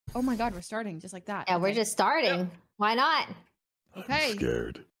Oh my god, we're starting just like that. Yeah, we're just starting. Yep. Why not? Okay. I'm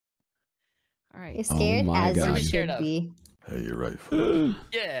scared. All right. You're scared as you should be. Hey, you're right. Forge.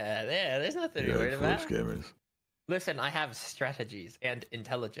 Yeah, there's nothing to be worried Forge about. gamers. Listen, I have strategies and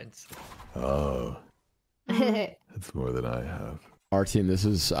intelligence. Oh. That's more than I have. Our team,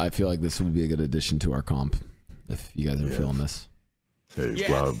 I feel like this would be a good addition to our comp. If you guys are feeling this. Hey,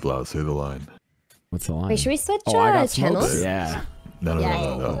 Blau, say the line. What's the line? Wait, should we switch channels? Yeah.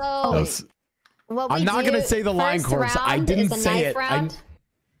 No. I'm not going to say the line, Corpse. I didn't say it.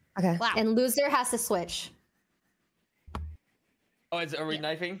 Okay. And loser has to switch. Oh, are we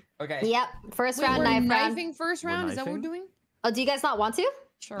knifing? Okay. Yep. First round, we're knife round. knifing first round? Is that what we're doing? Oh, do you guys not want to?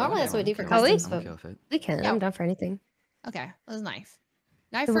 Sure. Normally that's what we do for Oh, customs. we can. I'm down for anything. Okay, let's knife.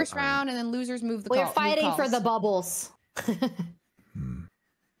 Knife first round, and then losers move the We're fighting for the bubbles.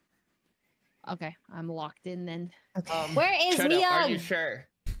 Okay, I'm locked in then. Okay. Where is Leon? Are you Leon? sure?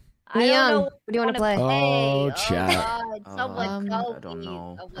 Leon, what do you want to play? Oh, chat. Someone tell me.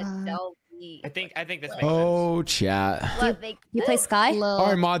 Someone tell me. I think this makes sense. Oh, chat. You play Sky? All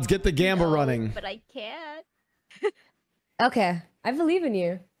right, mods, get the gamble running. But I can't. Okay, I believe in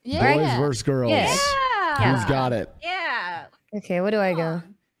you. Yeah. Boys versus girls. Yeah. Who's got it? Yeah. Okay, where do I go?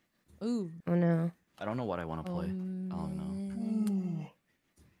 Ooh. Oh no. I don't know what I want to play. Oh no.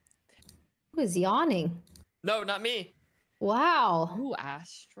 Who is yawning? No, not me. Wow. Ooh,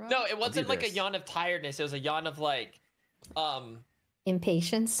 Astra. No, it wasn't like a yawn of tiredness. It was a yawn of like,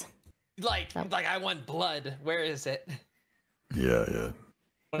 Impatience. like I want blood. Where is it? Yeah.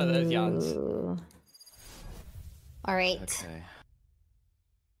 One of those yawns. All right. Okay.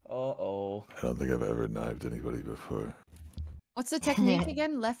 I don't think I've ever knifed anybody before. What's the technique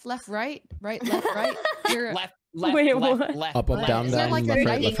again? Left, right, right, left, right. You're Left, Wait, left, what? left. Up, down, Is there down, like left, a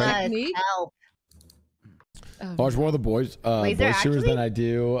right, left, right. technique? Watch more of the boys shooters than I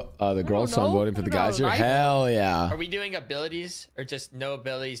do the girls, so I'm voting for the guys here. Hell yeah. Are we doing abilities or just no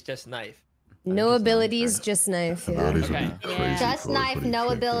abilities, just knife? No abilities, just knife. Yeah. Abilities would Okay. be crazy. Just Forge. knife, What do you no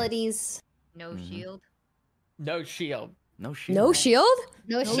think? abilities. No shield. No shield. No shield. No shield?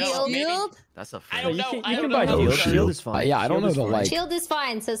 No shield. Shield? That's a I don't know. You I can don't buy know. shield. No Shield shield. is fine. Yeah, I don't know Shield the is like. Shield is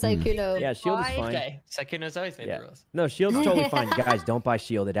fine, says Saikuno. Yeah, shield is fine. Okay, Sakuno's always made Yeah. the rules. No, shield's totally fine. Guys, don't buy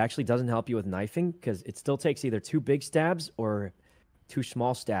shield. It actually doesn't help you with knifing because it still takes either 2 big stabs or 2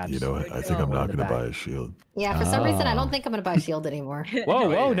 small stabs. You know what? I think I'm not going to buy a shield. Yeah, for some reason I don't think I'm gonna buy shield anymore.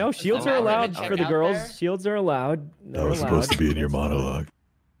 Whoa, no, shields are allowed for the girls. There? Shields are allowed. That They're was allowed. supposed to be in your monologue.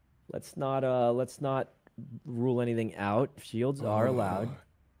 Let's not rule anything out. Shields are allowed.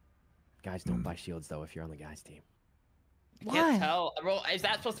 Guys, don't buy shields though if you're on the guys team. Can't tell. Is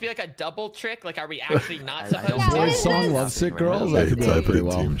that supposed to be like a double trick? Like, are we actually not supposed don't to? know. Boys song Lovesick Girls? I Hey, could play type it pretty in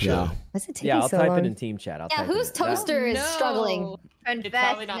well. team Yeah. chat. What's it taking Yeah, I'll so type long? it in team chat. Yeah, whose toaster is struggling? It's Confess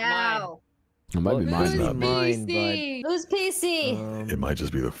probably not now. It might be Well, mine. it though. might be mine, PC. Who's PC? but It might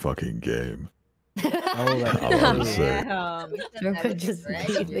just be the fucking game. oh, I'm gonna say. Trevor just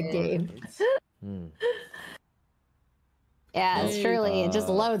beat the game. Hmm. Yeah, surely it just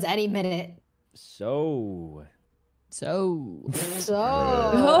loads any minute. So So. I just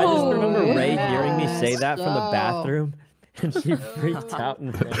remember Oh, Ray hearing me say that from the so- bathroom, and she freaked out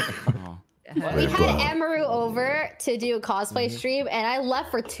and ran. We had Emeru over to do a cosplay stream, and I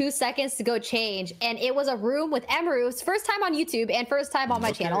left for 2 seconds to go change. And it was a room with Emeru's first time on YouTube and first time on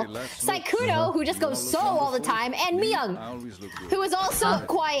my channel. Saikuno, who just goes solo all the time, and Myung, who was also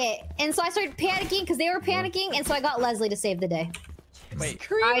quiet. And so I started panicking because they were panicking, and so I got Leslie to save the day. Wait,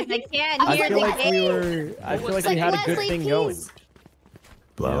 Guys, I can't I hear feel like the I feel like It's we had a good Leslie, thing going. please.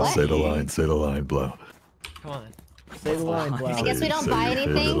 Blau, What? say the line. Say the line, Blau. come on. Say the line, I Blau. guess we don't Say buy your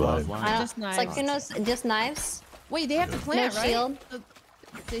favorite anything. line. I don't, Just knives. Saikuno's just knives. Wait, they have to plant, No right? shield.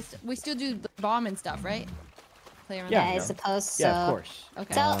 We still do the bomb and stuff, right? Play around. Yeah. I suppose so. Yeah, of course.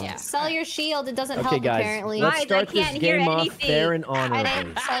 Okay. Sell your shield. It doesn't Okay, help guys, apparently. let's Guys, I start this can't hear game off anything. fair and I honorably.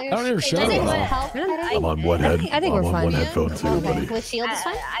 didn't sell your I don't hear shield. shit Does it at all. help? I'm on one head. I think I'm we're on fine. one headphone too, buddy. With shield is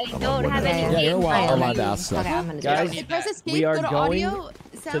fine? I I'm don't on have one any. headphone. Yeah, you're gameplay. allowed that stuff. Okay, I'm gonna do Guys, it. Press escape, we are go to going audio,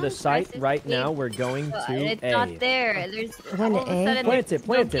 to the sound, site press right escape. now. We're going And to it's A. not there. There's Going to all of a A? sudden Plant there's it,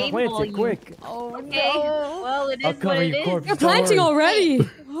 plant no it, game plant it, volume. quick. Oh, Okay. no. Well, it I'll is what cover it you, is. corpse. You're don't planting worry. already.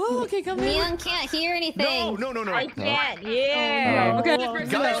 Oh, okay, come in. Mian can't hear anything. No. I can't hear. Okay.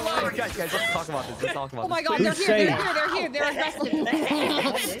 Guys, let's talk about this. Let's talk about Oh my this. god, Who's they're saying? here, they're aggressive.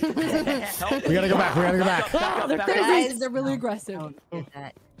 We gotta go back. We gotta go back. They're crazy. They're really aggressive.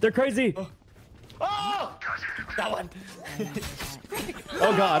 They're crazy. Oh, that one.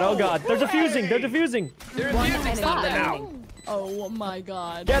 Oh god, oh god. They're defusing. They're defusing. They're refusing. Stop that. Oh my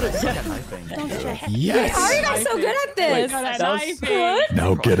god. Get it. Yes. How are you guys so good at this?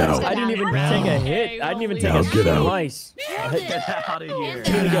 Now get out. I didn't even take a hit. I didn't even take a Get out. slice. Get out of here.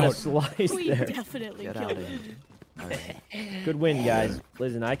 Didn't get a slice We there. definitely Get killed out of him. here. Good win, guys.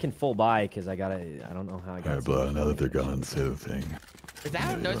 Listen, I can full buy because I don't know how I All got. right, Blau, now that they're gone, say the thing. Is that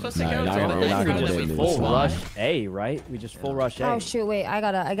how no supposed to No, go? you're not It's gonna- all you're not the gonna next get round into that we this Full one. rush A, right? We just full rush A. Oh shoot, wait, I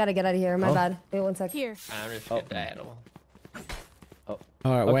gotta get out of here. My bad. Wait 1 sec. Here. I'm just gonna battle. All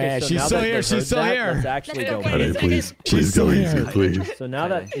right, Okay, wait. so She's now still that here. they've She's heard still that, here. Let's actually go Wait, B. Alright, please. Please still go here. easy, please. So now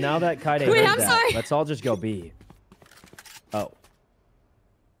that Kaide Wait, heard I'm that, sorry. let's all just go B. Oh.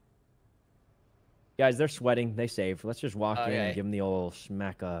 Guys, they're sweating. They saved. Let's just walk in Okay. and give them the old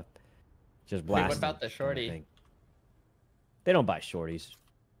smack up. Just Wait, blast. what about them, the shorty? kind of thing. They don't buy shorties.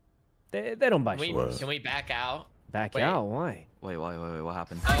 They don't buy shorties. Can we back out? Back wait. out? Why? Wait, what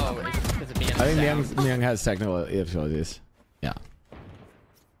happened? Oh, it's because of being I think down. Myung has technical difficulties. Yeah.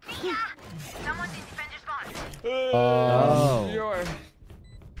 Oh. Sure.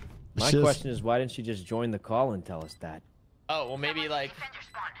 My It's just- question is, why didn't she just join the call and tell us that? Oh, well, maybe like.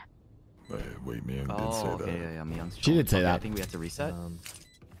 Wait, Myung did Oh, say okay, that. yeah, Mion's She did say okay, I that. think we have to reset.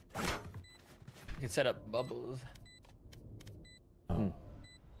 You can set up bubbles.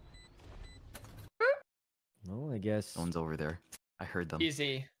 Well, I guess. Someone's over there. I heard them.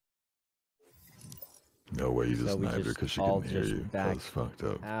 Easy. No way, you just So we sniped her just because she all couldn't hear just you. back That was fucked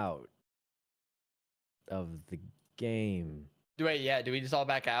up. out of the game. Wait, yeah. Do we just all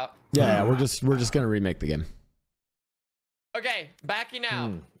back out? Yeah, we're just gonna remake the game. Okay, backing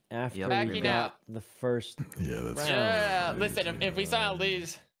out. After Yep. we Backing got out. the first. Yeah, that's Yeah. Listen, if we somehow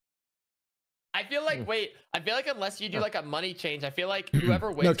lose, I feel like unless you do like a money change, I feel like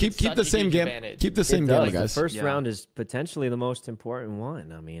whoever wins. No, keep gets the such a same huge game. advantage. Keep the same It game, does. guys. The first Yeah. round is potentially the most important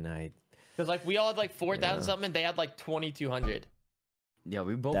one. I mean, Because like we all had like 4,000 something, and they had like 2,200. Yeah,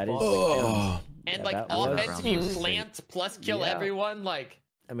 we both That is- lost. Oh. And Yeah, like that was offense, round. you plant plus kill Yeah. everyone. Like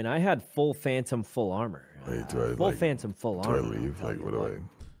I mean, I had full phantom, full armor. Wait, do I Full like, phantom, full do I armor. leave? I'll Like, tell what you do I?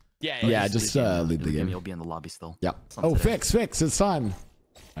 Yeah, just leave the game. You'll be in the lobby still. Yep. Sounds Oh, good. fix. It's time.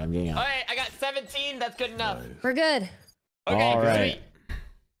 I'm getting all out. right, I got 17. That's good enough. Nice. We're good. Okay, All right. sweet.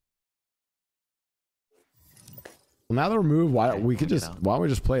 Well, now that we're moved, why Okay, we could we'll just get out. why don't we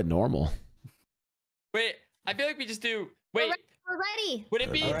just play it normal? Wait, I feel like we just do. Wait, We're ready. would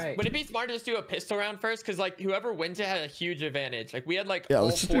it be Alright. would it be smart to just do a pistol round first? Because like whoever wins it had a huge advantage. Like we had like Yeah, all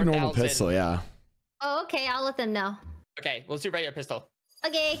let's just do normal 4,000. pistol. Yeah. Oh, okay. I'll let them know. Okay, let's do regular pistol.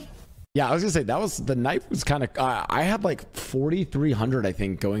 Okay. Yeah, I was gonna say that was the knife was kind of. I had like 4,300, I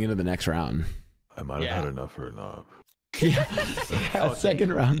think, going into the next round. I might have Yeah. had enough for a knob. Yeah,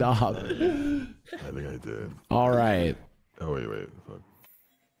 second round off. I think I did. All right. Oh wait. Fuck.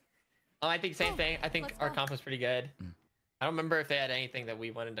 Oh, I think same thing. I think let's our go. comp was pretty good. I don't remember if they had anything that we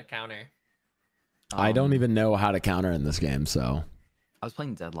wanted to counter. I don't even know how to counter in this game, so. I was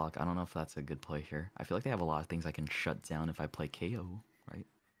playing Deadlock. I don't know if that's a good play here. I feel like they have a lot of things I can shut down if I play KO, right?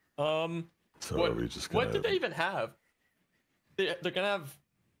 So What, are we just what gonna? did they even have? They're gonna have.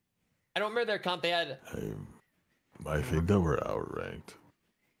 I don't remember their comp. They had. I think that we're outranked.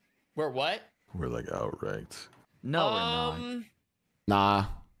 We're what? We're like outranked. No, we're not. Nah.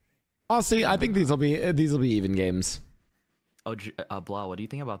 Honestly, I think these will be even games. Oh, Blau, what do you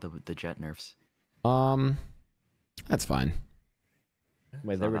think about the jet nerfs? That's fine.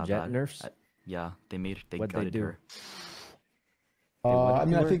 Wait, It's there not were that jet bad. nerfs? Yeah, they What'd they gutted do? her. I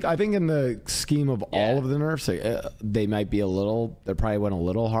mean, I think in the scheme of all of the nerfs, they might be a little. They probably went a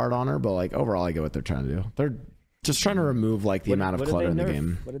little hard on her, but like overall, I get what they're trying to do. They're just trying to remove like the amount of What did clutter they in the nerf?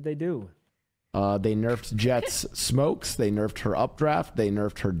 game. What did they do? They nerfed Jet's smokes. They nerfed her updraft. They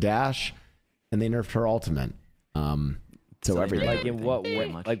nerfed her dash, and they nerfed her ultimate. So they everything. nerfed Like in what Pretty way?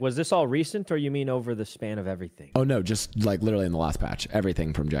 much. Like was this all recent, or you mean over the span of everything? Oh no, just like literally in the last patch,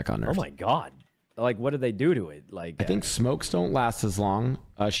 everything from Jet got nerfed. Oh my god! Like what did they do to it? Like I think smokes don't last as long.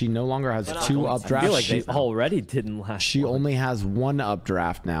 She no longer has But, two I updrafts. feel like She, they already didn't last. she long. only has one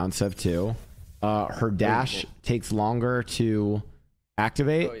updraft now instead of two. Her dash takes longer to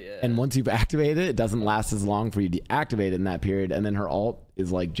activate, Oh, yeah. and once you've activated it, it doesn't last as long for you to deactivate it in that period. And then her ult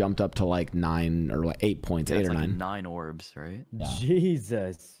is like jumped up to like 9 or like 8 points, Yeah, 8 it's or like 9. 9 orbs, right?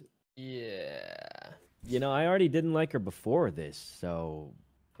 Jesus. Yeah. You know, I already didn't like her before this, so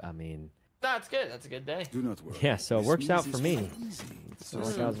I mean, No, it's good. That's a good day. Do not worry. yeah. So it works out for me. It's not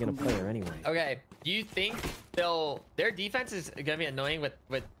like I was gonna play her anyway. Okay. Do you think their defense is gonna be annoying with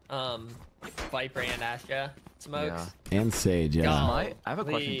Viper and Astra smokes? Yeah. And Sage, yeah. God. I have a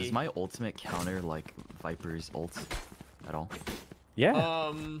question. Does Golly. my ultimate counter like Viper's ult at all?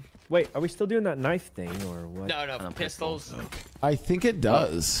 Yeah. Wait, are we still doing that knife thing or what? No, pistols. I think it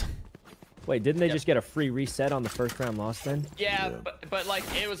does. Wait, didn't they just get a free reset on the first round loss then? Yeah, but like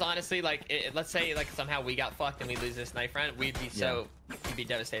it was honestly like let's say like somehow we got fucked and we lose this knife round, we'd be we'd be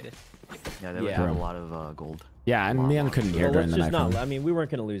devastated. Yeah, they would have a lot of gold. Yeah, and Mian couldn't hear during the knife round. I mean, we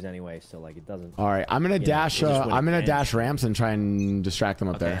weren't gonna lose anyway, so like it doesn't. All right, I'm gonna dash. I'm gonna dash ramps and try and distract them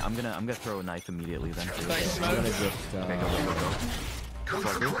up there. I'm gonna throw a knife immediately then. I'm gonna just.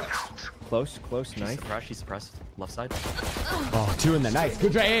 Close, nice. She's suppressed. Left side. Oh, 2 in there. Nice.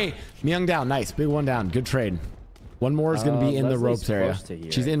 Good trade. Hey, Myung down. Nice. Big one down. Good trade. One more is going to be in the ropes area.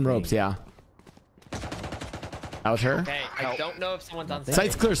 She's in ropes, yeah. That was her? Okay, I don't know if someone's on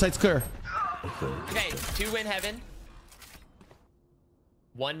site. Sight's clear. Okay, 2 in heaven.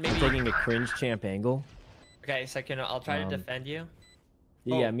 1 maybe. Taking a cringe champ angle. Okay, second, I'll try to defend you.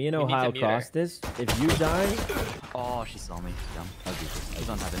 Yeah, me and Ohio crossed this. If you die... Oh, she saw me. Damn. She's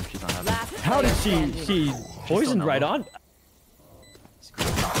on heaven. She's on heaven. How did she poisoned right on? Let's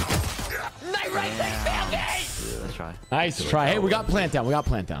try. Nice try. Hey, we got plant down. We got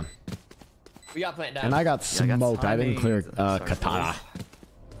plant down. And I got smoked. I didn't clear katana.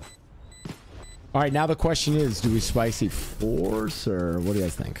 All right, now the question is, do we spicy force or what do you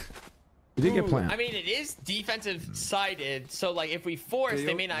guys think? We did get plant. I mean, it is defensive sided, so like if we force,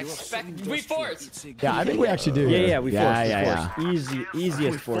 they may not expect we force. Yeah, I think we actually do. Yeah, we force. Yeah.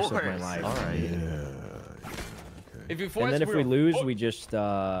 Easiest force of my life. All right. If we force, and then if we lose, we just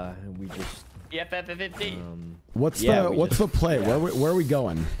EFF 50. What's the play? Where are we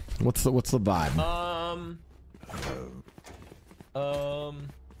going? What's the vibe?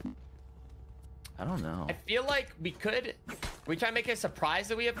 I don't know. I feel like we try and make it a surprise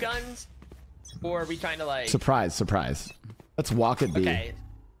that we have guns, or are we trying to like surprise? Let's walk it B. Okay.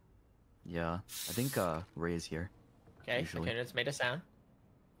 Yeah, I think Ray is here. Okay, it's made a sound.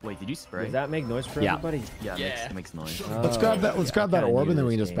 Wait, did you spray? Does that make noise for everybody? Yeah, it makes noise. Let's grab that orb and then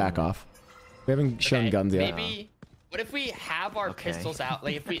we can just back off. We haven't shown guns yet. Maybe. What if we have our pistols out?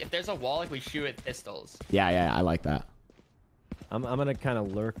 Like if there's a wall, like we shoot at pistols. Yeah, I like that. I'm gonna kind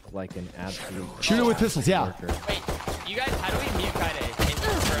of lurk like an absolute. Shoot it with pistols, yeah. Wait, you guys, how do we mute Kaide?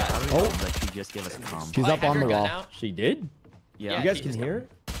 That she just gave us a comm. She's up on the wall. She did? Yeah. You guys can hear her?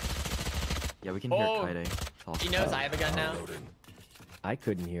 Yeah, we can hear Kaide. She knows I have a gun now. I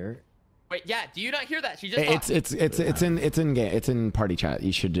couldn't hear her. Wait, yeah. Do you not hear that? She just. It's in party chat.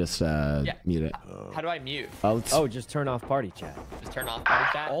 You should just mute it. How do I mute? Just turn off party chat. Just turn off party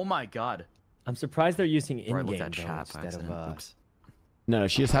chat. Oh my god. I'm surprised they're using in-game chat instead of. Oops. No,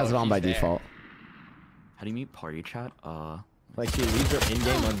 she just has it on by default. How do you mute party chat? Like she leaves her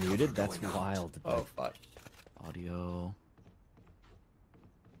in-game unmuted. That's wild. Oh fuck. Audio.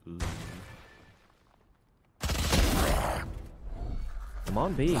 Ooh. Come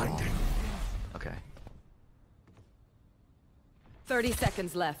on, B. Okay. 30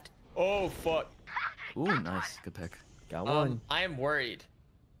 seconds left. Oh fuck. Ooh, nice. Good pick. Got one. I am worried.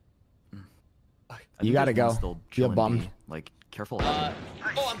 You gotta go. You have bummed. Like, careful. I'm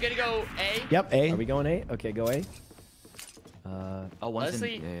gonna go A. Yep, A. Are we going A? Okay, go A. One's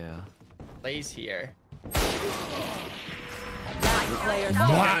Leslie. in. Yeah. Lays here.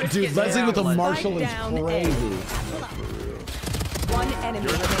 Wow, dude, Leslie with the Marshall is crazy. One enemy.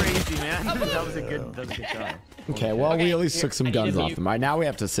 You're crazy, man. That was a good shot. Okay, well, we at least took some guns off them. All right, now we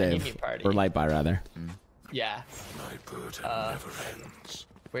have to save. Or light by, rather. Yeah.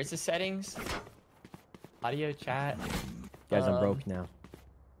 Where's the settings? Audio chat. Guys, I'm broke now.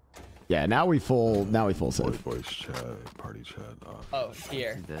 Yeah, now we full save. Voice chat, party chat. Oh,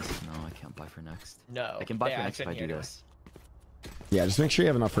 here. Do this. No, I can't buy for next. No. I can buy for next if I do this. Yeah, just make sure you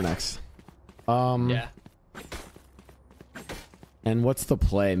have enough for next. Yeah. And what's the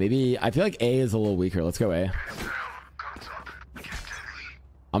play? Maybe I feel like A is a little weaker. Let's go A.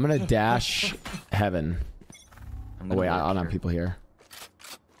 I'm gonna dash heaven. Oh wait, I don't have people here.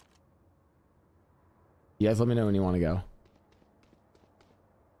 You guys let me know when you want to go.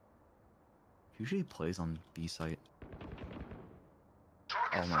 Usually plays on B site.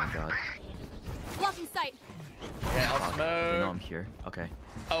 Oh my god. Blocking sight. Okay, I'll smoke. No, I'm here. Okay.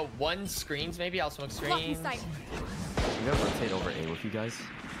 Oh, 1 screens maybe. I'll smoke Blocking screens. sight. I'm gonna rotate over A with you guys.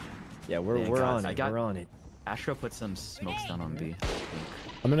 Yeah, we're on it. We're on it. Astro put some smokes down on B.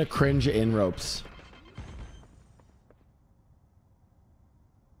 I'm gonna cringe in ropes.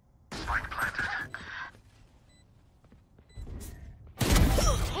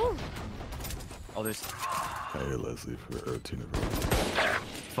 Oh, there's. Hey, Leslie for Tina.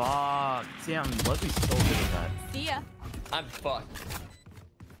 Fuck. Damn, Leslie's so good at that. See ya. I'm fucked.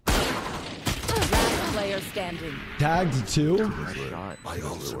 Last player standing. Tagged 2. Nice shot. My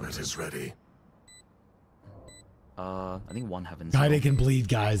ultimate is ready. I think one heaven's. Guy, they can bleed,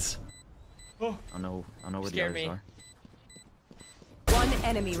 guys. I know where the Scared others me. are. One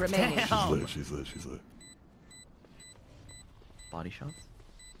enemy remaining. She's lit. She's lit. Body shots.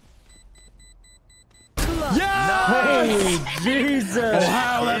 Yeah! Hey, Jesus!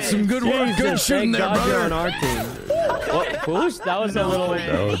 Wow, that's some good work. Good shooting Thank there, God you're on brother. our team. What, Foolish? That was a little...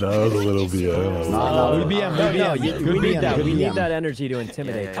 That was a little BS. No, we BM. we need that. Good We need BM. that energy to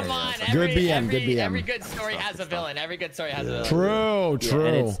intimidate them. Come on, Good BM, good BM. Every good story has a villain. Every good story has a villain. True,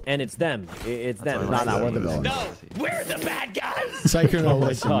 true. And it's them. It's them. No, we're the villains. No, we're the bad guys. Psycho, no, my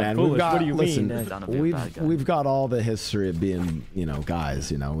listen, God, man. Foolish, We've got, what do you listen, mean? Down to be a bad guy. we've got all the history of being,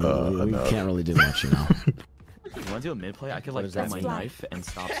 guys, we can't really do much, You want to do a mid play? I could like throw my knife and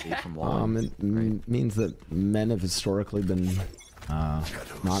stop Steve from walling. It means that men have historically been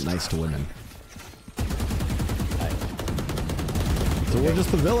not nice to women. So we're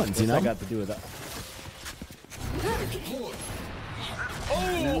just the villains, What's that got to do with that?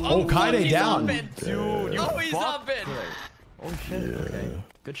 Oh, Kaide he's down. Dude, he's up in. Oh shit. Okay.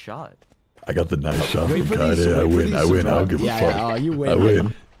 Good shot. I got the nice shot Wait from for these- Kaide. I wait for win. these I to win. I drop. don't give a Yeah, fuck. yeah, you win. I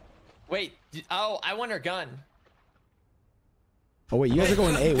win. Wait, I want her gun. Oh wait, you guys are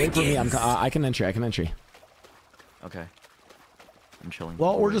going A. Wait for me. I can entry. Okay. I'm chilling.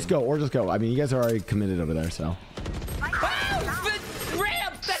 Well, or just go. I mean, you guys are already committed over there, so.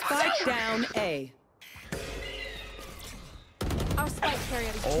 Spike down A. Our spike carrier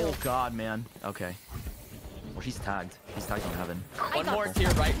is Oh killed. god, man. Okay. Well, she's tagged. She's tagged on heaven. One more to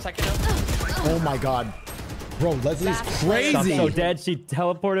your right, second up. Oh my god. Bro, Leslie's I'm crazy. so dead. She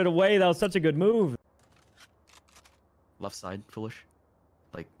teleported away. That was such a good move. Left side, foolish.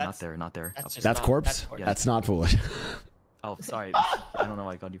 Like, not there. That's just That's not- corpse? Yeah. That's not foolish. Oh, sorry. I don't know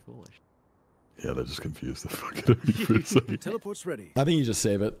why I called you foolish. Yeah, that just confused the fuck out of me for a second. Teleport's ready. I think you just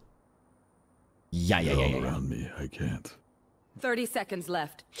save it. Yeah. All around me. I can't. 30 seconds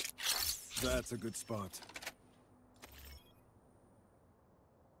left. That's a good spot.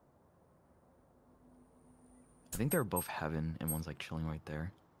 I think they're both heaven and one's like chilling right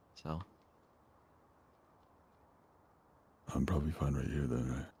there. So, I'm probably fine right here then,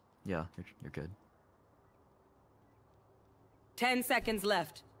 right? yeah, you're good. 10 seconds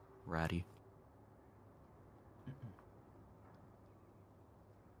left. Ratty.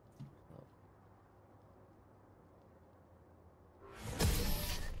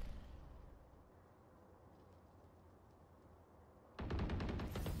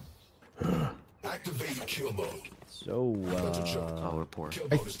 Activate kill mode. So, Oh, we're poor.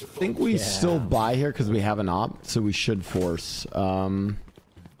 I think we still buy here because we have an op, so we should force.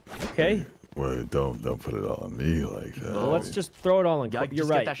 okay. Wait, don't put it all on me like that. Well, let's just throw it all in. Yeah, You're just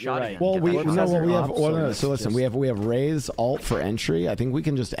get right. that You're shot right. in. Well, Get we that no, shot well, in. we have. Ops, Well, so no, let's so listen, just- we have raise alt for entry. I think we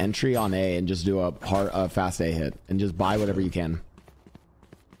can just entry on A and just do a fast A hit and just buy whatever you can.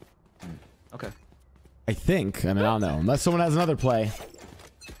 Okay. I think. I mean, I don't know. Unless someone has another play.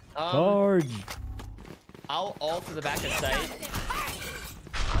 Charge. I'll ult to the back of sight.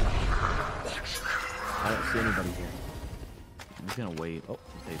 I don't see anybody here. I'm just gonna wait. Oh,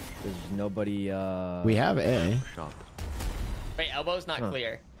 There's nobody. We have A. shot. Wait, elbow's not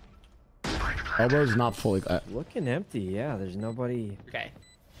clear. Elbow's not fully. Looking empty. Yeah, there's nobody. Okay.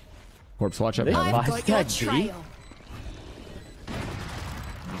 Corpse, watch out. They Heaven. buy that B?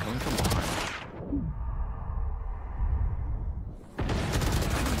 I'm coming from behind.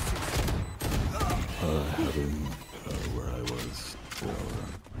 Heaven, where I was.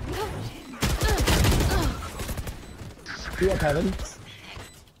 Two up heaven.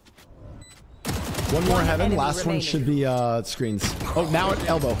 One more heaven. enemy Last one remaining. should be screens. Oh, now at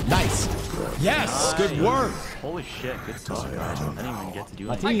elbow. Nice. Yes. Good work. Holy shit, good stuff, guys. I didn't even get to do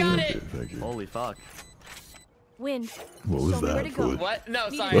I anything. got it. Thank you. Holy fuck. Win. What was that? Foolish? What? No,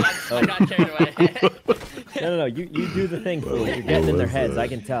 sorry. I got carried away. No. You do the thing, fool. You're getting in their heads. I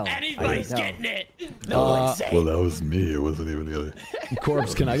can tell. Anybody's getting it. Well, that was me. It wasn't even the other.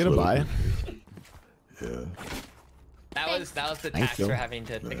 Corpse, can I get a buy? Yeah, That was the Thank tax you. for having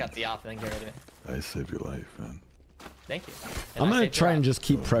to pick up the op and then get rid of it. I saved your life, man. Thank you. I'm gonna saved try your and op. just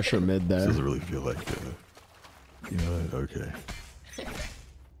keep pressure mid This there. doesn't really feel like, you know what? Okay.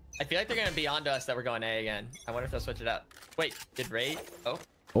 I feel like they're gonna be onto us that we're going A again. I wonder if they'll switch it up. Wait, did Raid? Oh,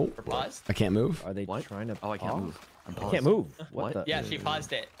 Oh, for pause? I can't move. Are they What? trying to? Oh, I can't pause? move. I'm I paused. can't move. What? the? Yeah, she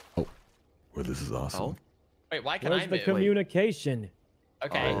paused it. Well, this is awesome. Oh. Wait, why can Where's I the move? communication?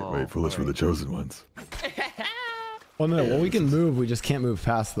 Okay. Oh. Wait, foolish for the chosen ones. Well, no. Well, we can move. We just can't move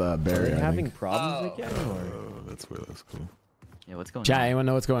past the Are barrier. they I having think. problems Oh. again? Or? Oh, that's cool. Yeah, what's going Chat, on? anyone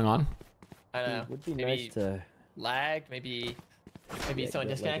know what's going on? I don't know. It would be Maybe nice to lag. Maybe someone get, like, a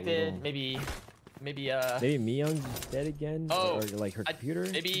disconnected. little- maybe maybe Miyoung's dead again. Oh, or like her computer.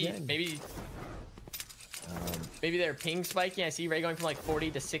 again? maybe they're ping spiking. I see Ray going from like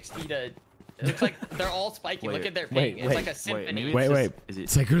 40 to 60 to. It looks like they're all spiking. Look at their ping. It's like a symphony. Wait.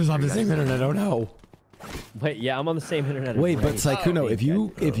 Sykkuno's on the same internet. Oh no. Wait, yeah, I'm on the same internet. Wait, but Sykkuno, if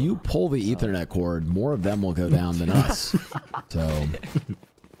you pull the Ethernet cord, more of them will go down than us. So.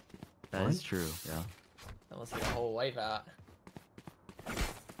 That is true. Yeah. Almost like a whole wipeout.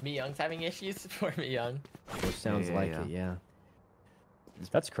 Young's having issues for Young. Which sounds like it, yeah.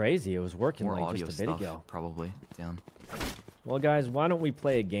 That's crazy. It was working More like audio just a bit stuff, ago. probably. Down. Well, guys, why don't we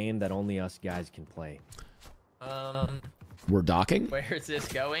play a game that only us guys can play? We're docking? Where's this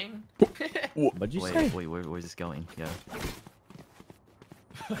going? What'd you say? Wait, where's this going? Yeah.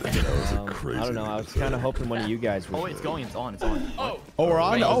 I don't know. I was kind of hoping one of you guys would. Oh, wait, it's going. It's on. It's on. Oh, we're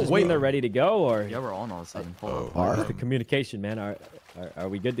on. Oh, wait. They're ready to go, or Yeah, we're on all of a sudden. the communication, man. Are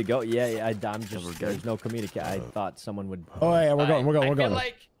we good to go? Yeah, I'm just. we're good. There's no communication. I thought someone would. Oh yeah, we're going. I feel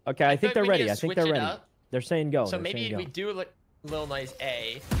like Okay, I think they're we ready. need I to think they're switch it ready. up. They're saying go. So They're maybe saying we go. do a little nice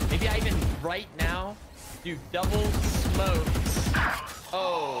A. Maybe I even right now do double smokes.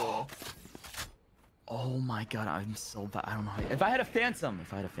 Oh. Oh my god, I'm so bad. I don't know. If I had a phantom,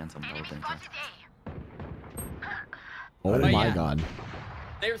 that would have been cool. Oh my god.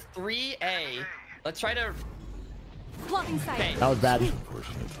 There's 3A. Let's try to. Blocking sight. Okay. That was bad.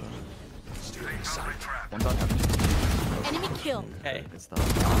 One's on heaven. Enemy kill. Okay. Good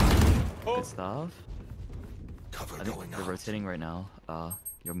stuff. Good stuff. I think they're rotating right now.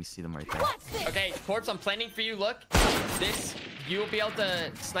 You let me see them right there. Okay, Corpse, I'm planning for you. Look, this you'll be able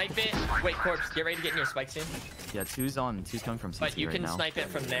to snipe it. Wait, Corpse, get ready to get in your spike soon. Yeah, two's coming from CT But you right can now. snipe it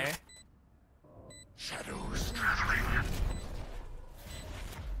from there. Shadows traveling.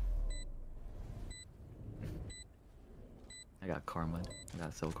 I got Karma. I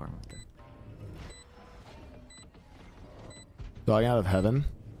got Soul Karma right there. Going out of heaven.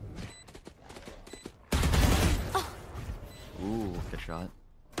 Ooh, good shot.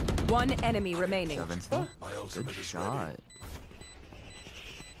 One enemy remaining. 7 still. Good shot.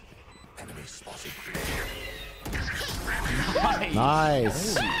 Enemy spotted.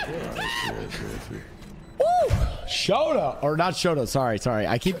 Nice. Woo! Shoda, or not Shoda. Sorry.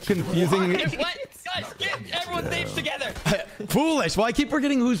 I keep confusing. What? Guys, get everyone's names together. Foolish. Well, I keep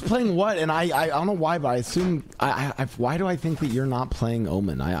forgetting who's playing what, and I don't know why, but I assume why do I think that you're not playing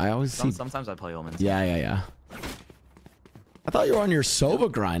Omen? I always see. Sometimes I play Omen. Yeah. I thought you were on your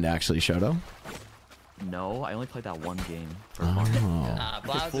Sova grind, actually, Shoto. No, I only played that one game. For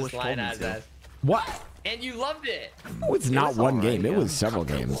Blau's just lying as that. What? And you loved it. Oh, it's not one game. It was several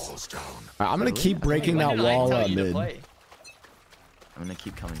games. I'm gonna keep breaking that wall up mid. I'm gonna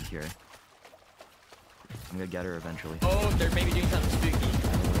keep coming here. I'm gonna get her eventually. Oh, they're maybe doing something spooky.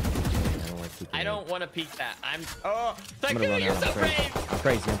 I don't like I don't want to peek that. I'm I'm gonna run you're out. so I'm brave.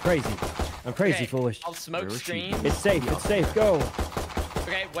 crazy, Okay, foolish. I'll smoke Where is she? screen. It's safe. Go.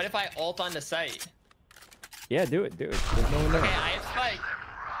 Okay, what if I ult on the site? Yeah, do it. There's no one there. Okay, I have spike.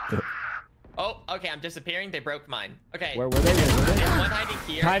 Oh, okay, I'm disappearing. They broke mine. Okay. Where were they? There's one hiding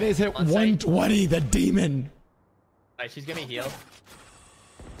here. Kaide's hit on site. 120. The demon. Alright, she's gonna heal.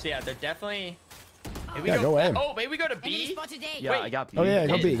 So yeah, they're definitely. Maybe Yeah, go ahead. Oh, maybe we go to B. Yeah, Wait. I got B. Oh yeah,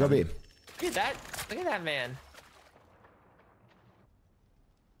 go B. Look at that. Look at that man.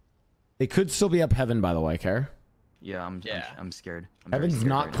 It could still be up heaven, by the way, Care. Yeah, I'm scared. I'm very Heaven's scared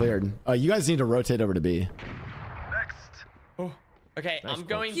not right now. cleared. You guys need to rotate over to B. Okay, Nice I'm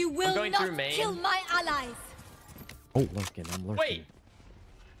going. You will I'm going not through main. kill my allies. Oh, lurking. I'm lurking. Wait.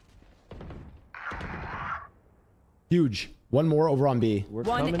 Huge. One more over on B. We're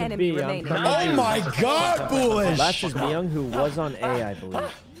One coming to enemy B. I'm remaining. coming to Oh B. my God, foolish! Last is Myung, who was on A, I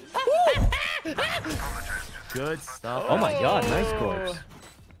believe. Good stuff. Oh my God, nice corpse.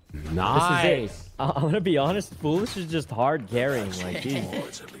 Nice. This is it. I'm gonna be honest. Foolish is just hard carrying. Like he's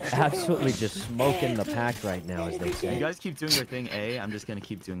absolutely just smoking the pack right now, as they You say. guys keep doing your thing A. I'm just gonna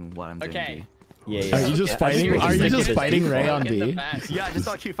keep doing what I'm doing Okay. B. Yeah. Are you just fighting? Are you just fighting Ray on B? Yeah, I just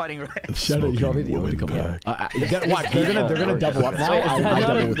thought keep fighting Ray. Shut up! You want me the only to come here? What? They're gonna double up now. Wait, is that I not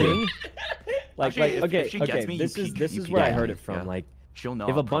double a with you. thing? Like, Actually, if okay, she gets okay. me, This you is peek- this you is peek where I at heard me. it from. Yeah. Like, She'll know.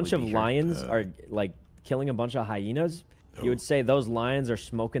 if I'll a bunch of probably be here. lions are like killing a bunch of hyenas, you would say those lions are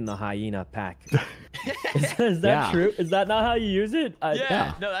smoking the hyena pack. Is that Yeah. true? Is that not how you use it?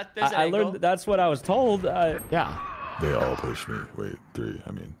 Yeah. No, there's an I angle. learned that's what I was told. Yeah. They all push me. Wait, 3.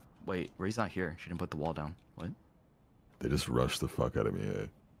 I mean, Wait, Ray's not here. She didn't put the wall down. What? they just rushed the fuck out of me. All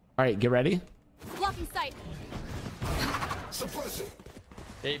right, get ready. Blocking sight.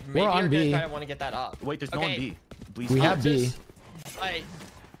 Maybe We're on you're B. gonna want to get that up. Wait, there's no one B. Please We stop. have B. Alright,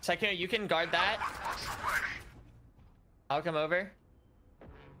 Sakuna, you can guard that. I'll come over.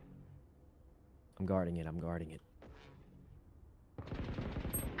 I'm guarding it. I'm guarding it.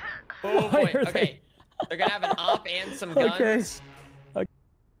 Oh Why boy. are Okay. They're gonna have an op and some guns. Okay.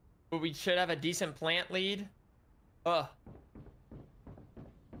 But we should have a decent plant lead. Ugh.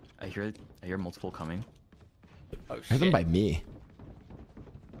 I hear multiple coming. Oh I have them shit. by me.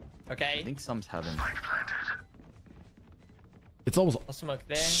 Okay. I think some's heaven. It's almost I'll smoke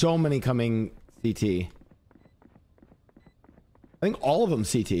there. so many coming CT. I think all of them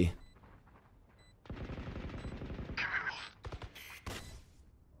CT.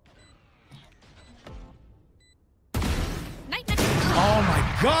 Oh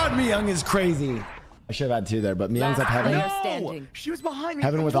my God, Myung is crazy. I should have had 2 there, but Myung's up heaven. Standing. She was behind me.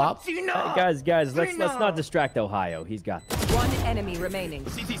 Heaven with op. Guys, let's not distract Ohio. He's got this. One enemy remaining.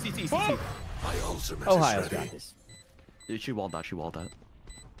 CT. My ultimate Ohio's is ready. got this. She walled that. She walled that.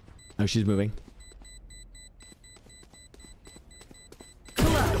 Oh, she's moving.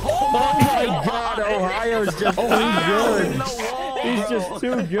 Oh my God, Ohio's just too good. He's just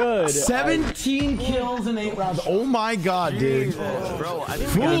too good. 17 kills in 8 rounds. Oh my God, dude. Bro, I think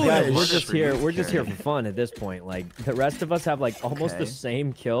Foolish. Guys, we're just here for fun at this point. Like the rest of us have like almost the Okay.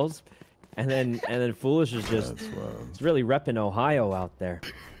 same kills, and then Foolish is just it's really repping Ohio out there.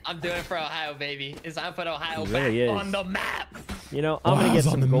 I'm doing it for Ohio, baby. It's time to put Ohio It back really is. on the map. You know, I'm gonna get Ohio's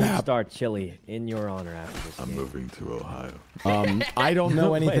on some the Gold map. Star chili in your honor after this I'm game. moving to Ohio. I don't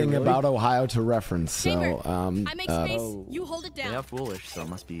know Wait, anything really? about Ohio to reference, so I make space. Oh. You hold it they down. have foolish, so it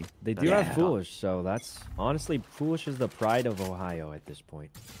must be. They do have Foolish, so that's honestly Foolish is the pride of Ohio at this point.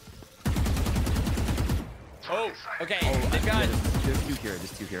 Oh, okay. Oh, They've got. there's 2 here.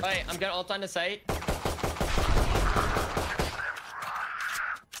 There's 2 here. Alright, I'm gonna ult on the site.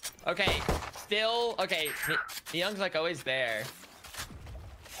 Okay, still okay. Young's like always there.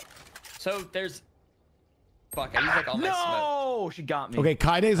 So there's. Fuck, I used like all my smoke. No, she got me. okay,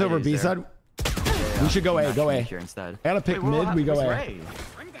 Kaide's over Kaide's B there. side. We should go A. Go A. Here instead. I gotta pick Wait, mid. We go where's A. Ray?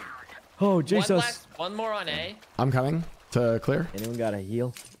 Oh Jesus! One more on A. I'm coming to clear. Anyone got a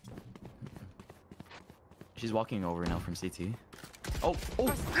heal? She's walking over now from CT. Oh,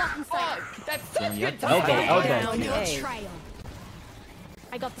 Fuck, that's such Yeah, good yeah. timing. Okay, okay. Down Your A. trail.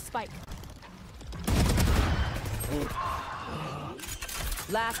 I got the spike.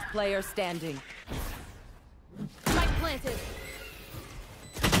 Last player standing. Spike planted.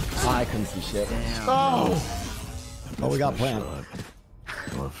 I couldn't see shit. Oh, we got plan.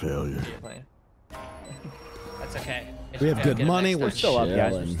 I'm a failure. That's okay. We have good money. We're We're still up,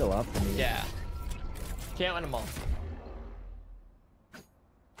 guys. We're chilling. still up. Yeah. Can't win them all.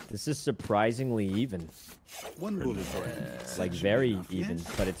 This is surprisingly even. One bullet for Like very even,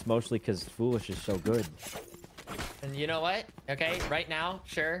 but it's mostly because Foolish is so good. And you know what? Okay, right now,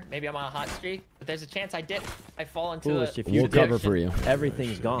 sure, maybe I'm on a hot streak, but there's a chance I fall into Foolish, a... if you We'll cover for you.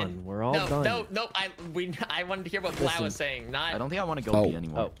 everything's gone. We're all done. No, I wanted to hear what Blau Listen, was saying, not... I don't think I want to go Oh. B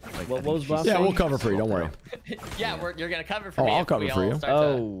anymore. Oh. Like, What I think was she's Blau Yeah, saying? we'll cover for you. Don't worry. Yeah, you're gonna cover for Oh, me. I'll if cover we for all you. start to-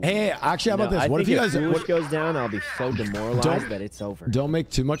 Oh. Hey, actually, how about this? I What if think you guys Foolish goes down, I'll be so demoralized Don't- that it's over. don't make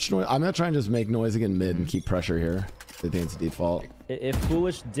too much noise? I'm gonna try and just make noise again mid and keep pressure here. I think it's default. If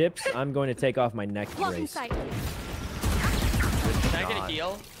Foolish dips, I'm going to take off my neck Blocking brace. sight. Can I get a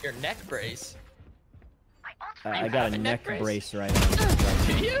heal? Your neck brace. I got have a a neck neck brace right now.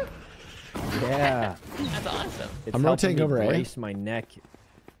 Do you? Yeah. That's awesome. It's I'm helping rotating me over A. brace my neck.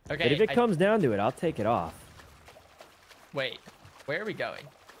 Okay, But if it comes down to it, I'll take it off. Wait, where are we going?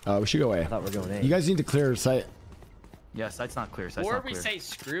 We should go A. I thought we were going A. You guys need to clear site. Yeah, site's not clear. Site's Or not we clear. say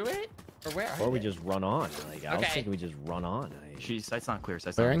screw it? Or where are Or we they? just run on. Like I was Okay. thinking we just run on. Site's not clear.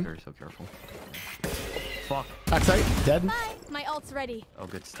 Site's Clearing? not clear. So careful. Fuck. Back site. Dead. Bye. My ult's ready. Oh,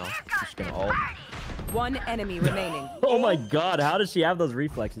 good stuff. Just gonna ult. One enemy remaining. Oh my god, how does she have those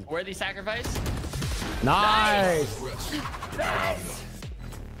reflexes? Worthy sacrifice? Nice.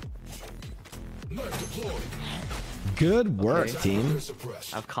 Good work, Okay. team.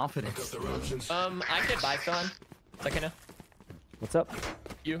 I have confidence. I could buy someone. Sakuna. What's up?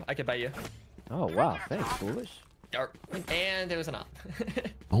 I could buy you. Oh wow, thanks, Foolish. And it was an op.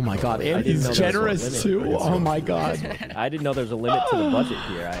 Oh my god, I and didn't know he's there was a generous limit. too. Oh my god. I didn't know there's a limit to the budget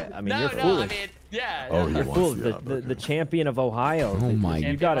here. I mean, no, you're no, foolish. I mean, yeah. Oh, no, you You're want foolish. the op, The champion of Ohio. Oh my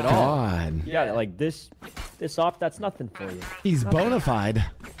You got it all. god. You got it. Like this op, that's nothing for you. He's bona fide.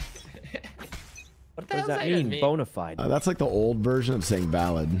 What the What does hell that even mean? Bona fide. That's like the old version of saying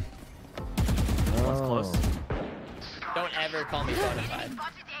valid. Oh. Don't ever call me bona fide.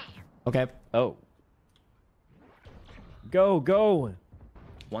 Okay. Oh. Go, go.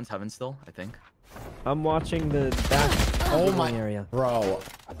 One's heaven still, I think. I'm watching the back. Oh my area. Bro,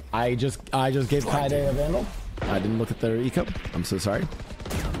 I just gave Kaide a vandal. I didn't look at their eco. I'm so sorry.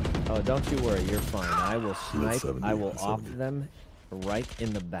 Oh, don't you worry. You're fine. I will snipe. I will off them right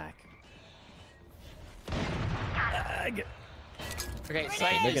in the back. Okay,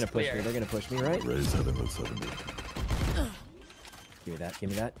 site They're is gonna push clear. me. They're gonna push me, right? Raise heaven with 70. Give me that. Give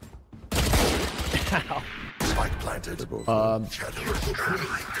me that. Spike planted.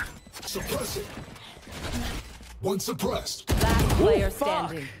 Suppress it. One suppressed. Last player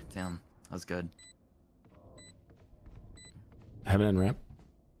standing. Damn, that was good. Heaven and ramp.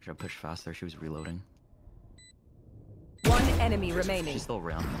 Should have pushed faster. She was reloading. One enemy remaining. She's still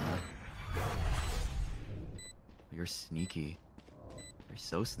around. You're sneaky. You're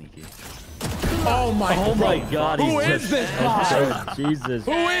so sneaky. Oh my God! Who is this guy? Oh, Jesus.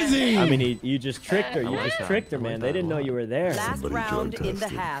 Who is he? I mean, you just tricked her. You just tricked her, man. They didn't know you were there. Last round in the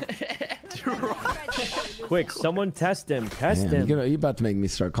half. Quick, someone test him. Test him. You're about to make me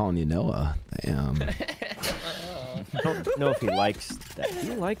start calling you Noah. Damn. I don't know if he likes that. Do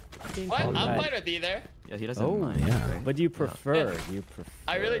you like being What? called I'm that? fine with either. Yeah, he doesn't Oh, mind. yeah. But do you prefer? Do you prefer?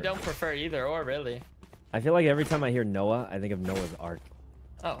 I really don't prefer either or really. I feel like every time I hear Noah, I think of Noah's Ark.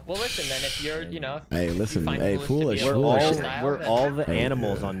 Oh, well listen then, if you're, you know. Hey, listen. find Hey, foolish to be foolish. a Foolish. style, We're then- all the Hey,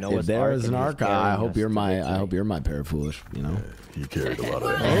 animals on Noah's If there Ark. is and an he's arc, I carrying hope us you're to my. I victory. hope you're my pair of foolish. You know. He carried a lot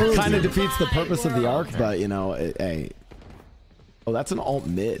of Kind of defeats the purpose of the arc, but you know, hey. Oh, that's an alt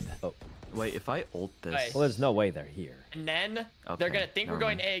mid. Oh, Wait, if I ult this... Wait. well, there's no way they're here. And then Okay, they're gonna think we're never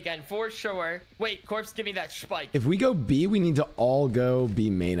going mind. A again for sure. Wait, Corpse, give me that spike. If we go B, we need to all go B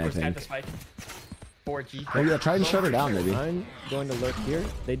main. I Corpse got the think. spike. 4G. Oh yeah, try and shut her down, maybe. I'm going to lurk here.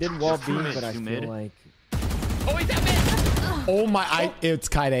 They did wall B, but I two feel mid. like Oh, he's at mid. Oh my! it's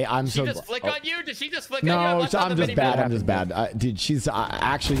Kaide. I'm Did so. she just flick on you? Did she just flick on you? No, What's on I'm the just mini bad. map? I'm just bad. Dude, she's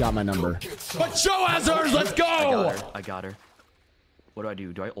actually got my number. But show has hers. Let's I go. got her. I got her. What do I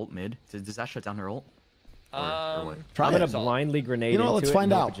do? Do I ult mid? Does that shut down her ult? Or what? Try I'm gonna it. blindly grenade. You know what? into Let's it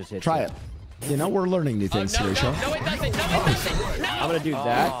find and hope out. just hits Try it. it. You know, we're learning new Oh, things, no, Tarisha. no, it doesn't. No, it doesn't. No. I'm gonna do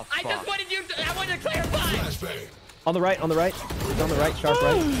that. Oh, I just fuck. wanted you to, I wanted to clarify. Flashbang. On the right. On the right. He's on the right. Sharp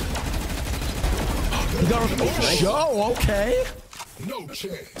right. You got show. Okay. No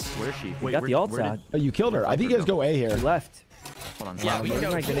chance. Where is she? Wait, Got the ult out. Oh, you killed her. I think you guys go A here. He left. Hold on. Yeah, we can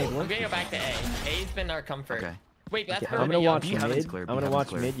go. my grenade I'm work? gonna go back to A. A's been our comfort. Okay. Wait, that's her. I'm gonna watch B heaven's mid. clear. I'm B gonna heaven's watch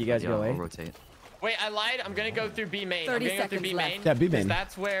clear. mid. You guys Yeah, go I'll A. rotate. Wait, I lied. I'm gonna go through B main. 30 I'm gonna go through B seconds main. left. Yeah, B 'cause main.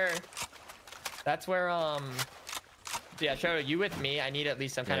 That's where yeah, Shadow, you with me? I need at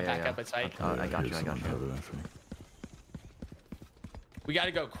least some kind of backup at site. I got you. I got you. We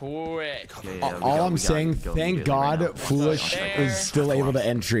gotta go quick. Yeah, yeah, All I'm saying, thank God, Foolish is still able to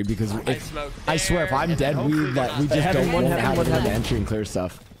entry because I swear, if I'm dead, we just don't won't have able to entry and clear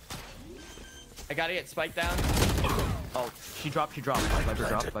stuff. I gotta get spiked down. Oh, she dropped. Viper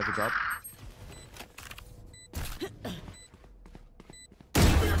drop.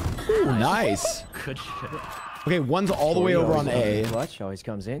 Ooh, nice. Good shit. Okay, one's all the way over on A. Clutch always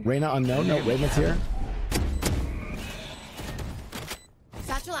comes in. Reyna unknown. No, Reyna's here.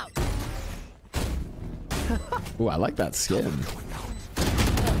 Satchel out. Ooh, I like that skin.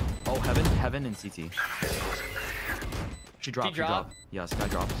 Oh, heaven and CT. She dropped. Yeah, Sky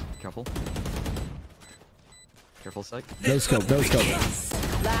dropped. Careful. Careful, Psych. No scope.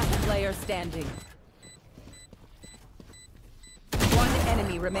 Last player standing. One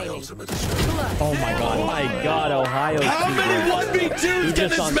enemy remaining. Oh my God. Oh my God, Ohio. How many 1v2s can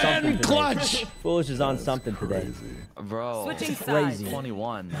this man clutch? Foolish is on something today. Bro. Switching Crazy. sides.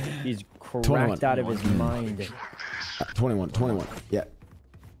 21. He's 21. cracked out of his mind. 21. Yeah.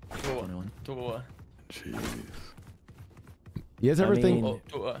 21. Jeez. You guys ever I think mean-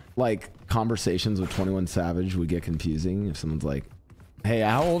 like conversations with 21 Savage would get confusing if someone's like, "Hey,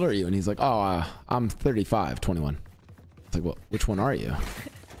 how old are you?" and he's like, "Oh, I'm 35, 21." It's like, well, which one are you?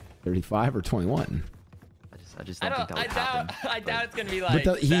 35 or 21? I just don't think that would happen. I doubt it's gonna be like.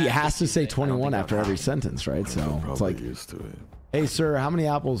 But he that has to say confusing. 21 that after would every happen. sentence, right? So it's like, used to it. "Hey, sir, how many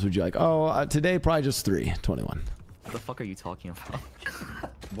apples would you like?" "Oh, today probably just 3, 21." What the fuck are you talking about?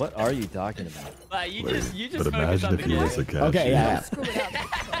 What are you talking about? You just But focus imagine on if the he was game. a cashier. Okay, yeah.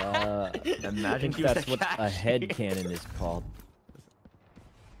 I Imagine think he was that's a what a cashier. head cannon is called.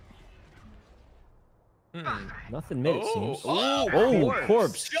 Nothing mid, it seems. Oh,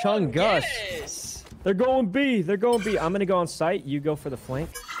 corpse, Chungus. Yes. They're going B. I'm gonna go on site. You go for the flank.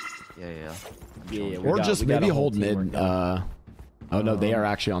 Yeah. Yeah. Or just maybe a whole hold team mid. working on Oh no, they are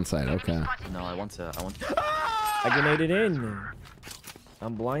actually on site. Okay. No, I want to. I grenaded in.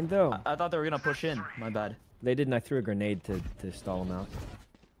 I'm blind though. I thought they were gonna push in. My bad. They didn't. I threw a grenade to stall them out.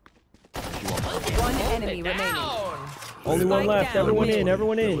 One enemy remaining. Only one left. Everyone in.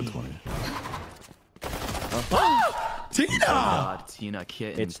 Everyone in. Tina! God, Tina,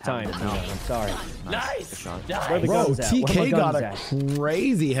 kitten. It's time, Tina. I'm sorry. Nice. Where the Bro, guns at? Where my TK got guns a at?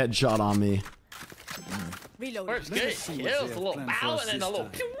 crazy headshot on me. First good kills, a little bow, and then a little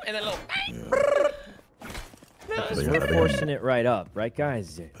pew, and then a little bang. We're forcing it right up, right,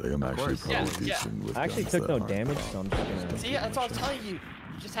 guys? I think I'm actually probably Yeah. decent with I actually guns took that no aren't damage, so I'm just gonna. See, that's what I'm telling you. You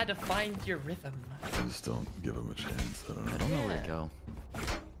just had to find your rhythm. I just don't give him a chance. I don't know. I don't know where to go.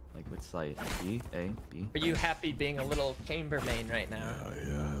 Like which site? B, A, B. Are you happy being a little chambermaid right now?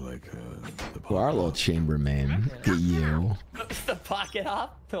 Yeah, I like the Who our little chambermaid? Get you. The pocket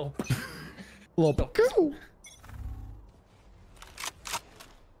hop? No. Little go.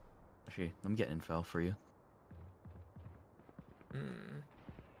 Actually, let me get info for you.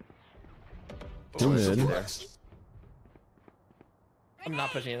 Too good. I'm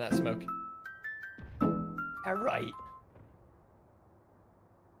not pushing in that smoke. Alright.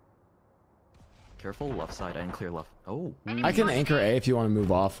 Careful, left side. I didn't clear left. Oh. I can anchor A if you want to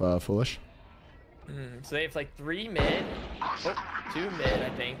move off, Foolish. So they have like 3 mid. Oh, 2 mid, I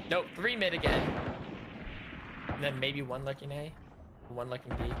think. Nope, 3 mid again. And then maybe 1 looking A. 1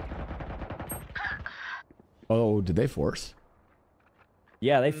 looking B. Oh, did they force?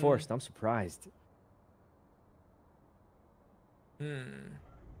 Yeah, they forced. I'm surprised.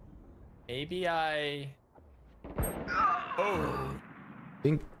 Maybe I... Oh.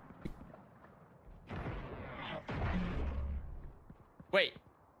 Think. Wait.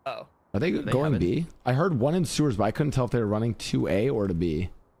 Oh. Are they going B? I heard 1 in sewers, but I couldn't tell if they were running to A or to B.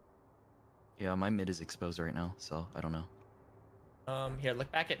 Yeah, my mid is exposed right now, so I don't know. Here,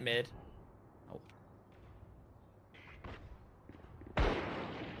 look back at mid. Oh.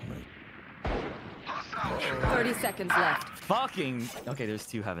 30 seconds left. Fucking. Okay, there's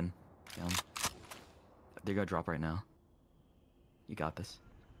 2 heaven. They're gonna drop right now. You got this.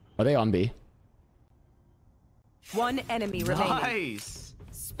 Are they on B? One enemy remaining. Nice.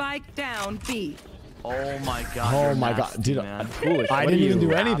 Spike down B. Oh my god. Oh you're my nasty, god, dude! man. I didn't even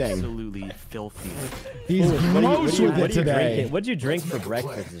do anything. Absolutely filthy. He's gross with it today. What'd you drink for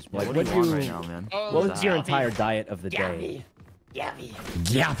breakfast? Like, Like, what do you want right now, man? What was your entire diet of the day? Yappy.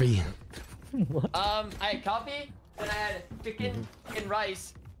 I had coffee, then I had chicken and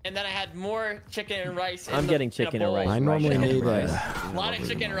rice, and then I had more chicken and rice. I'm getting chicken and rice. I normally need a lot of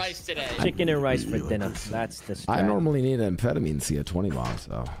chicken and rice today. Chicken and rice for dinner. That's the strat. I normally need an amphetamine C at 20 bomb,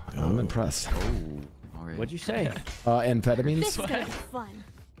 so I'm impressed. What'd you say? Amphetamines? What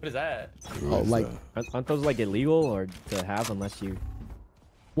is that? Oh, like, aren't those like illegal or to have unless you?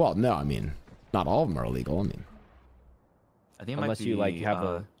 well, no, I mean, not all of them are illegal. I mean, I think it unless might you be, like have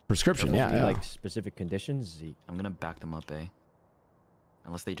a prescription, yeah. like specific conditions. I'm gonna back them up, eh?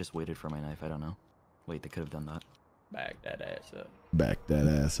 Unless they just waited for my knife, I don't know. Wait, they could have done that. Back that ass up. Back that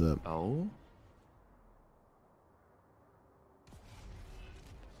ass up. Oh.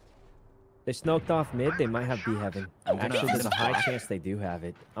 They smoked off mid. They might have B heaven. Actually, there's a high chance they do have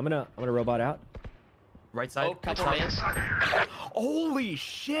it. I'm gonna robot out. Right side. Oh, couple mid. Holy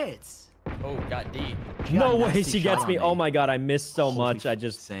shit! Oh, got D. No way she gets me. Oh my god, I missed so much. I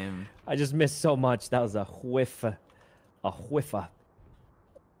just missed so much. That was a whiff. A whiffer.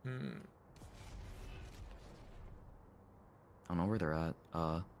 I don't know where they're at.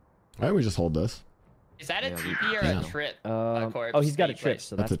 Why don't we just hold this? Is that a Yeah, TP or a trip? Corpse Oh, he's got a that he trip, plays?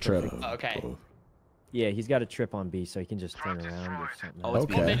 so That's a trip. perfect. Okay. Yeah, he's got a trip on B, so he can just turn around or something. Oh, it's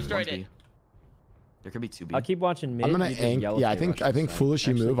Okay. B. They destroyed One's it. B. There could be 2 B. I'll keep watching mid. I'm gonna you just anchor. yell Yeah, I if they think rush the side. foolish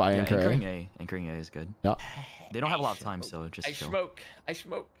you move. I Yeah, anchor. anchoring A. Anchoring A is good. Yeah. They don't have a lot of time, so just I chill. smoke. I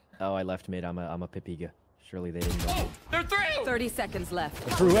smoke. Oh, I left mid. I'm a pipiga. Surely they didn't know. They're through. 30 seconds left.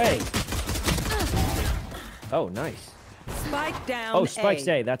 Through A. Oh, nice. Spike down. Oh, Spike's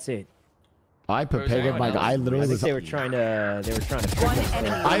A. That's it. I prepared my guy. I literally I think was. they were trying to. One enemy.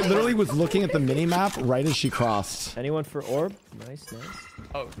 I literally was looking at the mini map right as she crossed. Anyone for orb? Nice, nice.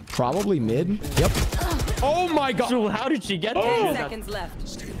 Oh. Probably mid. Yep. Oh my god. So how did she get 10 there? seconds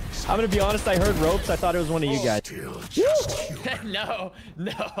left. I'm gonna be honest. I heard ropes. I thought it was one of you guys. No,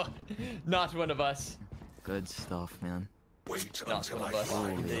 not one of us. Good stuff, man. Wait Not until one I of us.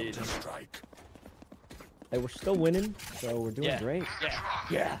 find Indeed. the strike. Hey, we're still winning, so we're doing Yeah. great.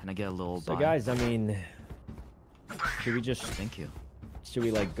 Yeah. Can I get a little So buy? guys, I mean, should we just Thank you. should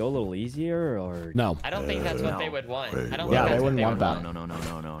we like go a little easier or? No. I don't think that's what No. they would want. Wait, I don't Yeah, think they that's what wouldn't they want would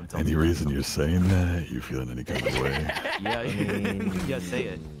that. No. Don't Any do reason you're saying that? You feeling any kind of way? Yeah, yeah, say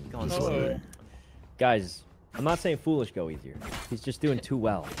it. Go on, Just say it. wondering. Guys, I'm not saying foolish go easier. He's just doing too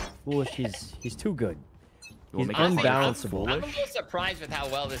well. Foolish, he's too good. He's Honestly, unbalanceable. I'm a little surprised with how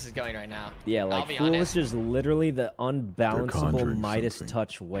well this is going right now. Yeah, I'll like be Foolish honest. is literally the unbalanceable conjuring Midas something.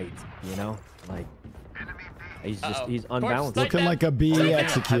 touch weight. You know, like he's just Uh-oh. he's Corpse, unbalanced. snipe Looking like a B Heavy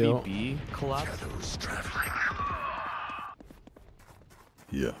execute. B collapse.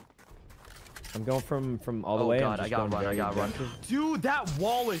 Yeah. I'm going from all the Oh way. god, I'm I just got going run, I very got run. aggressive. Dude, that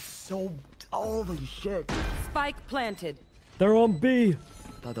wall is so... Holy shit. Spike planted. They're on B.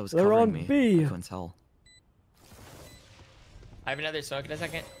 I thought that was They're covering on me. B. I couldn't tell. I have another smoke in a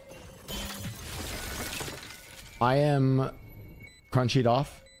second. I am crunched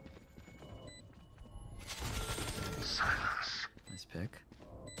off. Nice pick.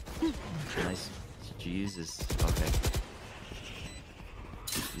 Nice. Jesus. Okay.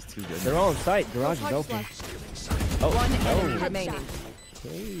 He's too good. They're all in sight. Garage is open. One Oh, enemy remaining.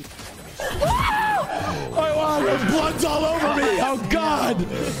 Oh wow, the blood's all over me. Oh god.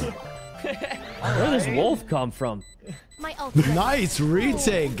 where did this wolf come from? My ultimate. Nice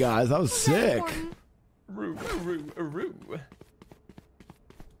retake, guys. That was sick.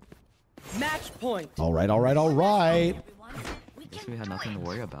 Match point. All right, all right, all right. Guess we had nothing to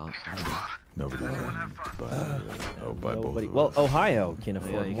worry about. Nobody can buy both Nobody. of Well, us. Ohio can Yeah,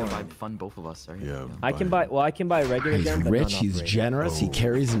 afford you more. can fund both of us, right? Yeah. I can buy. Well, I can buy regular He's gun, but rich. not He's upgrade. generous. He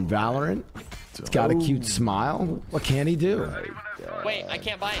carries in Valorant. He's got a cute smile. What can he do? Wait, I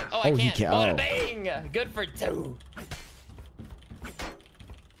can't buy it. Oh, Oh, I he can't. can- Bada oh. bang! Good for two.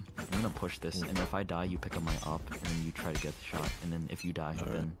 I'm gonna push this, and if I die, you pick up my up, and then you try to get the shot, and then if you die,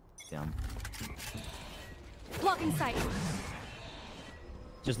 then down. Blocking sight.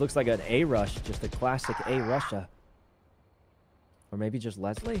 Just looks like an A rush, just a classic A Russia. Or maybe just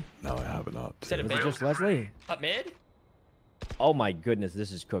Leslie? Now I have it up. Is it a Was it big just Leslie? up mid? Oh my goodness,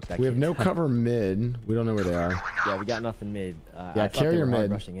 this is cooked. I We have can't- no cover mid. We don't know where they are. Yeah, we got nothing mid. Yeah, I thought carry they your were hard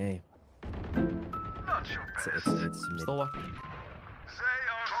mid. rushing A. It's mid. Still walking.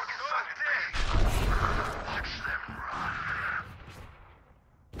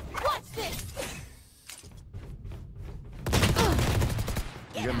 Watch this.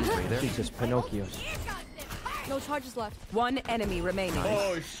 You got me right there. She's just Pinocchio's. No charges left. One enemy remaining.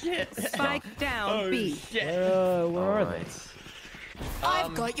 Oh shit. Spike down B. Shit. Where are they? Alright.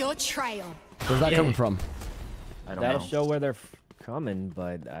 I've got your trail. Where's that coming from? I don't That'll know. show where they're coming,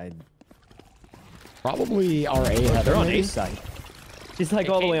 but I. Probably our A header. They're on maybe? A side. She's like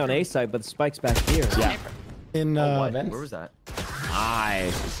all the way on A side, but the spike's back here. Yeah. In What? vents. Where was that?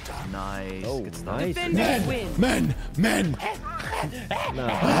 Nice. Nice. Oh, Good stuff. nice. Defenders win. Men. No,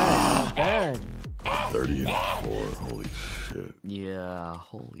 bad. 30 and 4. Holy shit. Yeah,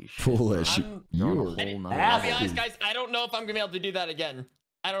 holy shit. Foolish. You're on a You. whole nother I'll level. be honest, guys. I don't know if I'm gonna be able to do that again.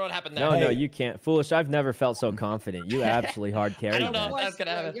 I don't know what happened there. No, you can't. Foolish, I've never felt so confident. You absolutely hard carried I don't know that. if that's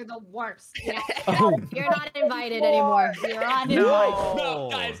gonna happen. You're the worst. Yeah. Oh. You're not invited anymore. You're uninvited. No,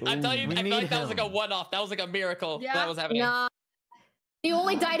 guys, I'm telling you, We I feel need like that was like a him. one-off. That was like a miracle that was happening. Nah. You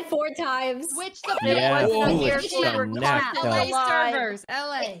only died 4 times. Which the Yeah, Foolish here got for knocked LA out. servers,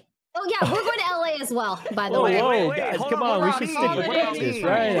 LA. Oh yeah, we're going to LA as well, by the Whoa, way. whoa, guys, come on. We should stick with Texas,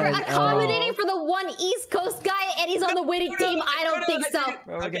 right? We're And, accommodating for the one East Coast guy, and he's on the winning team. I don't think so.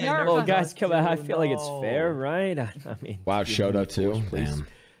 well, guys, come on. I feel like it's fair, right? I mean, Wow, showed up too. Damn.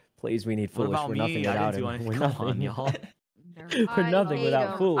 please, we need What Foolish. about We're me? nothing I without didn't do him. anything. We're Come on, nothing. y'all. We're nothing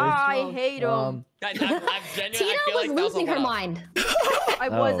without Foolish. I hate him. Guys, I'm genuine. Tina I feel was like that was a losing her one-off. mind. I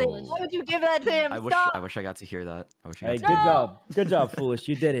wasn't. Oh. Why would you give that to him? I Stop. wish I got to hear that. I wish I Hey, got good to job. Good job, Foolish.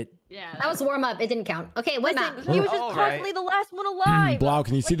 You did it. Yeah. That was warm up. It didn't count. Okay, what's Listen, that? he was just Oh, constantly the last one alive. Blau,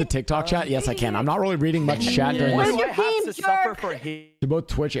 can you see the TikTok chat? Yes, I can. I'm not really reading much chat during Where's this. your team, jerk? To both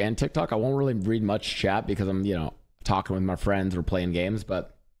Twitch and TikTok, I won't really read much chat because I'm, talking with my friends or playing games,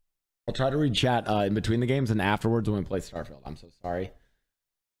 but I'll try to read chat in between the games and afterwards when we play Starfield. I'm so sorry.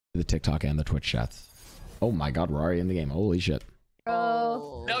 The TikTok and the Twitch chats. Oh my god, we're already in the game. Holy shit.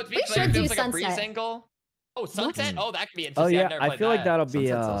 Oh. No, it's We because should there do was like a breeze Sunset. angle. Oh, sunset. Oh, that could be Oh interesting. yeah, I've never I played feel like that. that'll be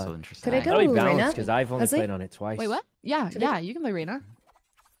Sunset's also interesting. Could I that'll be go balanced Reyna? because I've only Leslie? played on it twice. Wait, what? Yeah, you can play Reyna.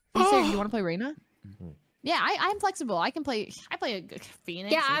 You say you want to play Reyna? Yeah, I'm flexible. I play a good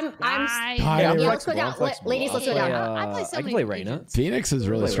Phoenix. Yeah, I'm. Hi, Yeah, I'm let's go flexible, down. I'm flexible. Ladies, let's go I'll down. play, I play so I can many play Reyna. agents. Phoenix is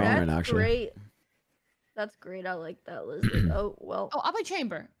really Wait, strong right That's now, actually. great. That's great. I like that, Elizabeth. Oh well. Oh, I'll play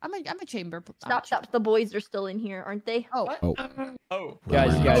Chamber. I'm a Chamber. Stop. The boys are still in here, aren't they? Oh, Oh. Oh.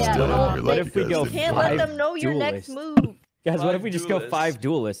 Guys, Yeah, guys, yeah. what if we go You Can't five let them know your next duelists? move. Guys, what if we Five just go duelists. 5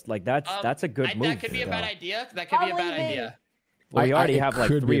 duelists? Like that's a good move. That could be a though. bad idea. That could be a I'm bad leaving. idea. Well, we already it have like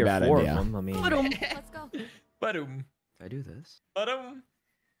could be 3 a or bad 4 idea. of them. I mean, Put 'em. Let's go. Badum. If I do this. Badum.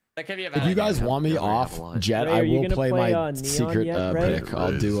 That could be a If you guys want me off, Jet, Ray, I are you will gonna play play, my Neon secret yet, Ray? pick.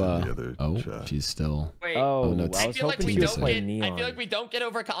 I'll Ray's do in a. the other Oh, chat. she's still. Wait, Oh, no, I I was feel like hoping we she was don't playing get. I Neon. feel like we don't get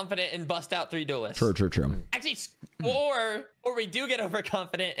overconfident and bust out 3 duelists. True. Actually, or we do get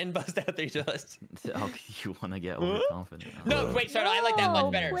overconfident and bust out 3 duelists. How could you want to get overconfident? No, wait, Soda, I like that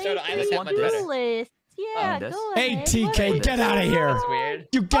much better. Soda, I like that much better. Duelist. Yeah, this? go Hey, ahead. TK, get out of here! That's weird.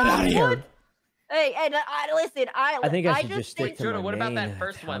 You get out of here! Hey, and listen, I think I should just just stick think to Soda, my what about main. that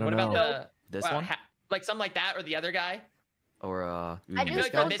first I one? don't What about know. the This one? like something like that or the other guy? Or I Roomies just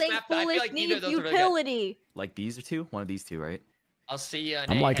like don't this think map, I feel Foolish like neither of needs those are really good. utility. like these are 2? One of these 2, right? I'll see you in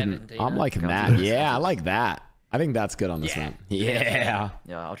I'm liking that. Yeah, I like that. I think that's good on this map. Yeah.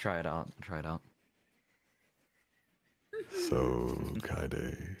 Yeah, I'll try it out. So,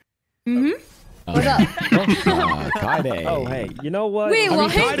 Kaide. What's up? Kaide. Oh, hey, you know what? Wait, I mean,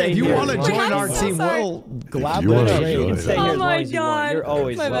 what? Kaide, Kaide, if you here want to as long join as our you team, want. we'll gladly you wanna trade. You join can it. stay here Oh as my long as you want. God. You're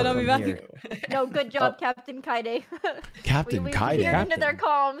always My bad, I'll be welcome back. here. No, good job, Captain Kaide. Captain we Kaide. peered into their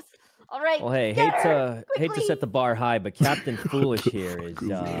comms. All right. Well, hey, get hate her, to quickly. set the bar high, but Captain Foolish here is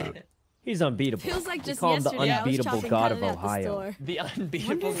he's unbeatable. Feels like We just call him the yesterday I was unbeatable chopping god of Canada at the Ohio. store. The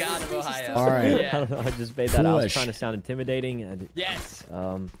unbeatable god of Ohio. All right. I Yeah. don't know. I just made that. I was Foolish. trying to sound intimidating. And, Yes.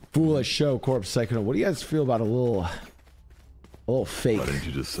 Foolish show, Corpse Psycho. What do you guys feel about a little fake Why didn't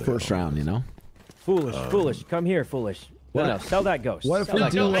you just say first round? You know. Foolish, come here, Foolish. No, sell that ghost. What if Sell we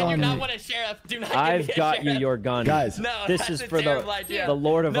that do, ghost. I do not want a sheriff. Do not give me I've a got you sheriff. your gun, Guys. No, This that's is a for terrible idea. the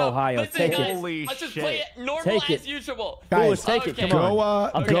Lord of No, Ohio. listen, Take guys, it. Holy let's just shit. play it normal Take as it. usual. Guys, Take it. Okay. Come on. Go,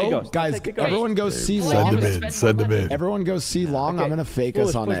 I'll take a go, ghost. guys. Take a ghost. Everyone go C Send long. him in. Send him in. Everyone go C long. Okay. I'm gonna fake Foolish,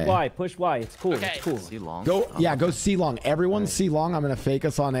 us on push A. Y. Push Y. It's cool. Okay. It's cool. See long. Go, yeah, go C long. Everyone C long. I'm gonna fake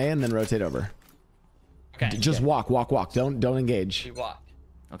us on A and then rotate over. Okay. Just walk. Don't engage. We walk.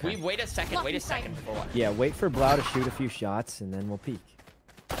 Okay. We wait a second before what? Yeah, wait for Blau to shoot a few shots and then we'll peek.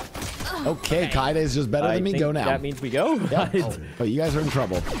 Okay, Kaide is just better I than me. think Go now. That means we go. Yeah. Oh, you guys are in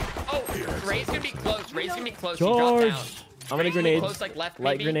trouble. Oh, Ray's gonna be close. Ray's gonna be close. He dropped Charge. down. I'm gonna Ray's gonna be grenade. close, like left,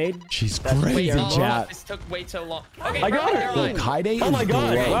 Light maybe. grenade. She's That's crazy, way off. chat. This took way too long. Okay, I got perfect, her. never Yo, mind. Kaide Oh is my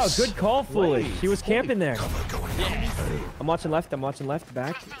god! gross. Wow, good call, Foolish. He was camping there. Yeah. I'm watching left.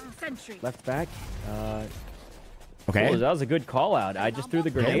 Back. Left back. Okay. Foolish, that was a good call out. I just threw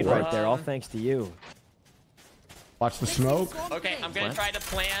the grenade what? right there. All thanks to you. Watch the smoke. Okay, I'm gonna try to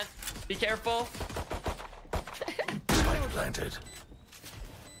plant. Be careful. Planted.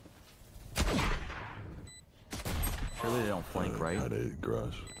 Surely they don't flank, right? Kaide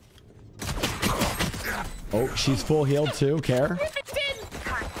garage. Oh, she's full healed too. Care.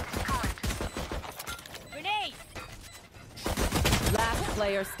 Grenade. Last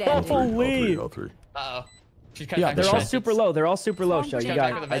player standing. Holy! All three. Uh oh. She's coming Yeah, back They're with all vengeance. super low. They're all super low. Show you Come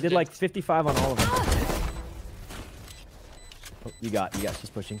back got. with I did like vengeance. 55 on all of them. Oh, you got. She's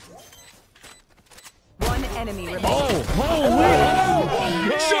pushing. One enemy remaining. Holy!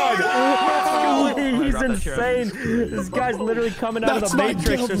 He's insane. This guy's literally coming out That's of the my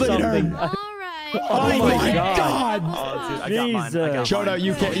Matrix or guild leader. something. All right. Oh my god. Oh, dude, I got mine. I got Jesus. Shoto, mine.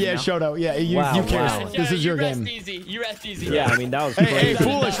 you can. Yeah, Shoto. Yeah, you Wow, you care. wow. This is your you rest game. Easy. You rest easy. Yeah, I mean that was Hey, crazy.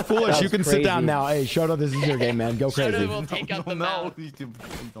 foolish. That You can was sit down crazy. now. Hey, Shoto, this is your game, man. Go Shoto crazy. will take up the No,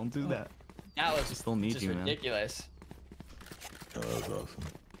 mount. don't do that. That was Still need just you, man. ridiculous. Oh, that was awesome.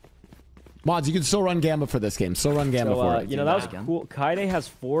 Mods, you can still run Gamba for this game. Still run Gamba So, for it. you know, that was Again? cool. Kaide has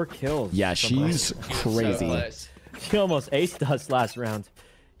 4 kills. Yeah, she's So crazy. close. She almost aced us last round.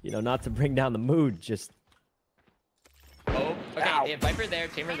 You know, not to bring down the mood, just Oh, okay. They have Viper there,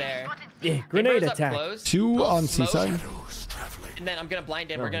 Tamer there. yeah, grenade Tamer's up attack. close. 2 We'll on smoke, C-side. And then I'm gonna blind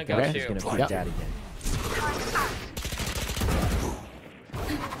him. Oh, We're gonna God, go Okay. she's too. gonna beat Yep. that again.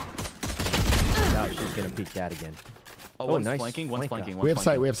 Now she's gonna beat that again. Oh, Oh, one's nice. flanking. One's Flank flanking. out. We have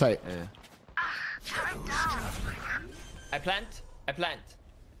sight. We have sight. Yeah. I plant.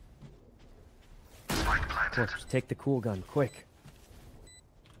 Corpse, take the cool gun, quick.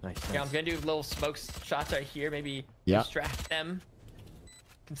 Nice. Yeah, I'm gonna do little smoke shots right here. Maybe Yeah. distract them.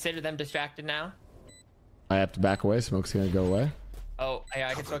 Consider them distracted now. I have to back away. Smoke's gonna go away. Oh, yeah,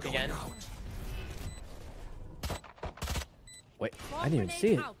 I can smoke again. Wait, I didn't even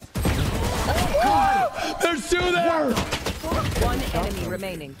see it. There's 2 there. One enemy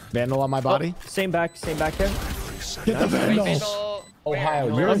remaining. Vandal on my body. Same back there. Get the Wait, Vandal. Vandal. Ohio, Where?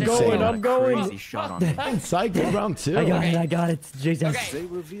 you're Where is it? insane. I'm going. Crazy shot on me. Psych, good round 2. I got it. Jesus. Okay.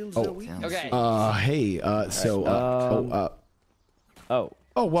 Oh, Okay. hey, so, Oh,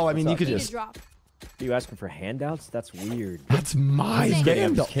 oh, well, I mean, you could Need to just. drop. are you asking for handouts? That's weird. That's my I'm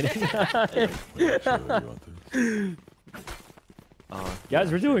Vandal. kidding. Kidding.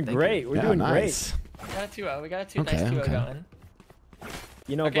 Guys, we're doing Thank you. great. We're Yeah, doing nice. We got a 2-0. We got a 2 Okay, nice 2-0 okay. going.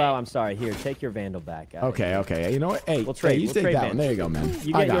 You know, Blau, I'm sorry. Here, take your Vandal back. Okay, okay. You know what? Hey, we'll trade. Hey, you we'll take trade that one. There you go, man.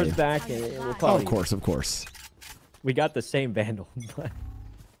 You I get got yours you. back, and we'll Oh, probably. of course, of course. We got the same Vandal.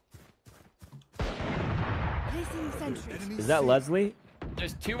 Is that Leslie?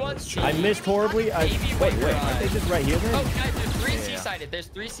 There's 2 on C. I missed horribly. Wait, aren't they just right here then? Oh, guys, there's 3 C-sided. There's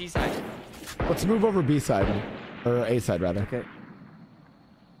 3 C-sided. Let's move over B side. Or A side, rather. Okay.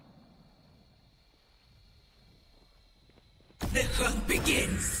 The hunt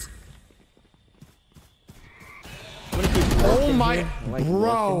begins. Oh my,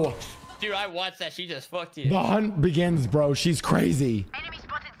 bro. Dude, I watched that. She just fucked you. The hunt begins, bro. She's crazy.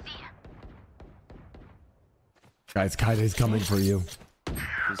 Guys, Kaide's coming for you.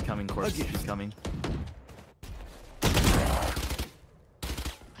 She's coming, Corpse. She's coming.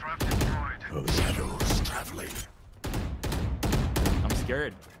 Shadows traveling. I'm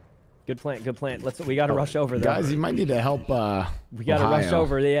scared. Good plant. Good plant. We gotta rush over there. Guys, you might need to help. We gotta rush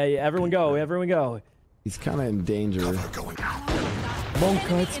over. Yeah, everyone go. Everyone go. He's kind of in danger.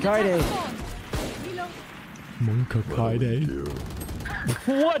 Monka, it's Kaide. Monka Kaide.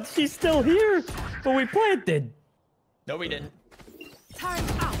 What? She's still here? But we planted. No, we didn't. Time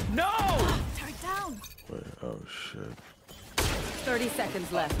out. No! Turn down. Wait, oh shit. 30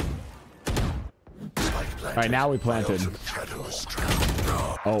 seconds left. All right, now we planted.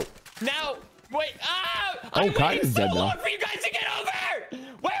 Oh. Now, wait. Ah! Oh, I'm Kaide's waiting so dead though. long for you guys to get over.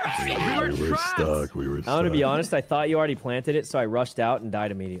 Where are you? We were stuck. We were stuck. I'm gonna be honest. I thought you already planted it, so I rushed out and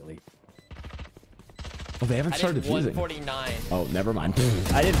died immediately. Oh, they haven't I started did fusing. 149. Oh, never mind.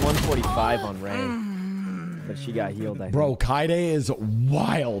 I did 145 on Ray, but she got healed. I think. Bro, Kaide is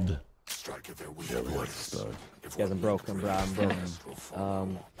wild. Yeah, we were stuck. Guys, I'm broke. I'm broke.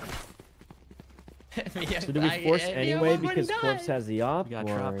 So do we I- force I- anyway I- because Corpse has the op? We got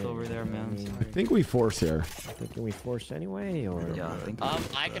or- trapped over there, man. I think we force here. Can we force anyway, or? Yeah, I think.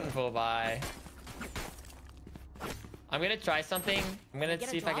 I can full buy. I'm gonna try something. I'm gonna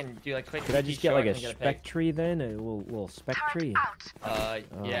see if I can do like quick. Could I just TP get like short a and get spec pick. tree then? A little spec tree?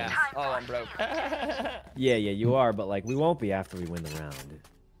 Yeah. Oh, I'm broke. Yeah, you are, but like we won't be after we win the round.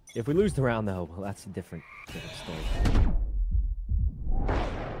 If we lose the round though, well, that's a different story.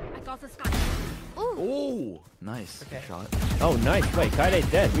 I got the sky. Oh, nice. Okay. Good shot. Oh, nice. Wait, Kaide's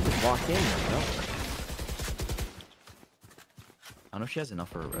dead. We just walked in. No. I don't know if she has enough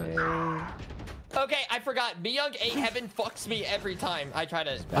for a red. Okay, I forgot. B Young 8 Heaven fucks me every time I try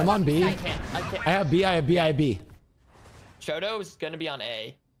to. I'm on B. I can't. I can't. I have B. I have B. I have B. Shoto's gonna be on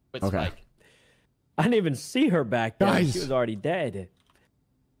A. With Okay. Spike. I didn't even see her back there. Guys. She was already dead.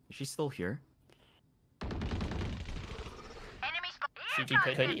 Is she still here? CG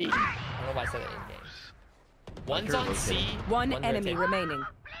could be. I don't know why I said that in game. One's on C. One one's enemy rotating. remaining.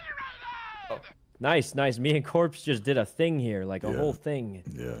 Oh. Nice. Me and Corpse just did a thing here, like a Yeah. whole thing.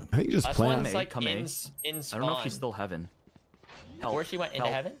 Yeah. I think just Last plant. one's like Come in A. in I spawn. don't know if she's still heaven. Help. Or she went into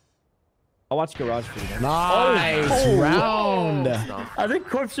Help. heaven. I'll watch Garage for you. Then. Nice Oh, round. I think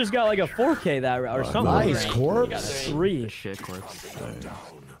Corpse just got like a 4K that round or something. Nice, You got Corpse. three. 3. Shit, Corpse.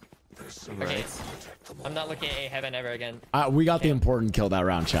 Okay. I'm not looking at A heaven ever again. We got the important kill that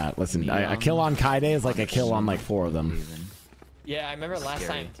round, chat. Listen, a kill on Kaide is like a kill on like 4 of them. Yeah, I remember last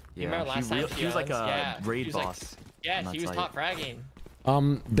Scary. time. You Yeah, remember last time he was like a yeah, raid he was like- boss. yeah, on that he was site. top fragging.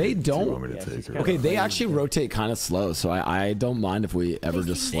 They Do you want don't. me to take her? Okay, they actually rotate kind of slow, so I don't mind if we ever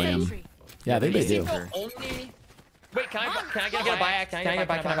just slam. Yeah, I think they do. Only... Wait, can I get a buy? Can I get a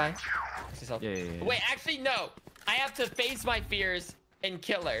buy? Can I buy? Yeah. Wait, actually no. I have to face my fears and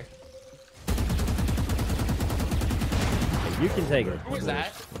kill her. You can take her. Who is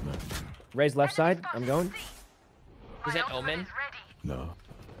that? Ray's left side. I'm going. Is it Omen? No.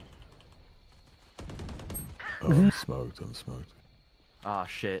 Oh, I'm smoked. I'm smoked. Ah,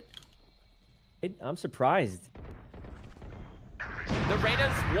 shit. I'm surprised. The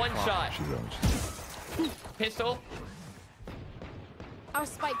Reyna's one shot. She's on. Pistol. Our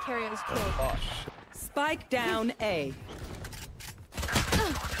spike carrier is killed. Oh, Spike down A.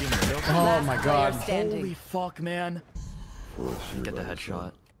 Oh my god. Standing. Holy fuck, man. Get the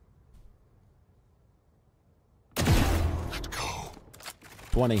headshot.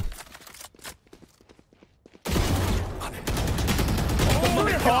 20.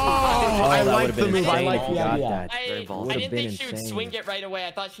 I like the move. I like the idea. I didn't think she would swing it right away.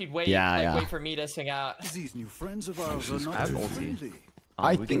 I thought she'd wait, wait for me to swing out. These new friends of ours are I have not ulti. friendly.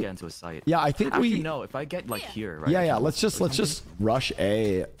 I We think- can get into a site. Yeah, I think Actually, we. no. If I get like here, right? Yeah. Let's just rush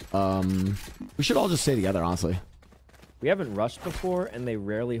A. We should all just stay together, honestly. We haven't rushed before, and they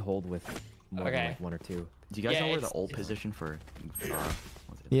rarely hold with more than Okay. like 1 or 2. Do you guys Yeah, know where the it's- ult position for?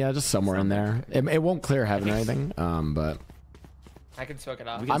 Yeah, just somewhere in there. It won't clear heaven or anything. But I can smoke it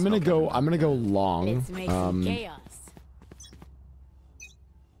off. I'm gonna go long. It's making chaos.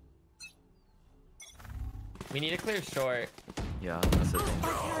 We need a clear short. Yeah, that's the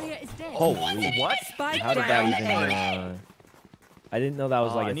thing. Oh, what? How did that even? I didn't know that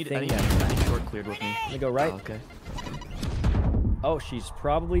was like a thing. I need short cleared with me. Let me go right. Okay. Oh, she's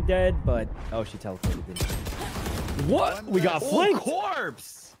probably dead, but oh, she teleported. What? We got flanked.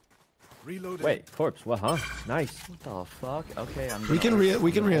 Corpse. Reloading. Wait, corpse. What? Huh? Nice. What the fuck? Okay, We can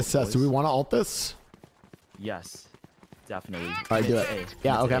reassess. Do we want to ult this? Yes, definitely. All right, do it.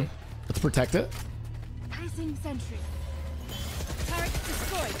 Yeah. Okay. Let's protect it. Placing sentry. Turret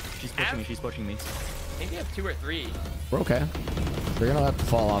destroyed. She's pushing me. She's pushing me. I think we have 2 or 3. We're okay. We're gonna have to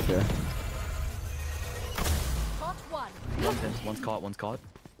fall off here. Caught one. One's caught. One's caught.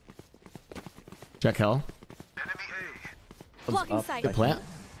 Check hell. Blocking sight. Good plant.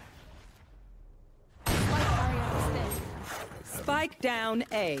 Spike down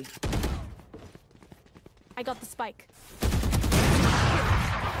A. I got the spike.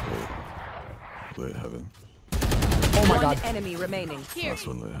 Late heaven. Oh my god. One enemy remaining. Here. Last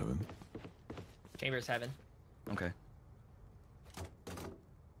one late heaven. Chambers heaven. Okay.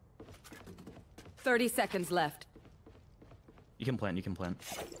 30 seconds left. You can plant. You can plant.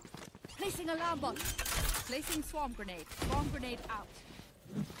 Placing alarm bot. Placing swarm grenade. Swarm grenade out.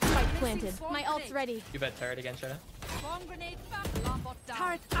 Spike planted. My ult's ready. You bet turret again, Shona. Swarm grenade back. Alarm bot down.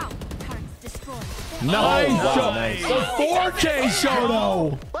 Turret out. Turret's destroyed. Nice. Nice. The 4K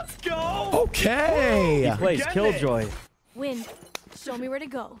Shoto. Let's go. Okay. He plays Killjoy. Win. Show me where to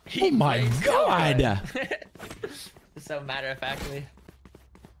go. Oh my god. So matter of factly.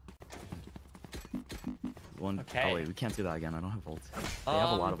 One. Okay. Oh wait, we can't do that again. I don't have ult. They have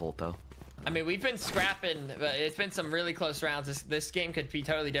a lot of ult though. I mean, we've been scrapping, but it's been some really close rounds. This game could be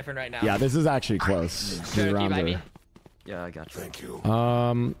totally different right now. Yeah, this is actually close. Sure, The do you rounds buy me? are- Yeah, I got you. Thank you. What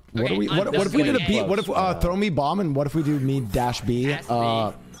Okay, do we? I'm What just if we did a going B? A. What if throw me bomb and what if we do me dash B? Dash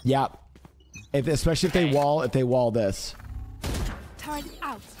B. Yeah. Especially if they wall this. Turret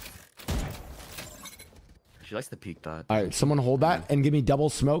out. She likes to peek that. All right, someone hold that and give me double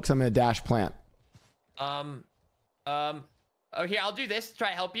smokes. I'm gonna dash plant. Oh, here, I'll do this to try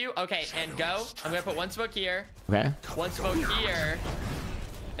to help you. Okay, and go. I'm gonna put 1 smoke here, Okay. 1 smoke here,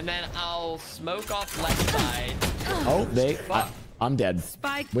 and then I'll smoke off left side. Oh, I'm dead.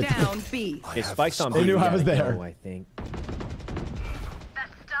 Spike With- down B. It spikes on They B. knew We I was gotta there. go, I think.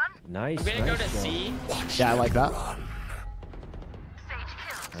 Nice. I'm gonna go to nice, bro. C. Yeah, I like that.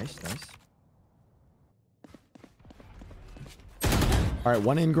 Nice, nice. All right,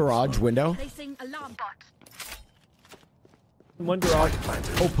 one in garage window. Placing alarm bot. One garage.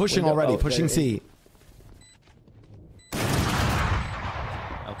 Oh, pushing Window. already. Oh, Pushing there. C.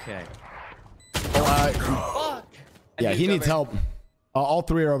 Okay. Fuck. Yeah, he needs help. All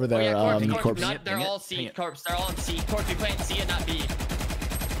 3 are over Oh, there. yeah, corpse, Corpse. corpse. Ping it, They're ping it, all ping C. it. Corpse. They're all in C. Corpse, we plant C and not B.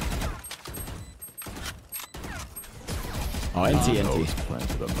 Oh, NT.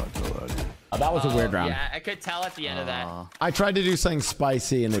 Planted, I'm not gonna lie to you. Oh, that was a weird round. Yeah, I could tell at the end of that. I tried to do something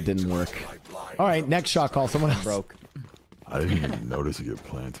spicy and it didn't work. All right, next shot call. Someone else. Broke. I didn't even notice it get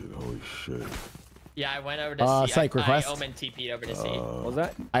planted. Holy shit. Yeah, I went over to C. Psych request. I Omen TP'd over to C. What was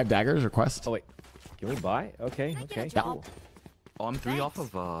that? I have daggers. Request. Oh wait. Can we buy? Okay. Okay. Yeah. Cool. Oh, I'm 3 off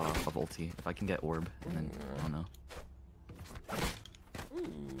of ulti. If I can get orb, and then I don't know. All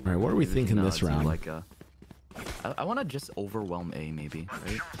right, what are we thinking No, this do round? Like I want to just overwhelm A maybe,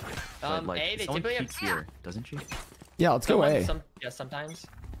 right? But like A, they someone typically have- peeks here, doesn't she? Yeah, let's go A. Yeah, sometimes.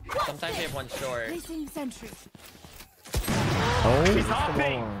 Sometimes they have 1 short. Placing sentry. Oh,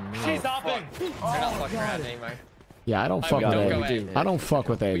 hopping! She's hopping! They're not fucking around anymore. yeah, I don't fuck don't with go A. A. I don't fuck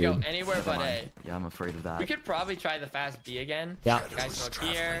with A, We go dude. anywhere but A. Yeah, I'm afraid of that. We could probably try the fast B again. Yeah. Guys smoke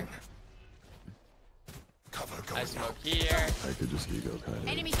here. Cover I going smoke here. I could just ego kind of.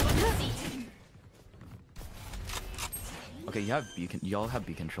 Enemy swarm C. Okay, you have beacon. Y'all have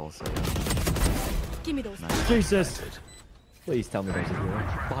B control, so Give me those. nice. Jesus. Please tell me there's a hero.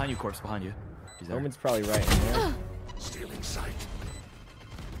 Behind you, corpse. Behind you. He's there. Omen's probably right in there. stealing sight.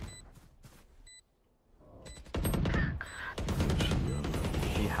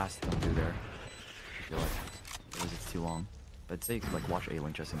 She has to come through there. I feel like otherwise it's too long. But say like watch A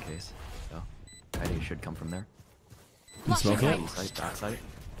link just in case. So Kaide should come from there. You smoke it? B side, back side.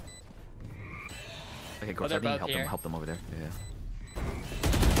 Okay, corpse. they're I think both help them over there. Yeah.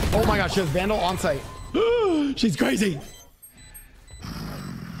 Oh my gosh, she has Vandal on site. She's crazy.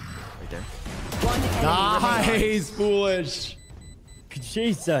 Right there. One enemy remaining. Nice, foolish.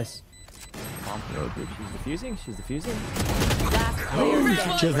 Jesus. She's defusing. She's defusing.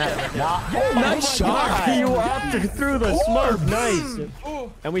 Nice shot. You opted through the smurf. Nice.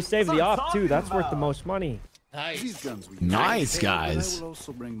 And we saved the op too. That's worth the most money. Nice. Nice, guys. I will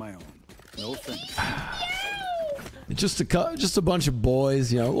also bring my own. No thanks. Just a bunch of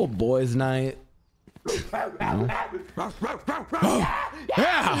boys, you know, a little boys' night. You know?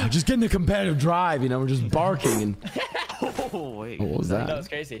 Yeah, just getting the competitive drive, you know, we're just barking and. Oh wait. What was that? That was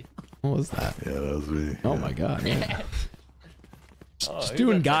crazy. What was that? Yeah, that was me. Oh my god. Yeah. Oh, Just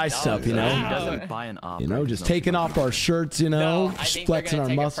doing guy stuff, you know. He doesn't buy an op. You know, just taking off our shirts, you know, No, I just think they're flexing gonna our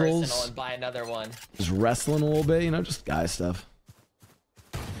take it muscles, personal and buy another one. just wrestling a little bit, you know, just guy stuff.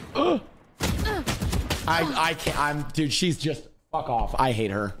 I can't. Dude, she's just fuck off. I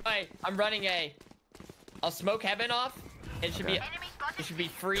hate her. Alright, I'm running A. I'll smoke heaven off. It should be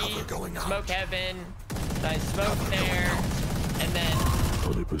free. Smoke heaven. I smoke there, and then.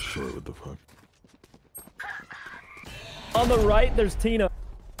 Oh, they push short. What the fuck? On the right, there's Tina.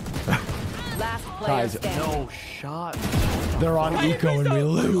 Last player Guys, standing. No shot. They're on eco and we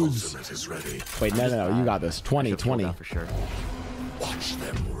lose. Ultimate is ready. Wait, no, you got this. 20, 20. For sure. Watch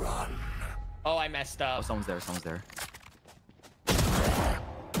them run. Oh, I messed Oh, up. someone's there. Someone's there.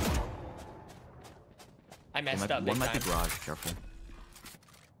 I messed up. One Big might be time. garage. Careful.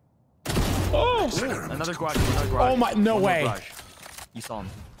 Oh! Another garage. Another garage. Oh my, no One more way. garage. You saw him.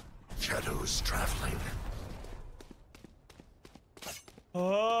 Shadows traveling.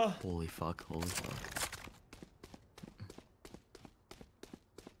 Holy fuck. Holy fuck.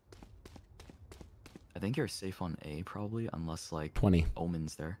 I think you're safe on A probably, unless like 20.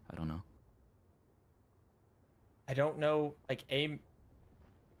 Omen's there. I don't know. I don't know, like A.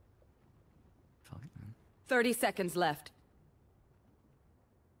 Fuck, man. 30 seconds left.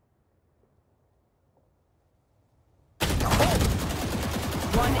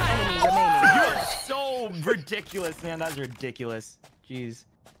 One enemy remaining. You're so ridiculous, man. That's ridiculous. Jeez.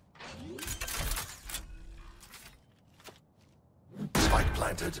 Spike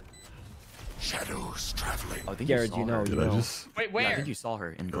planted. Shadows traveling. I think Garrett, saw you know, her. you Did I know. just? Wait, Yeah, where? I think you saw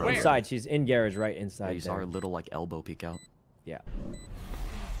her in Where? garage. Inside, she's in garage, right Yeah, inside. you saw her little like elbow peek out. Yeah.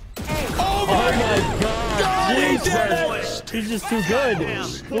 Oh my god! He did it! He's just too good.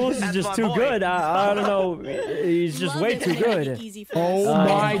 Foolish is just too good. I don't know. He's just way too good. Oh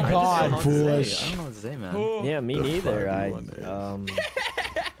my god, Foolish. I don't know what to say, man. Yeah, me neither.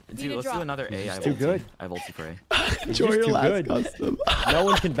 Dude, let's do another A. I have too ulti. good. I have ulti for A. He's Enjoy just your too last good. custom. No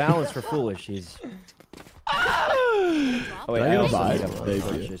one can balance for Foolish. He's. Oh wait, I I gotta also buy need it. to Thank you.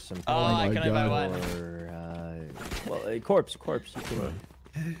 purchase some Oh, my can I buy God. one? or, well, corpse. You can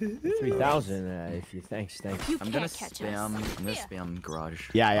 3,000 if you thanks. I'm gonna spam garage.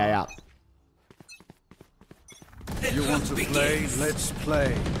 Yeah. You want to play? Let's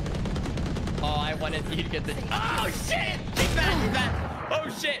play. Oh, I wanted you to get the. Oh shit! He's back. Oh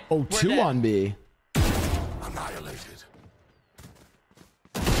shit! Oh, We're 2 dead. on B. Annihilated.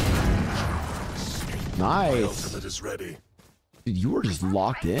 Nice. Ultimate is ready. Dude, you were just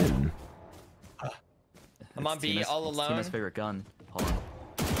locked in. I'm on B all It's alone. Tina's favorite gun. Hold on.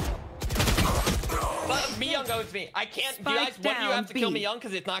 But me young goes me. I can't. You guys, one of you have to kill me young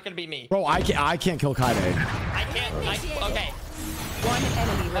because it's not gonna be me. Bro, I can't kill Kaide. I can't. Okay. One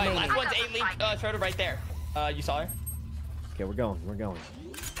enemy Alright, remaining. last one's 8 link. Schroeder right there. You saw her? Okay, we're going.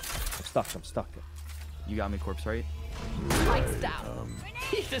 I'm stuck. You got me, corpse, right? Lights down.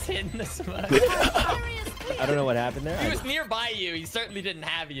 He's just hitting the smoke. I don't know what happened there. He was nearby you. He certainly didn't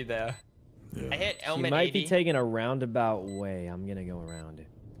have you though. Yeah. I hit She Omen might 80. be taking a roundabout way. I'm gonna go around it.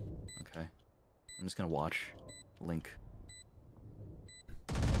 Okay. I'm just gonna watch. Link.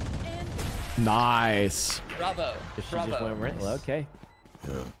 Nice. Bravo. She just Bravo. went right. Well, okay.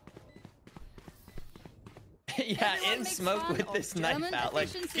 Yeah. Yeah, in smoke with this knife out. Like,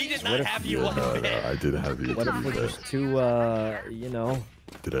 he did What not if- have you Yeah, one no, bit. I did have you. What if we're just too, you know?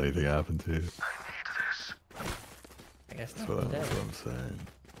 Did anything happen to you? I guess That's not. what I'm saying.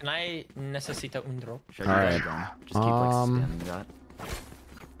 Can I necesito un drop? Should I Alright. keep going? Just keep like spamming that.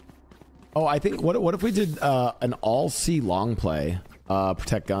 Oh, I think what if we did an all C long play,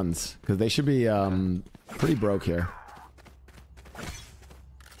 protect guns, because they should be pretty broke here.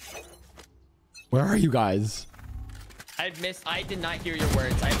 Where are you guys? I did not hear your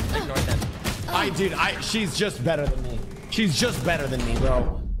words. I ignored them. She's just better than me. She's just better than me,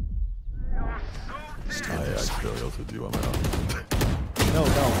 bro. I actually also do on my own. No.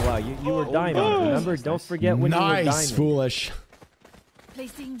 Wow, you were diamond. Remember? Don't forget when you were Nice, diamond. Foolish.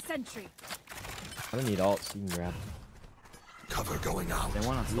 Placing sentry. I don't need alt, so you can grab. Cover going out. They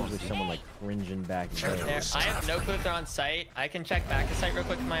want on Usually someone like cringing back There. there. I have no clue if they're on site. I can check back to site real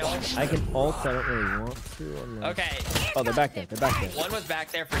quick with my ult. I can ult. I don't really want to. Okay. Oh, they're back there. They're back there. One was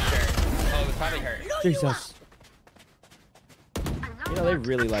back there for sure. Oh, it was probably hurt. Jesus. You know they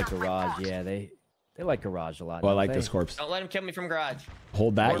really like garage. Yeah, they like garage a lot. Well, I don't like they? this corpse. Don't let him kill me from garage.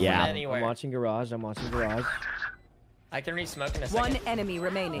 Hold Or that, from yeah. anywhere. I'm watching garage. I'm watching garage. I can re-smoke in a second. One enemy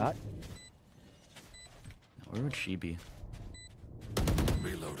remaining. Where would she be?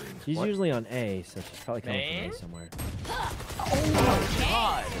 Reloading. She's usually on A, so she's probably coming from Main? A somewhere. Oh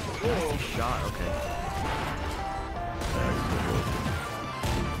God! Shot. Okay.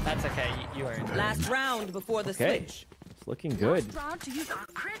 That's okay. You earned it. Last round before the Okay. switch. It's looking good. Round to use our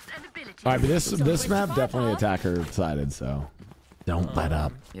crits and abilities. All right, but this map definitely attacker sided, so don't let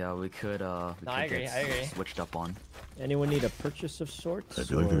up. Yeah, we could. I agree, I agree. Switched up on. Anyone need a purchase of sorts? I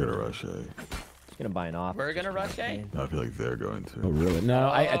feel like they're or gonna rush A. Just gonna buy an off. We're gonna rush A? No, I feel like they're going to. Oh, really? No,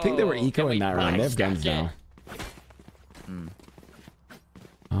 I think they were ecoing that round. They have guns now.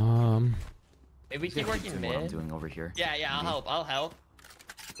 Maybe we keep working What I'm mid. doing over here. Yeah, I'll help. I'll help.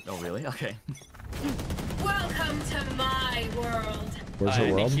 Oh really? Okay. Welcome to my world. Where's I her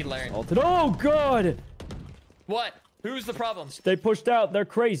think world? she learned. Ulted. Oh God! What? Who's the problem? They pushed out. They're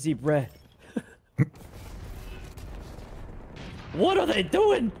crazy, bruh. What are they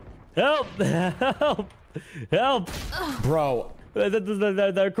doing? Help! Help! Help! Bro.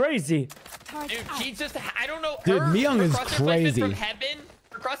 They're crazy. Dude, she just, I don't know. Dude, her Myung is crosshair placement crazy. From heaven,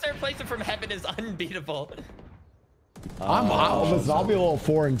 her crosshair placement from heaven is unbeatable. Listen, I'll be a little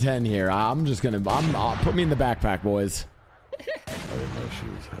 4 and 10 here. I'm just gonna, put me in the backpack, boys. I didn't know she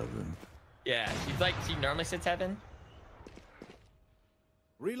was heaven. Yeah, she's like, she normally sits heaven.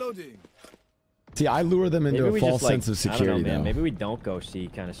 Reloading. See, I lure them into a false sense of security, I don't know, man. though. Maybe we don't go C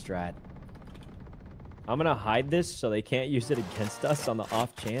kind of strat. I'm gonna hide this so they can't use it against us on the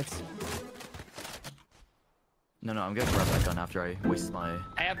off chance. No, I'm gonna grab that gun after I waste my.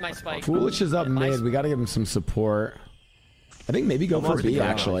 I have my spike. Foolish is up mid. We gotta give him some support. I think maybe go for B,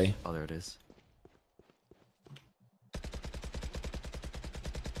 actually. Oh, there it is.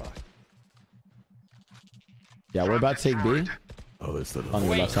 Yeah, we're about to take B. Oh, they stood On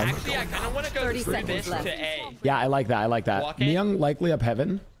your Wait, left side. actually, I kind of want to go 30 through seconds this left. to A. Yeah, I like that. I like that. Walk in. Myung likely up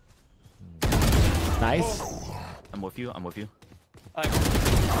heaven. Nice. I'm with you. I'm with you.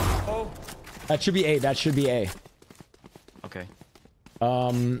 Oh, That should be A. That should be A. Okay.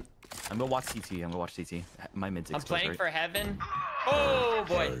 Um, I'm gonna watch CT. I'm gonna watch CT. My mid's I'm exposed, playing right? for heaven. Oh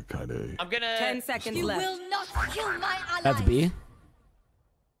boy. Kind of. I'm gonna. 10 seconds You left. will not kill my ally. that's B.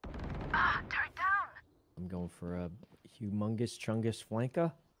 I'm going for a humongous chungus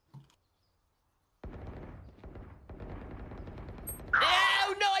flanker.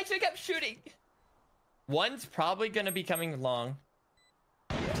 Oh no! I should have kept shooting. One's probably gonna be coming long.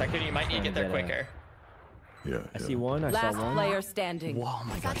 Second, you might need to get there quicker. Yeah. I see one. I Last saw one. player standing. Whoa, oh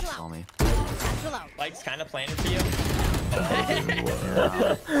my god, he saw me. Mike's kind of planning for you.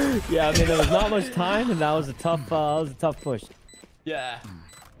 Yeah, I mean there was not much time, and that was a tough push. Yeah.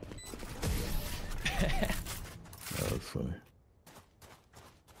 That was funny.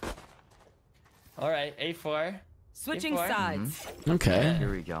 All right, A4. Switching A4. sides. Okay.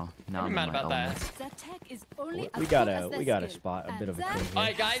 Here we go. Now I'm I'm mad in my about that. element. That tech is only We gotta spot a bit of a cringe. All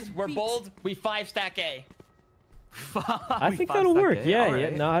right, guys, we're bold. We 5-stack A. I think that'll work. Yeah, yeah.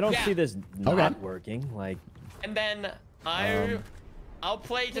 Alright. No, I don't Yeah. see this not working. Like, And then I'll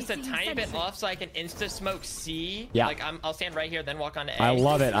play just a tiny bit off so I can insta smoke C. Yeah. Like I'll stand right here, then walk on to A. I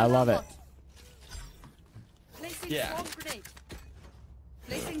love it. I love it. Placing Yeah. swarm grenade.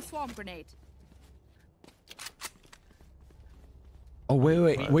 Placing swarm grenade. Oh,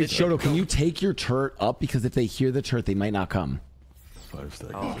 wait. Shoto, can you take your turret up? Because if they hear the turret, they might not come. 5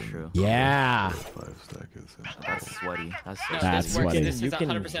 stack. Oh, is in. true. Yeah. 5 stack is in. That's sweaty. That's so No, That's this works. sweaty. This You is can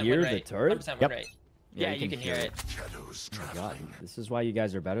 100% hear win the rate. turret? 100% win Yep. rate. Yeah, you can hear it. Shadows God, traveling. this is why you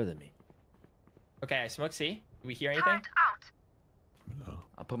guys are better than me. Okay, I smoke C. Do we hear anything?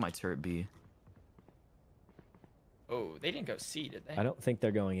 I'll put my turret B. Oh, they didn't go C, did they? I don't think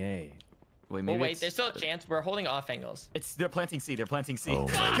they're going A. Wait, Oh maybe wait, it's, there's still a chance. We're holding off angles. they're planting C. They're planting C. Oh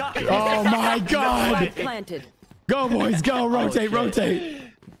my God. Oh my God. Spike planted. Go, boys. Go. Rotate. Rotate.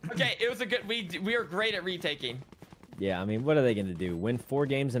 Okay, it was a good. We are great at retaking. Yeah, I mean, what are they gonna do? Win 4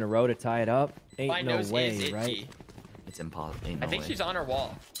 games in a row to tie it up? Ain't My no nose is way, itchy. right? It's impossible. Ain't I no think way. she's on her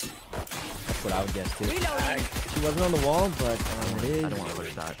wall. That's what I would guess too. Reloading. She wasn't on the wall, but it is. I don't want to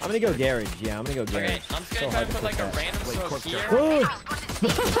push that. I'm gonna go garage. Yeah, I'm gonna go garage. Okay, I'm just So gonna try hard to put like a that. random smoke corpse here.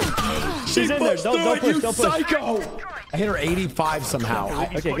 Oh! She's in there. Don't push. Don't push. Psycho. I hit her 85 somehow.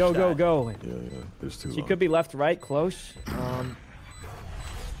 Okay, go, go, go. Yeah. There's two. She could be left, right, close.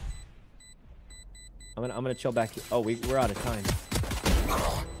 I'm gonna chill back. Oh, we're out of time.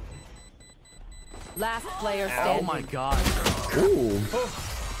 Last player standing. Oh my god. Ooh.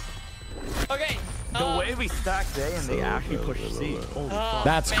 Okay. The way we stacked A and they actually pushed C.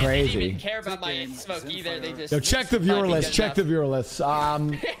 That's man, crazy. They didn't even care about my smoke either. They just. Yo, check the viewer list. Check the viewer list.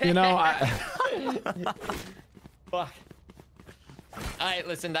 You know, Fuck. Alright,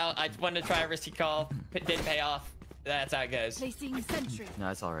 listen, I wanted to try a risky call. It didn't pay off. That's how it goes. Placing sentry. No,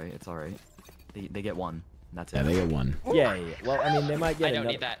 it's alright. It's alright. They get one. That's it. yeah, they get one. Yeah. Well, I mean, they might get. I don't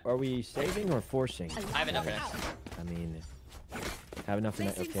another. need that. Are we saving or forcing? I have enough for next. I mean, have enough for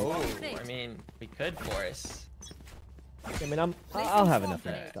next. Okay. Oh, I mean, we could force. I mean, I'll have enough for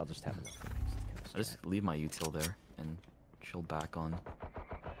next. I'll just have enough for next. I'll just leave my util there and chill back on.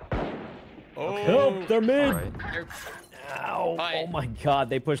 Oh, Help! They're mid. Alright. Ow! Oh my god,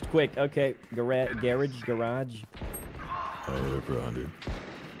 they pushed quick. Okay, garage. I hit her for 100.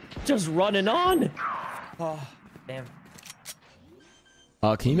 Just running on. Oh, damn.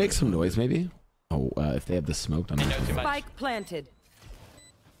 Can you make some noise, maybe? Oh, if they have the smoke, I'm I know too much. Spike planted.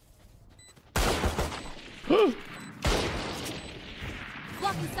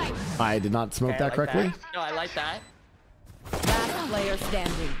 I did not smoke that correctly. That. No, I like that. Last player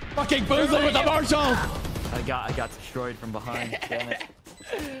standing. Fucking Boozler with the Marshall! I got destroyed from behind. Damn it.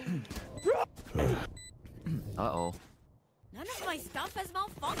 Uh-oh. None of my stuff has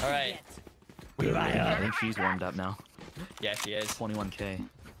malfunctioned All right. yet. I think she's warmed up now. Yeah, she is. 21k.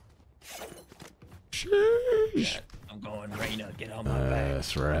 Sheesh. I'm going Reyna. Get on my back.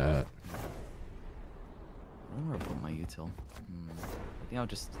 That's right. I don't know where to put my util. I think I'll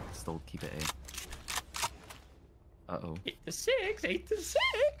just still keep it A. Uh-oh. 8 to 6, 8 to 6.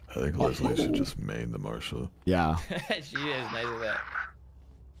 I think Leslie should just main the Marshall. Yeah. She is nice at that.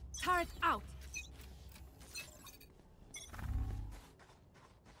 Turret out.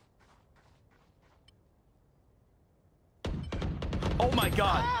 Oh my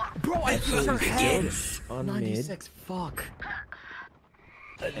god! Bro, I hit her head! On 96, fuck.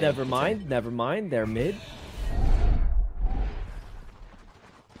 mid. Never mind. Never mind. They're mid.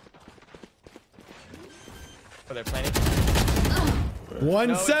 Oh, they're planning.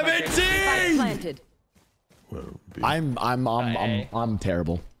 117. Planted. I'm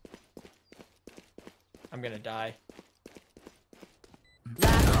terrible. I'm gonna die.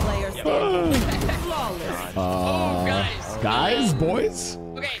 Last player standing. Flawless. Guys, boys.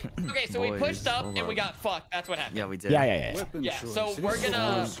 Okay, so we pushed up and we got fucked. That's what happened. Yeah, we did. Yeah. Yeah, so we're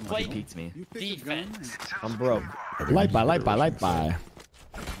gonna play Peeked me. defense. I'm broke. Light by.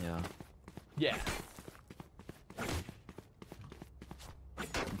 Yeah. Yeah.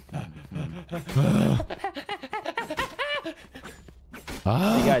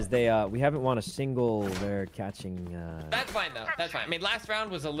 Hey guys, we haven't won a single. They're catching. That's fine though. That's fine. I mean, last round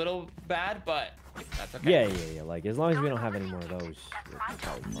was a little bad, but that's okay. Yeah. Like as long as we don't have any more of those. we're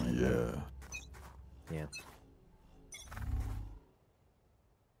probably fine. Yeah.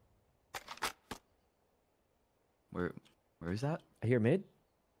 Where is that? I hear mid.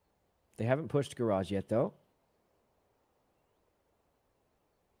 They haven't pushed garage yet though.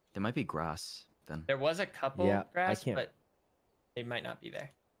 There might be grass then. There was a couple Yeah, I grass, can't- but they might not be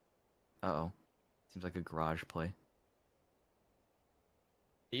there. Uh-oh. Seems like a garage play.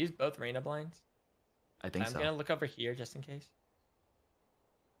 They use both Reyna blinds. I think I'm so. gonna look over here just in case.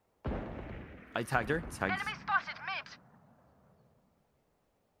 I tagged her. Tagged.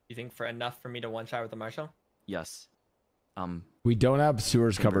 You think for enough for me to one shot with the Marshall? Yes. We don't have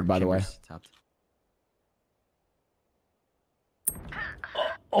sewers covered, by the way. Tapped.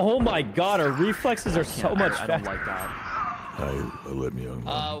 Oh my god, our reflexes are so much I faster. don't like that. Let me on.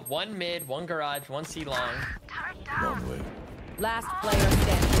 One mid, one garage, one C long. Long way. Last player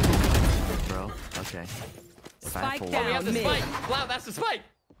standing. Good, bro. Okay. If I had Spike full down. We have the Mid. spike. Wow, that's the spike.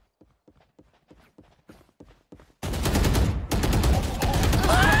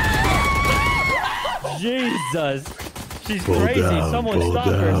 Jesus. She's Pull crazy. down, Someone pull stop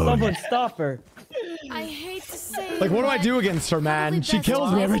her. down. Someone stop her. I hate to say Like, what do I but do against her, man? probably She best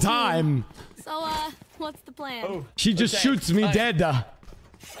kills me every team. time. So, what's the plan? Oh, She just okay. shoots me Alright. dead.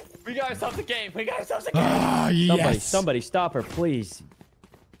 We got ourselves a game. We got ourselves a game. Ah, yes. Somebody stop her, please.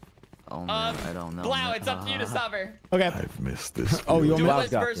 Oh man, I don't know. Blau, it's up to you to stop her. Okay. I've missed this. Oh, you want me?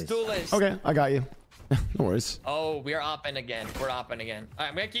 Duelist got versus this. duelist. Okay, I got you. No worries. Oh, we're opping again. We're opping again. All right,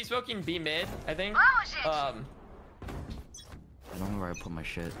 I'm gonna keep smoking B mid, I think. I don't know where I put my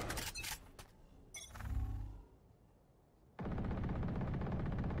shit.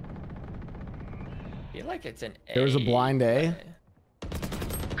 feel like it's an A. There was a blind A.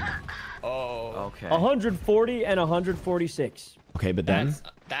 Oh. Okay. 140 and 146. Okay, but then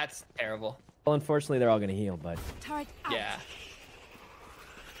That's terrible. Well, unfortunately, they're all gonna heal, but Yeah.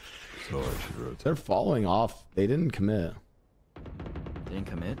 So I should wrote. they're falling off. They didn't commit. They didn't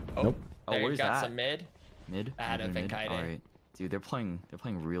commit. Oh, Nope. Oh, there where's got that? some mid. Mid. Bad of Mid. Inkaide. All right, dude. They're playing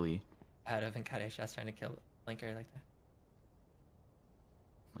really. Bad of Inkaide just trying to kill Blinker like that.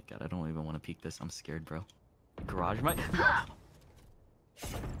 Oh my god, I don't even want to peek this. I'm scared, bro. Garage might.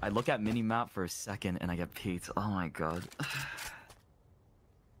 I look at mini map for a second and I get peeked. Oh my god.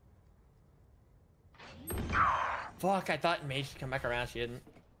 Fuck, I thought Mage should come back around. She didn't.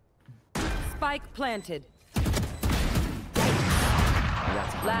 Spike planted.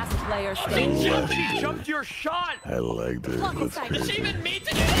 Last player I standing. lagged it. Jumped your shot. I lagged it. That's Did she crazy. even meet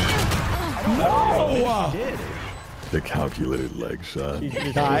to do it? No! The calculated leg shot.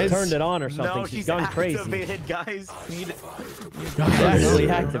 she's Guys. turned it on or something. No, she's gone crazy. activated, guys. She's actually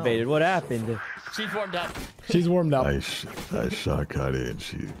activated. What happened? She's warmed up. She's warmed up. I shot Kade and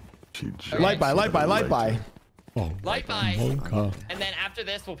she jumped. Light by, light by, light by. Oh, Light by. okay. And then after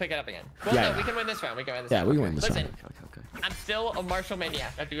this, we'll pick it up again. Well, Yeah. no, we can win this round. We can win this Yeah, round. we can win this Listen, round. Okay. I'm still a Marshall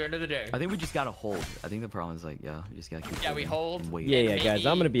maniac at the end of the day. I think we just gotta hold. I think the problem is like, yeah, we just gotta keep. Yeah, we holding hold. and wait. Yeah, And guys.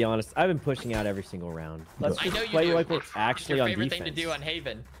 I'm maybe- gonna be honest. I've been pushing out every single round. Let's I just know you play do. like we're It's actually your on favorite defense. thing to do on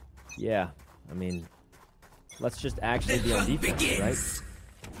Haven. Yeah, I mean, let's just actually be on defense,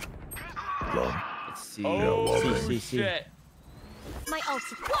 right? Long. Let's see. Oh, see. shit. My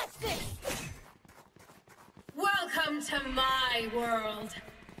ulti. What's this? Welcome to my world.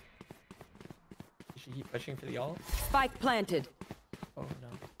 Should she keep pushing for the ult? Spike planted. Oh, no.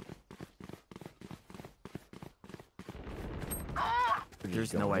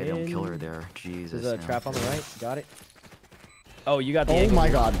 There's no way I don't kill her there. Jesus. There's a man. trap on the right. Got it. Oh, you got the Oh angle. my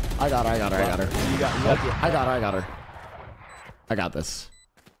god. I got her. You got the I got her. I got this.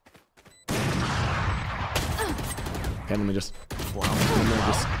 Okay, let me just.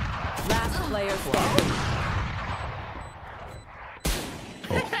 Last player standing.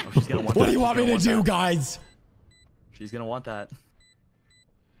 Oh, she's gonna want What that. do you want me to She's do, gonna want guys? that. She's gonna want that.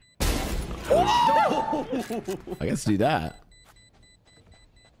 I guess do that.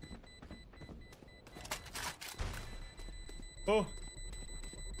 Oh.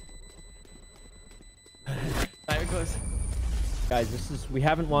 Time close. Guys, we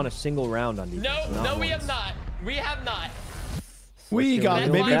haven't won a single round on defense. No, Not we once. have not. We have not. We got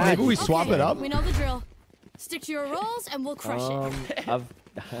Let's maybe go back. we swap it up. We know the drill. Stick to your roles and we'll crush it. I'm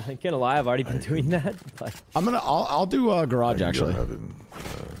gonna lie, I've already been doing that. But I'll do garage actually.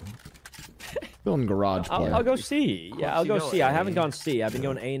 Building garage player. I'll go C. Yeah, I'll you go go C. I A. haven't gone C. I've been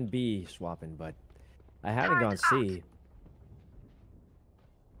going A and B swapping, but I haven't gone C.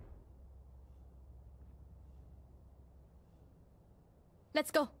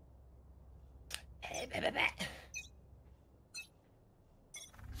 Let's go.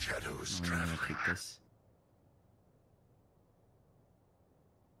 Shadows I'm gonna traveling. take this.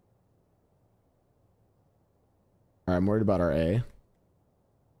 All right, I'm worried about our A.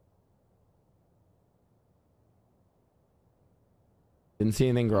 Didn't see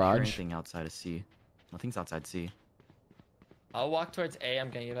anything I don't hear garage. Anything outside of C? Nothing's outside C. I'll walk towards A. I'm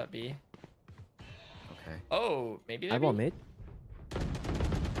gonna give up B. Okay. Oh, maybe I they're want B? mid.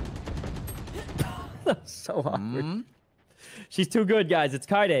 That's so awkward. Mm? She's too good, guys. It's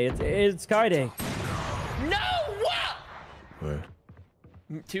Kaide. It's Kaide. No! What? Where?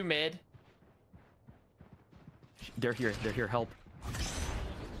 Two mid. They're here. They're here. Help.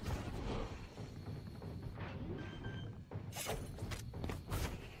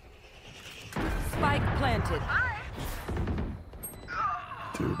 Spike planted.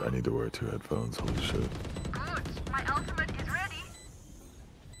 Dude, I need to wear 2 headphones. Holy shit.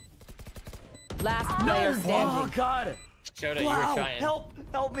 Last player standing. Oh God! Showed you were trying. Help!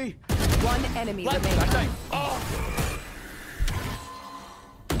 Help me! One enemy Left, remaining. left side. Oh!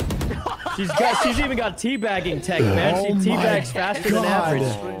 She's even got teabagging tech, man. Oh She my teabags faster than God.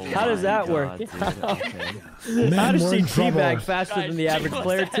 average. How does that work? Dude, okay. How does we're she in trouble. teabag faster than the average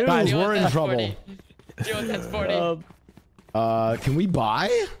player too? Guys, we're in trouble. Gio has 40. Can we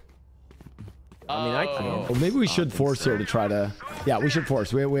buy? I mean, I Oh. can. Well, maybe we should force here to try to. Yeah, we should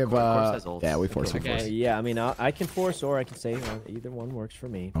force. We have. has ults. Yeah, we force. Okay. We force. Yeah, I mean, I can force or I can say either one works for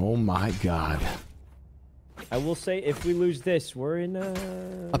me. Oh my god. I will say if we lose this, we're in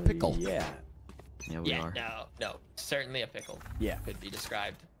A pickle. Yeah. Yeah, we Yeah, are. no. Certainly a pickle. Yeah. Could be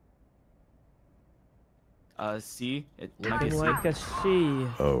described. C. It might be Looking C. like a C.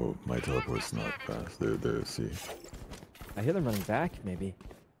 Oh, my teleport's not fast. They're C. I hear them running back, maybe.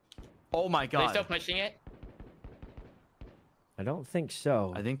 Oh my Are they god. still pushing it? I don't think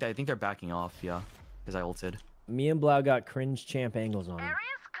so. I think they're backing off. Yeah, because I ulted. Me and Blau got cringe champ angles on him.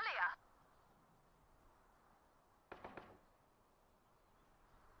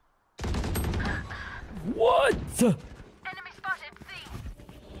 What? Enemy spotted.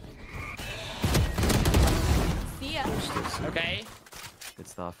 See ya. Okay. Good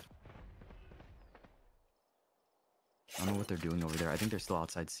stuff. I don't know what they're doing over there. I think they're still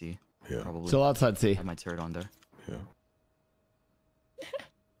outside C. Yeah. Probably. Still outside C. I have my turret on there. Yeah.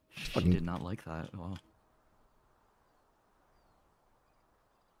 She did not like that. Wow.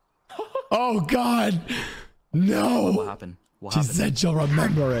 Oh God. No. What happened? What She happened? said she'll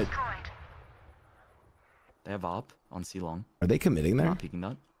remember it. They have op on C long. Are they committing there? Not peeking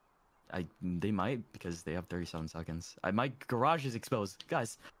that. They might because they have 37 seconds. My garage is exposed,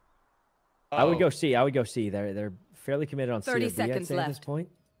 guys. I would go C. I would go C. They're fairly committed on C. 30 or B, I'd seconds say, at this left. point.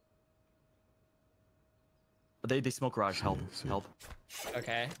 They smoke garage. Help. Help.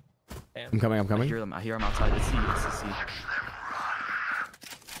 Okay. Damn. I'm coming. I'm I coming. hear them. I hear them outside. It's C. It's the C.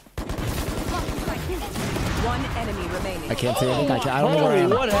 One enemy remaining. I can't see anything. I don't know where I am.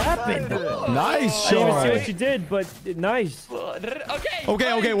 What happened? Nice I didn't even see shot. what you did, but nice. Okay.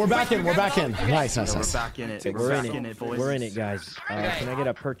 Okay. We're back in. We're back in. Nice. Yeah, we're back in it. We're back in it, boys. We're in it, guys. Okay. Can I get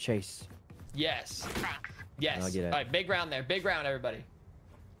a purchase? Yes. Yes. I'll get it. All right, big round there. Big round, everybody.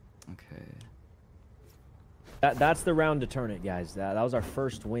 Okay. That's the round to turn it, guys. That was our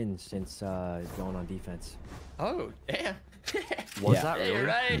first win since going on defense. Oh, damn. Was Yeah. that Yeah, really? you're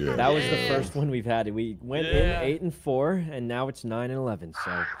right. Yeah. That was the first one we've had. We went Yeah. in 8-4, and now it's 9-11.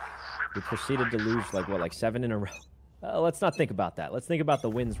 So we proceeded to lose like 7 in a row. Let's not think about that. Let's think about the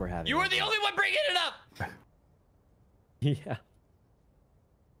wins we're having. You were the only one bringing it up. Yeah.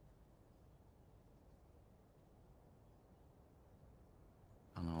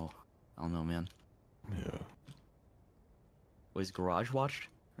 I don't know, man. Yeah. Was garage watched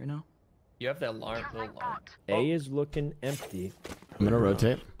right now? You have the alarm. The alarm. A is looking empty. I'm gonna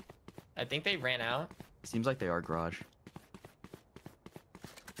rotate. I think they ran out. Seems like they are garage.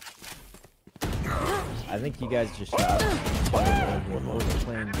 I think you guys just playing.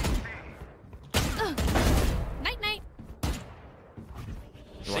 Night night.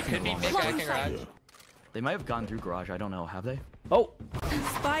 They could be mid back in garage. They might have gone through garage. I don't know. Have they? Oh,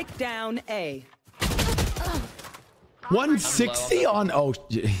 Spike down A. 160 on. Oh,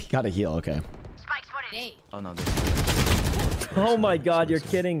 gotta heal. Okay. Hey. Oh no. oh my God! You're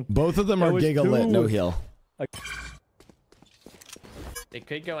kidding. Both of them That are was giga lit. two. No heal. They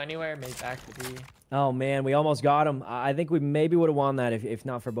could go anywhere. Maybe back to B. Oh man, we almost got him. I think we maybe would have won that if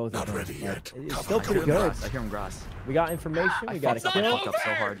not for both of them. ready yet. It's still pretty good. I hear him grass. We got information. We got a fucked up. kill. Fucked up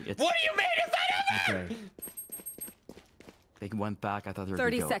so hard. It's, What do you mean? Is that over? Okay. they went back. I thought they were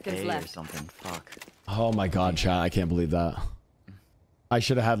 30 gonna go seconds A or left. something. Fuck. Oh my God, chat. I can't believe that. I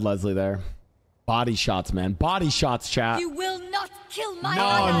should have had Leslie there. Body shots, man. Body shots, chat. You will not kill my Oh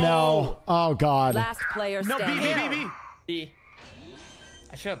ally. no. Oh God. Last player No, standing. B.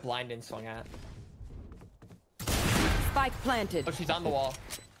 I should have blind and swung at. Spike planted. Oh, she's on the wall.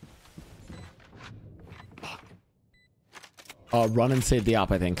 Run and save the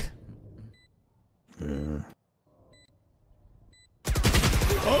op, I think. Yeah.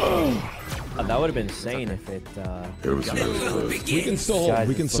 That would have been insane if it. It was really close. We can still hold. Guys,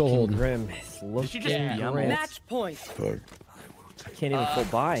 We can it's still looking hold. Grim. It's looking she just BM grim. Match point. Fuck. I can't even full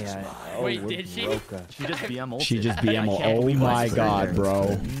buy. Wait, we're did she? broke. She just BM ulted. She just I BM. can't Oh believe my that's God, there.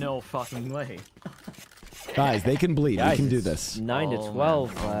 bro. No fucking way. Guys, they can bleed. Guys, We can do it's this. 9 to Oh,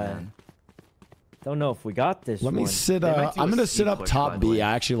 12. man. Oh, man. Don't know if we got this. Let me one. sit. They might do I'm a gonna C sit up push, top by the B. way.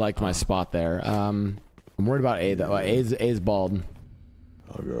 I actually liked my spot there. I'm worried about A though. A's bald.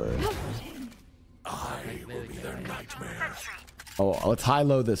 I'll go ahead. I will be their nightmare. Oh, let's high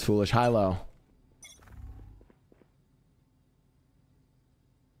low this foolish high low.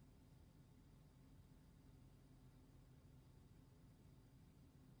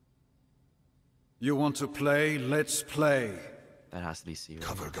 You want to play? Let's play. That has to be C. Right?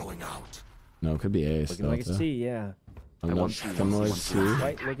 Cover going out. No, it could be A. Looking Still, like a too. C, yeah. I'm I gonna, want C, I'm want gonna C, C. want C.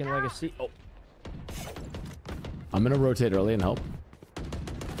 Right, looking like a C. Oh, I'm gonna rotate early and help.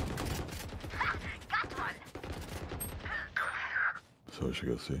 So I should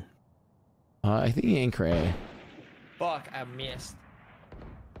go see. I think he anchor A. Fuck, I missed.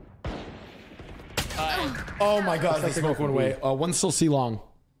 Oh my God! The smoke went away. One still C long.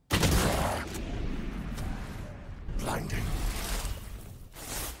 Blinding.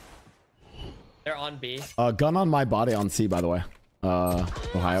 They're on B. Gun on my body on C, by the way.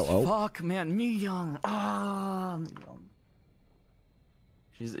 Ohio. Oh. Fuck, man. Me young. Ah.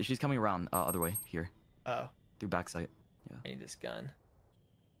 She's coming around other way here. Oh. Through backside. Yeah. I need this gun.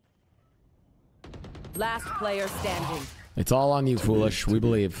 Last player standing. It's all on you, foolish. We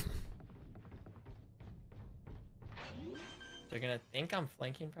believe. They're gonna think I'm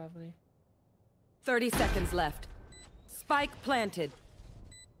flanking probably. 30 seconds left. Spike planted.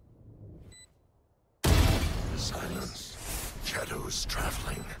 Silence. Shadows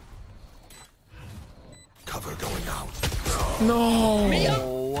traveling. Cover going out. No.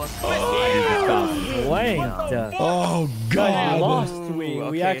 Oh God. We lost.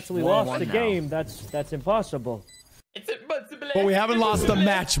 We actually lost the game. That's impossible. It's impossible. But we haven't lost the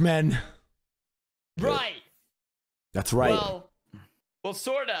match, men. Right. That's right. Well,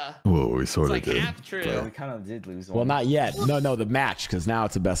 sorta. Well, we sort of It's like did. half true. Yeah, we kind of did lose one. Well, not yet. No, the match, because now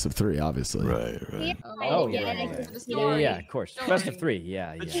it's a best of 3, obviously. Right. Oh yeah, of course. Best of 3.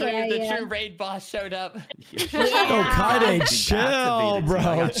 Yeah. The true raid boss showed up. Oh, Kade, chill,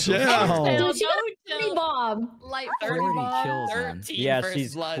 bro. Chill. Dude, she got a 3 bomb. Light 40 kills, man. Yeah,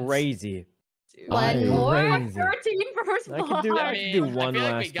 she's crazy. One more? Crazy. 13 first I blood. could do one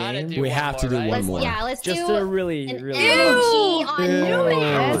last game. We have to do one more. Yeah, let's Just do a really an really. energy on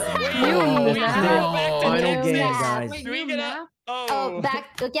This is the final game, guys. Wait, Do we new get map? up? Oh,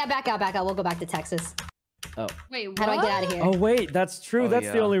 back out. We'll go back to Texas. Oh. Wait, what? How do I get out of here? Oh wait, that's true. Oh, That's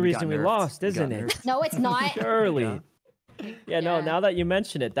yeah, the only we got reason we nerfed. lost, We got isn't it? nerfed. No, it's not. Surely. Yeah, no, now that you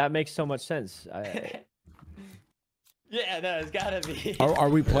mention it, that makes so much sense. Yeah, no, it's gotta be. Are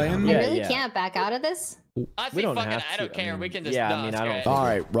we playing? I really can't back out of this. Honestly, don't fuck it. have I don't to. care. I mean, We can just. yeah, I no, mean, it's I don't great. All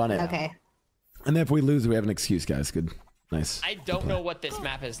right, run it. Okay. And then if we lose, we have an excuse, guys. Good. Nice. I don't know what this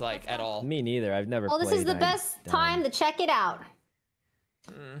map is like at all. Me neither. I've never. Well, this is played. the best time to check it out.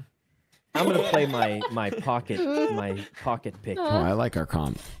 I'm gonna play my pocket pick. Oh, I like our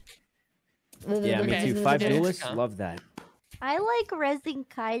comp. Yeah, me Okay. too. 5 Okay. duelists, love that. I like Resin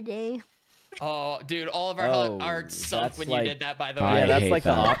Kaide. Oh, dude, all of our art sunk that's when like- you did that. By the I way, Yeah, that's hate like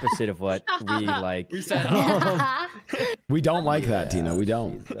that. the opposite of what we like. we said. We don't like that, Tina. We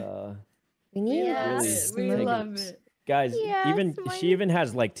don't. We need Yes, really we take love it. Guys, Yes, she even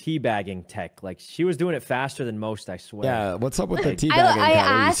has like teabagging tech. Like she was doing it faster than most, I swear. Yeah, what's up with the teabagging? I Kylie?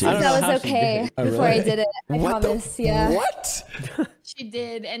 asked You if see? I don't that know how was she okay did it. Oh, before really? I did it. I What promise. the, Yeah. What? She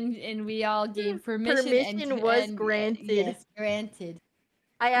did, and we all gave permission. Permission was and granted. Yes, granted.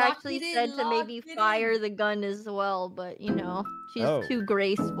 I Locked actually it in, said to maybe locked it fire in. the gun as well, but you know, she's Oh. too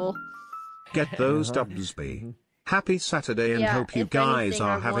graceful. Get those dubs, B. Happy Saturday and Yeah, hope you if guys anything,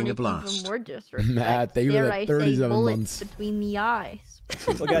 are I having a wanted blast. Even more disrespect. Matt, thank you for Dare the I say 37 bullets months. between the eyes.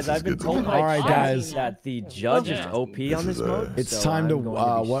 Well, guys, I've been told by All right, chat guys. that the judge is OP on this mode. It's so time to I'm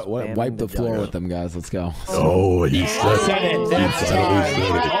going be wipe spamming the floor judge. with them, guys. Let's go. Oh, he said it. He said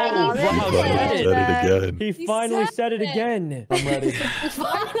it again. He finally said it again. I'm ready.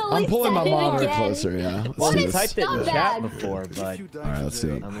 I'm pulling my monitor closer. Yeah. Let's Well, do he this. typed it in chat before, but All right, let's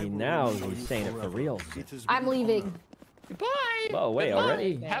do it. I mean, now he's saying it for real. I'm leaving. Goodbye. Oh wait,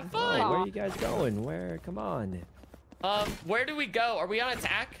 already? Have Oh, fun. where are you guys going? Where? Come on. Where do we go? Are we on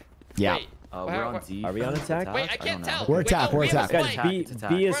attack? Yeah. Wait, We're on D. Are we on attack? Wait, I can't tell. We're Wait, attack, no, we're we have a attack. Guys, spike. B, It's attack.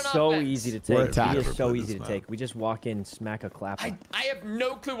 B is We're on so offense. easy to We're take. attack. B is Never so played easy to this take. We just walk in, smack a clap. I have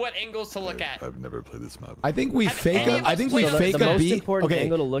no clue what angles to look at. I've never played this map. I think we fake any a. of I us think we played fake the a most B. important Okay.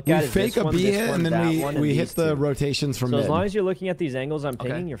 angle to look We at is fake this a one, B this hit, one, and then that we one, and hit these the two. rotations from So mid. as long as you're looking at these angles I'm Okay.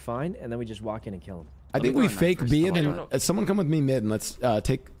 pinging, you're fine, and then we just walk in and kill them. I think we throw a knife fake first. B and I then don't know. someone come with me mid and let's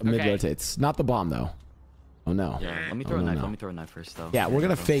take mid Okay. rotates. Not the bomb though. Oh no. Yeah, let me throw Oh, a no, knife. no. Let me throw a knife first, though. Yeah, we're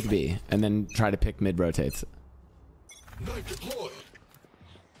gonna fake B and then try to pick mid rotates.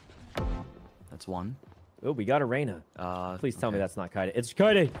 That's one. Oh, we got a Reyna. Please tell me okay. that's not Kaide. It's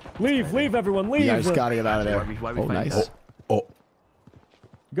Kaide. Leave, everyone, leave. You guys gotta get out of there. Why we Oh, fighting nice. that? Oh,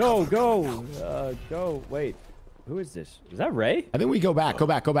 Go. Go. Wait, who is this? Is that Ray? I think we go back. Go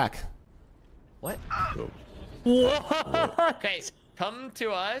back. What? Okay, come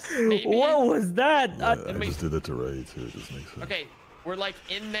to us. Maybe. What was that? I just did that to Ray too. It just makes sense. Okay, we're like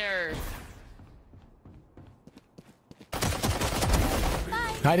in there.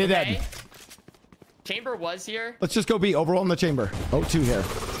 I did Okay. that. Chamber was here. Let's just go B. Overall in the chamber. Oh, 2 here.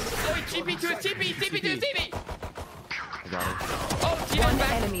 Oh, wait, TP to his TP, TP to his TP. I got it. Oh, Tina's One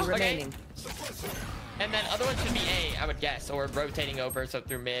back. enemy Okay. remaining. And then other one should be A, I would guess, or rotating over, so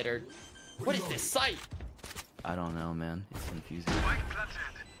through mid, or what is this site? I don't know, man. It's confusing.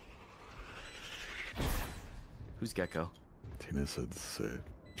 Who's Gecko? Tina said save.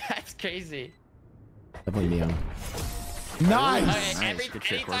 That's crazy. Definitely Neon. Nice. Okay, Nice, good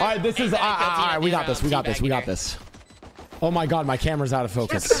shit, All right, this is. All right, we got this. We got this. We got this. Oh my God, my camera's out of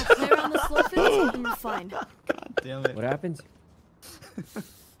focus. Play around the slow fields and you're fine. Damn it. What happened?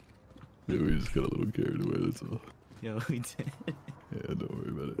 Yeah, we just got a little carried away, that's all. Yo, we did. Yeah, don't worry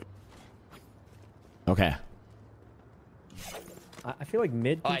about it. Okay. I feel like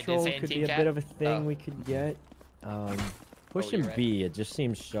mid control could be a bit of a thing we could get. Pushing right. B, it just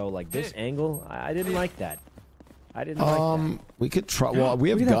seems so like this angle. I didn't like that. I didn't like that. We could try. Well, we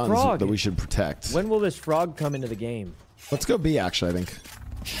have Look at that guns frog. that we should protect. When will this frog come into the game? Let's go B. Actually, I think.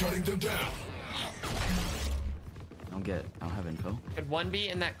 Shutting them down. I don't have info. Could one be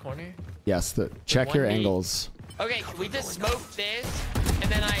in that corner? Yes. Check your 1B. angles. Okay, we just smoked this,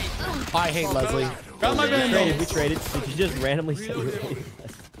 and then I hate Leslie. Got my man. We traded. Did you just randomly say you hated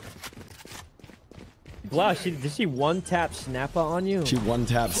us? Blau, did she one tap Snappa on you? She one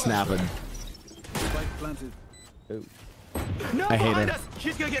tap snapping. Ooh. No, I hate her. us.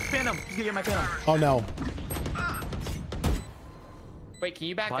 She's gonna get Phantom. She's gonna get my Phantom. Oh no. wait, can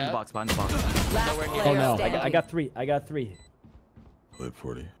you back Behind the up? box, behind the box. Last Nowhere near player no. standing. I got three. I got three. Live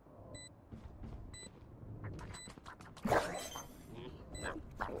 40.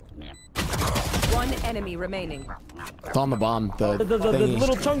 One enemy remaining. It's on the bomb. The thingy.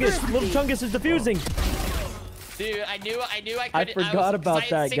 little Chungus is defusing. Dude, I knew I I couldn't. forgot about I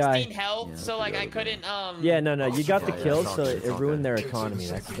had that guy. 16 health, so like I couldn't. Yeah, no, you got the kill, so it ruined their economy.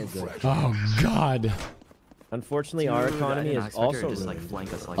 That's so good. Oh God. Unfortunately, our economy is also just like ruined.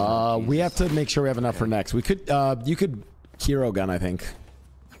 flank us like. We have to make sure we have enough for next. We could. You could hero gun. I think.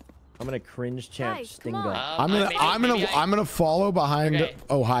 I'm gonna cringe champ Guys, sting come on. gun. I'm gonna follow behind Okay.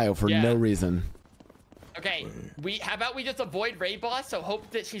 Ohio for Yeah. no reason. Okay, how about we just avoid Raid Boss? So hope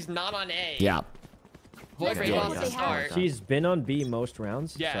that she's not on A. Yeah. Avoid Raid Boss to start. She's been on B most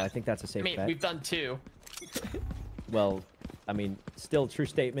rounds, Yeah. so I think that's a safe I mean, bet. we've done 2. Well, I mean, still true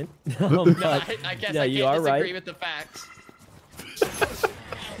statement. No, But, I guess yeah, I you can't are disagree right. with the facts.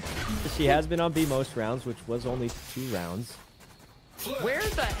 She has been on B most rounds, which was only 2 rounds. Where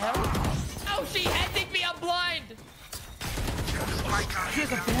the hell? Oh, she ended me. I'm blind. She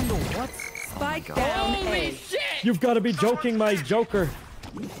has a Vandal. What? Spike down. Holy A. shit! You've got to be joking, my Joker.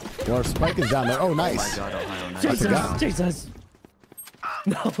 Your spike is down there. Oh, Oh my nice. god, Ohio, nice. Jesus, Jesus.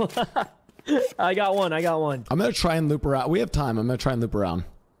 No. I got one. I'm gonna try and loop around. We have time. I'm gonna try and loop around.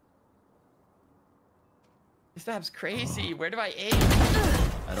 This map's crazy. Where do I aim?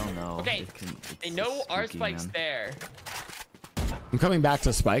 I don't know. Okay, they know our spike's there. I'm coming back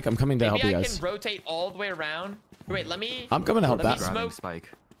to spike. I'm coming to help you Maybe I guys. can rotate all the way around. Wait, let me. I'm coming to help let me that. smoke. Spike.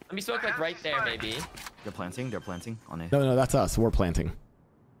 Let me smoke like right there, maybe. They're planting on A. No, that's us. We're planting.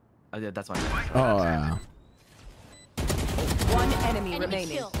 Yeah, that's why. Oh, yeah. One enemy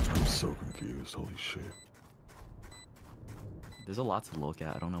remaining. I'm so confused. Holy shit. There's a lot to look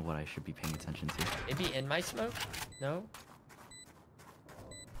at. I don't know what I should be paying attention to. Maybe in my smoke? No?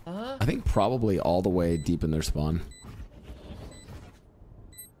 I think probably all the way deep in their spawn.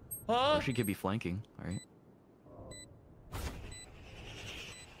 Or she could be flanking, alright?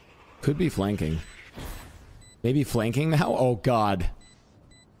 Could be flanking. Maybe flanking now? Oh, God.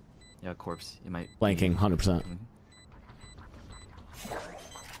 Yeah, corpse. You might. Flanking, 100%.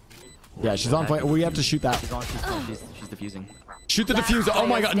 Yeah, she's on flank. We have to shoot that. She's defusing. Shoot the diffuser. Oh,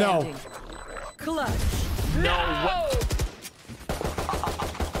 my God. No. Clutch. No!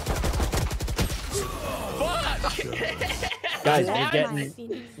 Guys,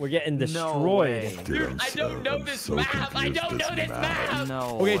 we're getting destroyed. Dude, I don't know this map. I don't know this map.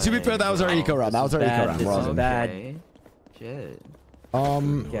 No. Okay, to be fair, that was our eco round. That was our eco round. This We're is all bad. Shit.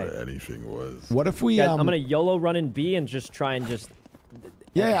 What anything was. What if we? Guys, I'm gonna YOLO run in B and just try and just.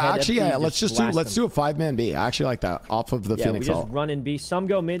 Yeah, actually, head yeah. up B, Let's do a 5-man B. I actually like that off of the Yeah, Phoenix we just ult. run in B. Some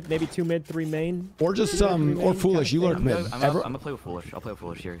go mid, maybe 2 mid, 3 main. Or just or foolish. You lurk mid. I'm gonna play with foolish. I'll play with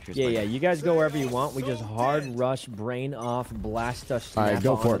foolish here. Here's Yeah, Spike. yeah. You guys go wherever you want. We just hard rush, brain off, blast us. All right, snap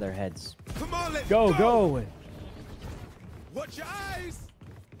go onto for it. their heads. Come on, let's Go. Watch your eyes.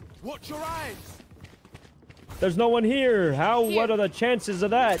 Watch your eyes. There's no one here. How? What are the chances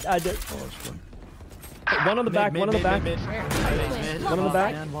of that? Oh, it's fun. One on the back. One on the back. One on the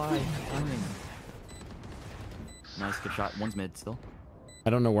back. Man, why? Timing. Nice, good shot. One's mid still. I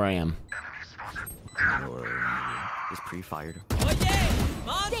don't know where I am. Just pre-fired.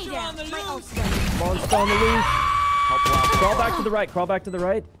 Monster on the loose. Monster on the loose. Crawl back to the right. Crawl back to the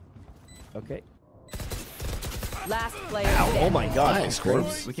right. Okay. Last player Oh standing. my God. Nice,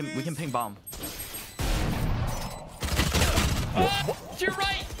 corpse. We can ping bomb. You're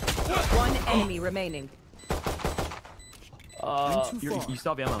right. One enemy remaining. You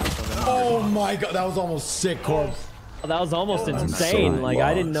still have ammo. Oh my God, that was almost sick, corpse. That was almost I'm insane. so Like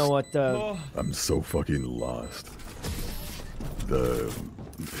I didn't know lost. what. I'm so fucking lost.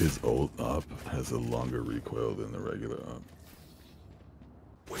 His ult up has a longer recoil than the regular up.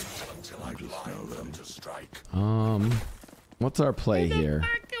 Wait until I blind them to strike. What's our play here?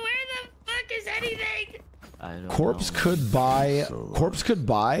 Where the fuck is anything? I don't Corpse know. could buy. Corpse could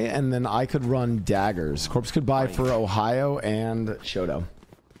buy, and then I could run daggers. Corpse could buy for Ohio and Shoto,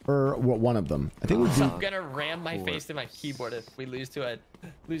 or one of them. I think we do. I'm gonna ram my face in my keyboard if we lose to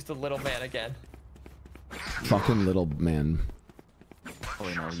little man again. Fucking little man. Oh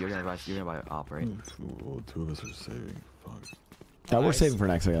wait, no, you're gonna buy op, right? Well, 2 of us are saving. Fuck. Yeah, we're saving for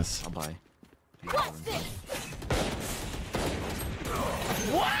next, I guess. I'll buy.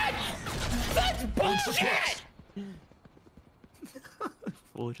 What? That's bullshit!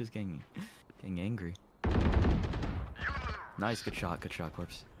 Foolish is getting angry. Nice, good shot,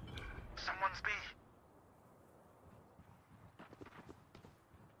 Corpse. Someone's B.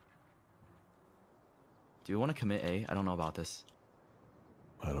 Do you want to commit A? I don't know about this.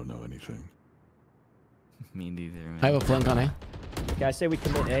 I don't know anything. Me neither, man. I have a flank on A. Guys, say we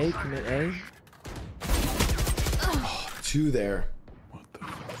commit A. Commit A. Oh, 2 there. What the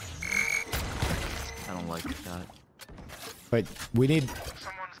fuck? I don't like that. Wait, we need.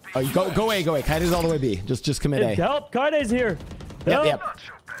 Oh, you go A. Kaide's all the way B. Just commit A. Help! Kaide's here. Help. Yep.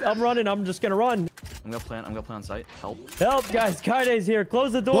 I'm running. I'm just gonna run. I'm gonna plan on site. Help. Help, guys! Kaide's here.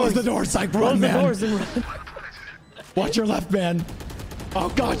 Close the doors. Close the doors, Psych. Close Run, the man. doors and run. Watch your left, man. Oh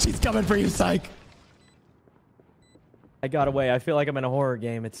God, she's coming for you, Psych. I got away. I feel like I'm in a horror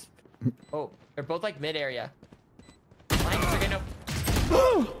game. It's. Oh, they're both like mid area. Flanks are gonna.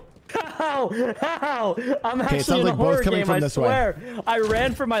 How? I'm Okay, it actually sounds in a like both horror coming game. from I this way. swear. I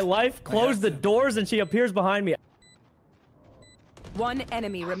ran for my life, closed the doors, and she appears behind me. One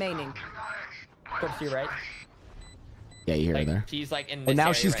enemy remaining. Corpse to your right. Yeah, you hear her Like, there. she's like in Oh, this now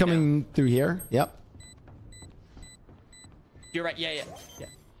area she's right coming through here. Yep. You're right. Yeah.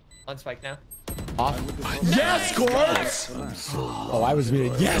 On spike now. Off. Yes, Corpse! Oh, I was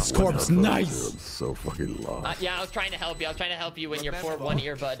muted. Yes, Corpse. Nice. I'm so fucking lost. Yeah, I was trying to help you. When you're for one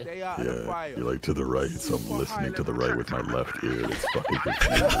ear, bud. Yeah, you're like to the right, so I'm listening to the right with my left ear. It's fucking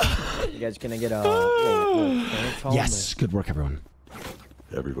confusing. You guys gonna get a. Yes. Good work, everyone.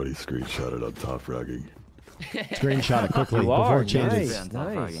 Everybody screenshotted on top fragging. Screenshot it quickly You before are, it changes.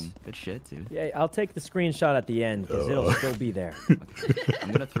 nice, nice. Good shit, dude. Yeah, I'll take the screenshot at the end because it'll still be there.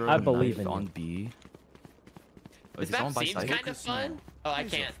 I'm gonna throw I a believe knife in on you. B. Oh, This is someone map by seems site? kind of fun. Oh, I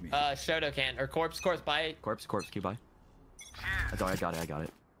can't. Shoto can. Or Corpse buy. Corpse, can you buy? I got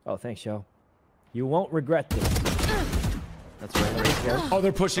it. Oh, thanks, yo. You won't regret this. That's right. Oh,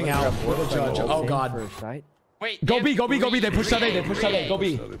 they're pushing out. What a judge. Oh God. Wait. Go B. They pushed out A. Go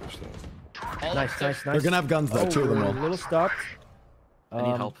B. Nice. They're gonna have guns though. 2 of them We're will. a little stopped. I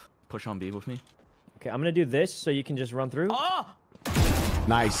need help. Push on B with me. Okay, I'm gonna do this so you can just run through. Oh!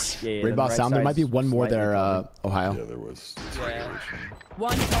 Nice. Yeah, Raid the boss right sound. There might be side's one more there, Ohio. Yeah, there was.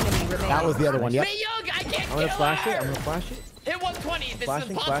 One enemy remaining. That was the other one. Yep. Hey, Young, I can't I'm gonna kill flash her! it. I'm gonna flash it. Hit 120. This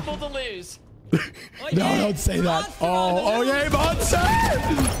Flashing, is impossible to lose. No, don't say that. Oh, yeah, Monster!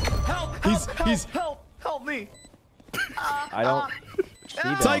 He's. Help me! I don't. See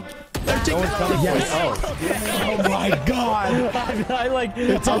them. It's like. No one's coming. Yes. Oh. Oh my God. I like.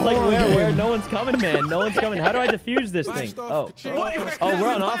 It's I was like, a horror where? game. No one's coming, man. No one's coming. How do I defuse this thing? Oh. Oh,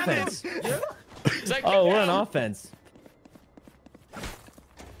 we're on offense. Oh, we're on offense.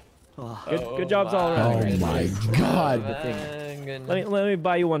 Good jobs all around. Oh my God. Let me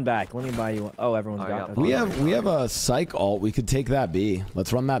buy you one back. Let me buy you one. Oh, everyone's got it. We have a psych ult. We could take that B.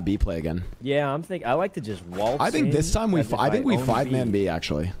 Let's run that B play again. Yeah, I'm thinking. I like to just waltz. I think this time we. I think we 5-man B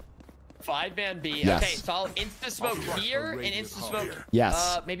actually. 5-man B. Yes. Okay, so I'll insta smoke here and insta smoke.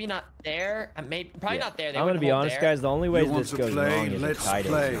 Yes. Maybe not there. Probably not there. They I'm gonna wouldn't be hold honest, there. guys. The only way this goes wrong is if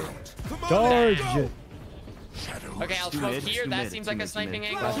Kaido. Charge! Okay, I'll smoke here. That seems like a sniping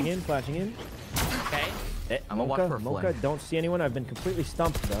angle. Flashing in. Okay. I'm gonna watch for a Mocha, flank. don't see anyone. I've been completely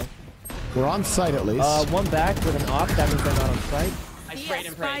stumped though. We're on site at least. One back with an op. That means they're not on site. I sprayed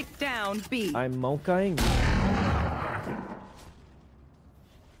and prayed. Spike down B. I'm mochaing.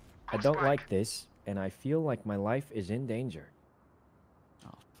 I don't like this, and I feel like my life is in danger. Oh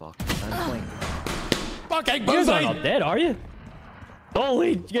fuck. I'm playing. Fucking You guys aren't all dead, are you?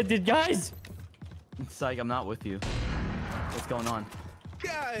 Holy guys! Psych, I'm not with you. What's going on?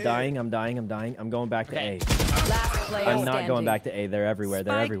 Dying. I'm going back to A. Last player I'm not standing. going back to A. They're everywhere.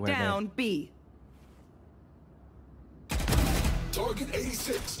 They're Spike everywhere. down B. Target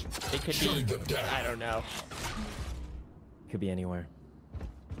 86. It could be. I don't know. Could be anywhere.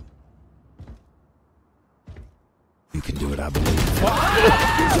 You can do it, I believe.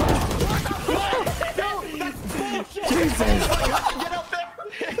 Jesus!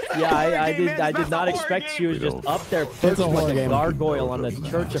 Yeah, I did not expect she was just up there perched like a gargoyle on the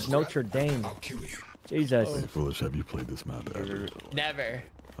Church of Notre Dame. Jesus. Hey, Foolish, have you played this map ever? Never.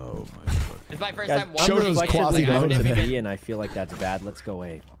 Oh my god. It's my first Guys, time I'm watching. reflexively going to today. B, and I feel like that's bad. Let's go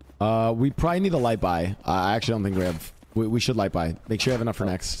A. We probably need a light buy. I actually don't think we have. We should light buy. Make sure you have enough for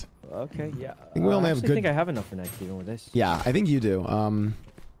next. Okay, yeah. I think we only have I good. think I have enough for next even with this. Yeah, I think you do.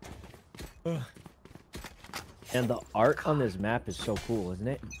 And the art on this map is so cool, isn't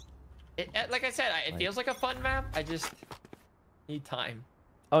it? Like I said, it feels like a fun map. I just need time.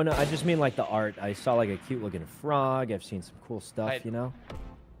 Oh no, I just mean like the art. I saw like a cute looking frog. I've seen some cool stuff, you know.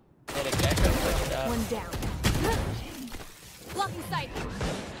 And a gecko pushed up. One down. Blocking sight.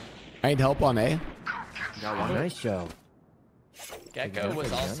 I need help on A. Got one. Nice show. Gecko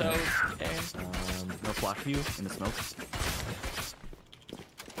was also there. No flash for you in the smoke.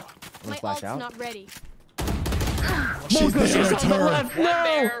 My flash ult's out? not ready. She's there. It's her. One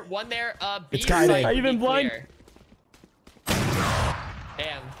there. One there. B It's Kaide. side Are you even be blind? clear.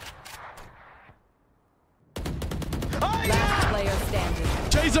 Damn. Last player standing.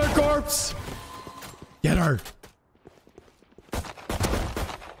 Chase her corpse. Get her.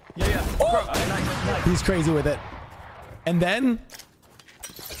 Yeah. He's crazy with it. And then.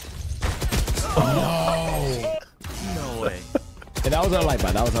 Oh No way. no. That was our light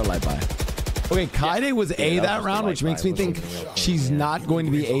buy. That was our light buy. Okay, Kaide was A that round, which makes me think she's not going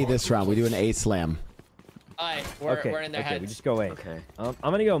to be A this round. We do an A slam. Alright, Okay, we're in their okay, we heads. just go A. Okay. I'm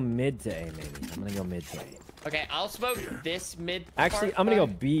gonna go mid to A maybe. I'm gonna go mid to A. Okay, I'll smoke this mid. Actually, part I'm gonna go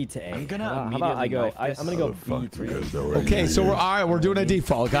back. B to A. I'm gonna how about I go? immediately knife I'm gonna go Oh, B fuck, to you A. guys know where Okay, so we're all right. We're doing a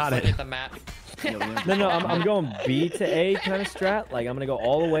default. Got Look it. at the map. No, I'm going B to A kind of strat. Like I'm gonna go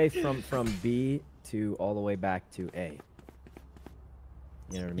all the way from B to all the way back to A.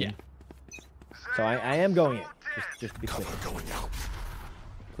 You know what I mean? Yeah. So I am going it. Just be clear.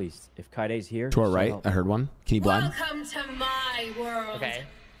 Please, if Kaide's here. To our just right. help. I heard one. Can you blind? Welcome to my world. Okay.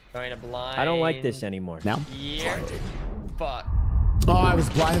 Going to blind. I don't like this anymore. Now? Here. Fuck. Oh, I was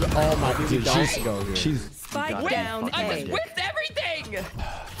blind. Oh my dude. don't go here. She's. Spike down I A. just whipped everything!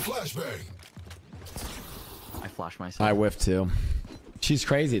 Flashbang. I flashed myself. I whiffed too. She's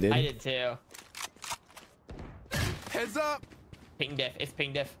crazy, dude. I did too. Heads up. Ping diff. It's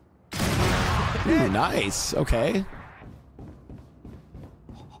ping diff. Ooh, nice. Okay.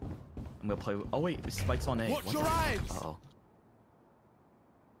 I'm gonna play. Oh wait, spikes on A. Watch What your the- eyes. Uh-oh.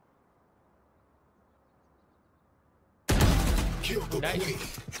 Kill the Nice.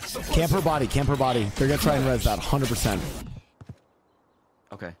 queen. Camp her body. Camp her body. They're gonna try and res that 100%.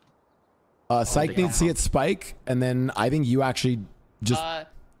 Okay. Psych needs to get spike, and then I think you actually just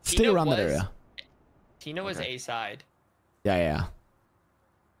stay Tina around that was- area. Tina was A side. Yeah, yeah.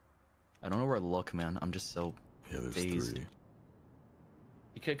 I don't know where to look, man. I'm just so there's dazed. three.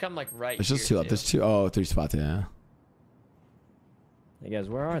 You could come like right. There's just here, two up. There's two. Oh, three spots. Yeah. Hey guys,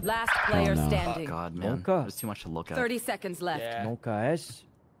 where are they? Last player no. standing. God, man. Monka. There's too much to look at. 30 seconds left. Yeah. Monka S.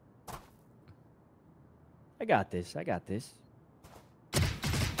 I got this. I got this.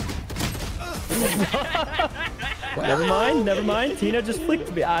 Never mind. Never mind. Tina just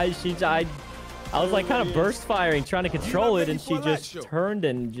flicked me. I was like kind of burst firing, trying to control it, and she just turned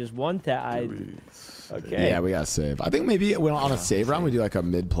and just one tap. Okay. Yeah, we got save. I think maybe on a save round we do like a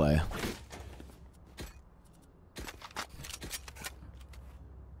mid play.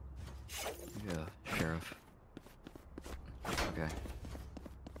 Yeah, sheriff.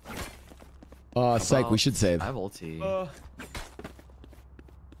 Okay. Psych, we should save. I have ulti. Are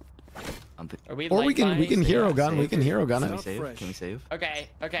we Or we light can buying? hero gun. We can hero gun Can we it. save? Can we save? Okay.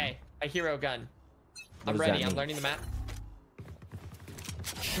 Okay. A hero gun. What I'm does that ready. I'm mean? learning the map.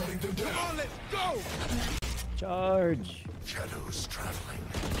 Shutting them down. Come on, let's go. Charge. Shadows traveling.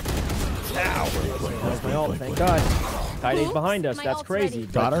 That was my ult. Thank God. Kaide's behind us. My That's ult's crazy.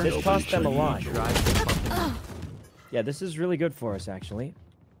 ready. Got But her? this cost them a lot. Drive. Yeah, this is really good for us, actually.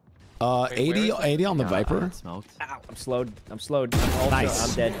 80 on the Viper. Smoked. Ow, I'm slowed. I'm slowed. Ultra. Nice.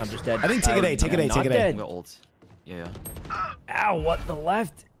 I'm dead. I'm just dead. I think take it A, take it A, I'm take not it A. dead. I'm gonna ult. Yeah. Ow, what the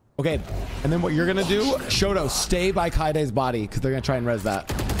left? Okay, and then what you're gonna do, Shoto, stay by Kaide's body because they're gonna try and res that.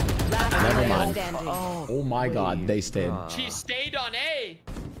 Last Never player mind. standing. Oh my God, they stayed. She stayed on A.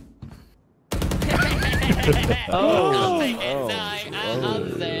 Oh. I'll take it. No, I'll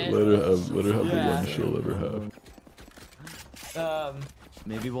say it. Let her have the one she'll ever have.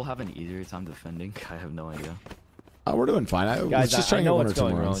 Maybe we'll have an easier time defending. I have no idea. We're doing fine. I was Guys, just I trying to know get one or what's two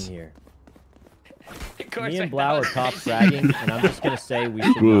going more wrong rounds. here. Me and Blau are top fragging, and I'm just gonna say we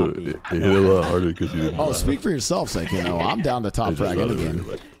should not be. It hit a lot harder because you didn't. Oh, speak for yourself, Sake. You know, I'm down to top frag any game.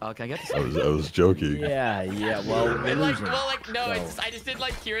 Can I get this? I was joking. Yeah. Well, we're losing. No, so. I just didn't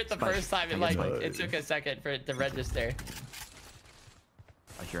hear it the first time. It took a second for it to register.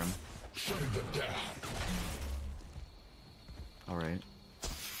 I hear him. All right.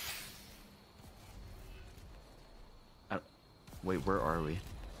 Wait, where are we?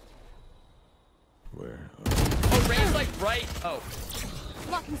 Where? Oh, Ray's like right. Oh.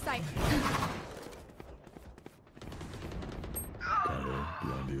 Blocking sight.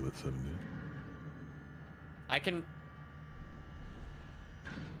 Beyond you, let's 70. I can.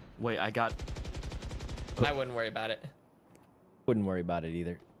 Wait, I got. I wouldn't worry about it. Wouldn't worry about it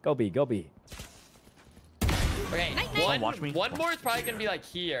either. Go B. Go B. Okay, one more is probably gonna be like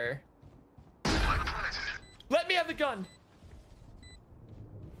here. Let me have the gun.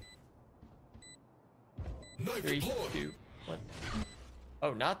 3, 2, 1.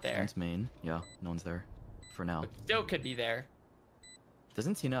 Oh, not there. One's main. Yeah, no one's there. For now. Still could be there.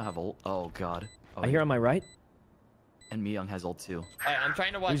 Doesn't Tina have ult? Oh god. Oh, I hear on my right. And Myung has ult too. Alright, I'm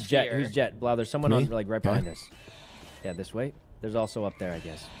trying to watch Who's Jet? here. Who's Jet? Blau, there's someone on like right behind us. Yeah, this way. There's also up there, I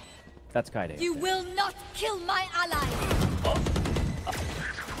guess. That's Kaide. You will not kill my ally.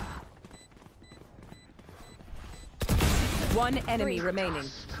 One enemy remaining.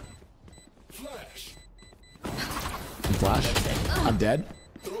 Flash. I'm dead.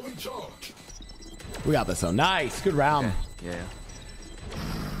 We got this though. Nice. Good round. Okay.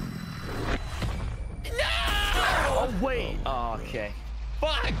 Yeah. Oh wait. Oh, okay.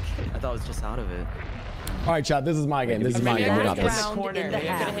 Fuck. I thought I was just out of it. All right, chat. This is my game. This is my game. We got In the this. corner. Maybe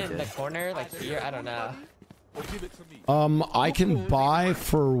I'm gonna hit in the corner, like here. I don't know. I can buy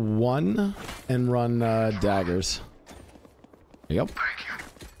for 1 and run daggers. Yep.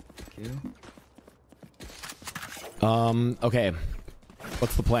 Thank you. Okay.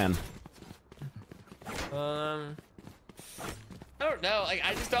 What's the plan? I don't know. Like,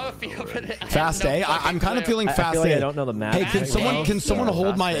 I just don't have a feel for it. Fast A? I'm kind of feeling fast feel like A. I don't know the map. Hey, can someone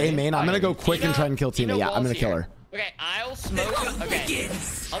hold my A main? I'm gonna go quick and try and kill Tina. Yeah, I'm gonna kill her. Okay, I'll smoke. Okay,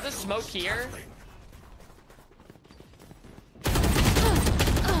 I'll just smoke here.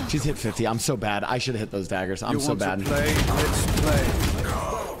 She's hit 50. I'm so bad. I should have hit those daggers. I'm so bad. Let's play.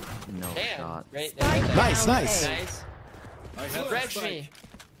 No Damn. shot. Right there. Nice, nice. Nice. Refresh me.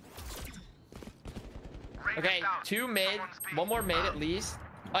 Okay, 2 mid. 1 more mid at least.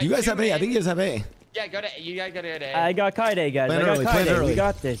 You guys have A. I think you guys have A. Yeah, go to. You guys go to A. I got Kaide, guys. Plant I got early, plant Kaide. early. We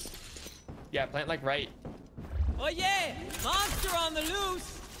got this. Yeah, plant like right. Oh yeah! Monster on the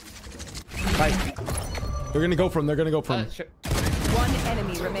loose! Right. They're gonna go from. They're gonna go from. Sure. One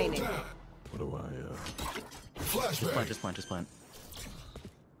enemy remaining. What do I? Just plant.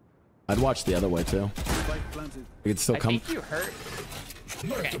 I'd watch the other way too. We could still I come. think you hurt.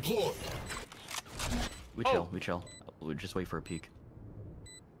 Okay. We chill. We'll just wait for a peek.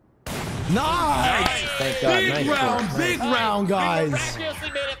 Nice! Thank God. Big round, guys.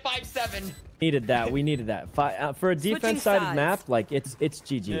 Miraculously made it 5-7. Needed that. We needed that. For a defense-sided sides. map, like it's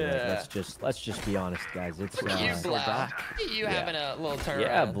GG. Yeah. Like, let's just be honest, guys. It's Look at you, Blau. You having a little turnaround.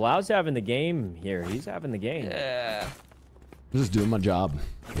 yeah. Blau's having the game here. He's having the game. Yeah. Just doing my job.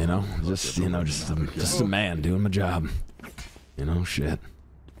 You know, just a man doing my job. You know, shit.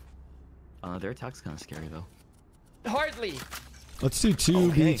 Their attack's kind of scary though. Hardly. Let's do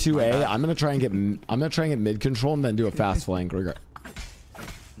 2B, 2A. I'm gonna try and get mid control and then do a fast flank.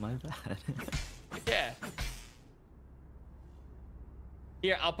 My bad. Yeah.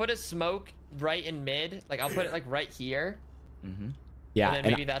 Here, I'll put a smoke right in mid. Like, I'll put it like right here. Yeah, And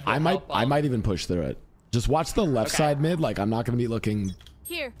then maybe and that'll help I might even push through it. Just watch the left side mid. Like, I'm not gonna be looking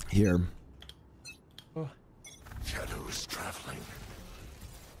Here. Shadows traveling.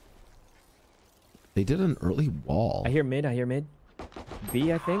 They did an early wall. I hear mid.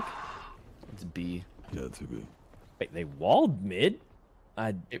 B, I think. It's B. Yeah, it's a B. Wait, they walled mid?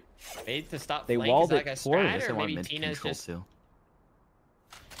 It made to stop They flank. walled Is that it like a for us. strat, They or want maybe mid Tina's control just... too.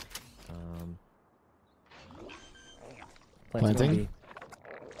 Planting.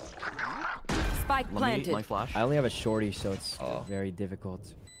 Spike planted. My flash. I only have a shorty, so it's very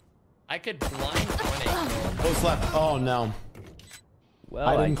difficult. I could blind one. Close left. Oh no. Well,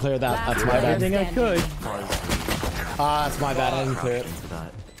 I didn't clear that. That's my bad. Everything I could. That's my bad. I didn't clear it.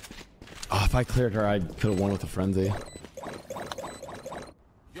 Oh, if I cleared her, I could have won with a frenzy.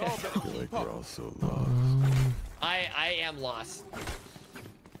 I feel like we're all so lost. I am lost.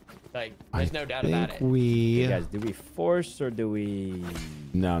 Like, there's no doubt about it. Hey guys, do we force or do we?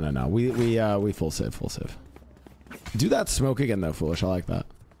 No. We full save. Do that smoke again though, foolish. I like that.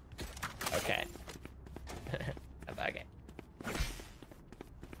 Okay.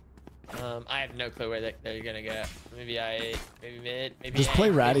 clue where they're gonna go. Maybe maybe mid, maybe Just play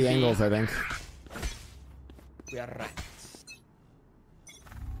ratty maybe angles, I think. We are right.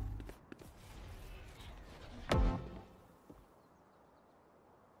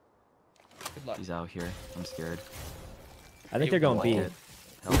 Good luck. He's out here. I'm scared. I think they're going B.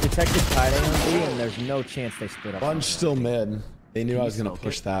 We detected tight end on B, and there's no chance they split up. Bunch still mid. They knew I was gonna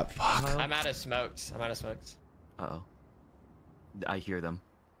push that. Fuck. I'm out of smokes. I'm out of smokes. Uh-oh. I hear them.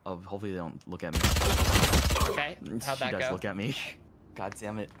 Oh, hopefully they don't look at me. Okay, how'd She that does go? look at me. God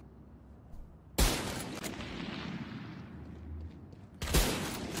damn it.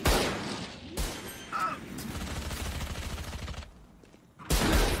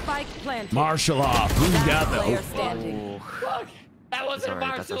 Spike planted. Marshall off. Who got Player the? standing. Fuck! That wasn't a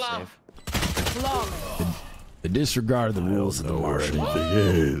That's our martial law. save. Flawless. They disregard the rules of the Know where martial.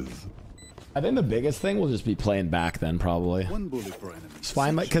 anything is. I think the biggest thing will just be playing back then, probably. One bullet per enemy. It's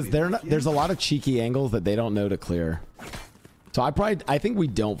fine, because there's a lot of cheeky angles that they don't know to clear. So I think we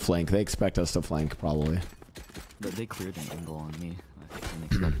don't flank. They expect us to flank, probably. But they cleared an angle on me. I didn't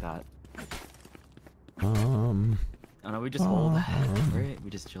expect that. Oh no, we just hold. Right? We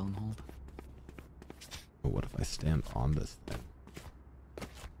just chill and hold. What if I stand on this thing?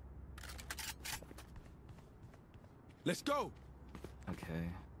 Let's go.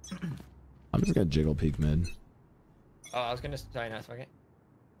 Okay. I'm just gonna jiggle peek mid. Oh, I was gonna try and smoke it.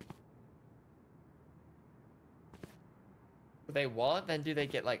 Do they wall it? Then do they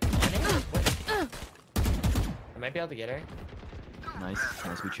get like on it? What? I might be able to get her. Nice.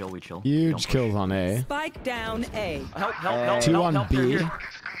 Nice. We chill. We chill. Huge kills on A. Spike down A. Help! Help! Help! Two help, on help, B. they're here.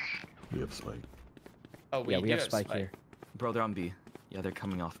 We have spike. Oh, we Yeah, we do have Spike here. Bro, they're on B. Yeah, they're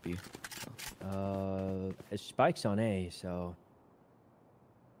coming off B. Spike's on A, so.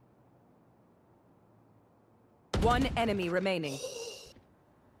 One enemy remaining.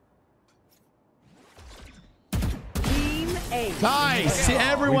 Team A. Nice! See,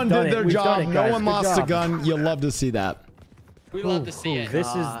 everyone We've done did it. their We've done job. it, No guys. one Good lost a job. gun. You love to see that. We love to see it. This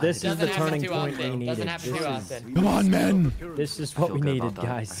is Doesn't the happen turning too point often. we Doesn't needed. happen too often. Come on, men. This is I what feel we good needed, about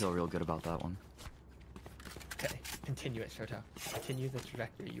that. I guys. feel real good about that one. Okay, continue it, Shoto. Continue the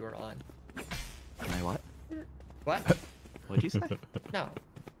trajectory you are on. Can I what? What? What'd you say? No.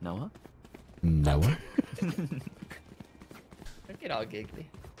 Noah? Noah. Don't get all giggly.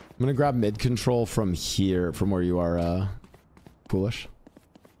 I'm gonna grab mid control from here, from where you are, foolish.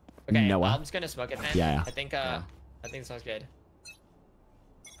 Okay, Noah. I'm just gonna smoke it, man. Yeah. I think it sounds good.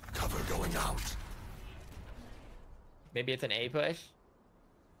 Cover going out. Maybe it's an A push.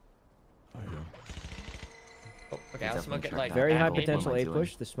 Oh, yeah. Oh, okay, I'll smoke it like Very high at A. potential What am I A doing?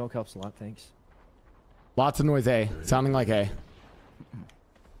 push. The smoke helps a lot, thanks. Lots of noise A. Sounding like A.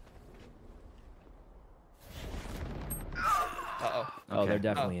 Uh-oh. Oh, they're Okay.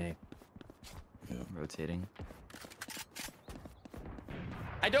 definitely A. Rotating.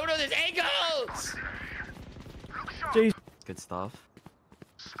 I don't know this angles! Jeez. Good stuff.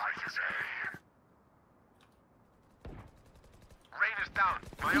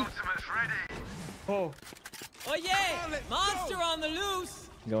 Oh. Oh yeah! Monster on the loose!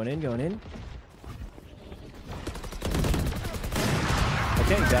 Going in, going in.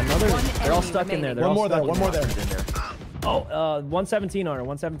 Okay, got another. They're all enemy stuck in there. remaining. They're One all more there. stuck One in more there. there. Oh, 117 on her.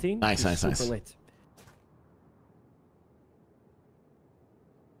 117. Nice, She's nice, super nice. late.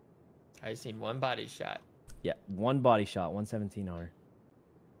 I just need one body shot. Yeah, one body shot. 117 on her.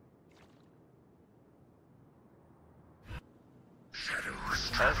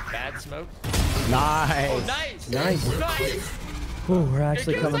 Oh, bad smoke. Nice. Oh, nice! Nice. Nice! Ooh, we're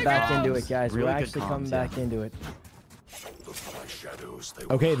actually kills coming like back into bombs. it, guys. Really We're good actually comms, coming yeah. back into it.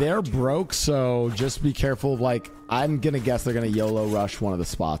 Okay, they're broke, so just be careful. Like, I'm gonna guess they're gonna YOLO rush one of the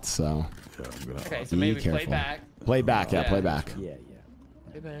spots. So Yeah, I'm gonna. Okay, so be maybe careful. play back. Play back. Yeah, Yeah. play back. Yeah,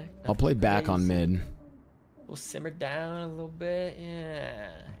 yeah. Play back. I'll play back on mid. We'll simmer down a little bit. Yeah,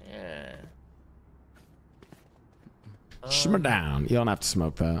 yeah. Shimmer down. You don't have to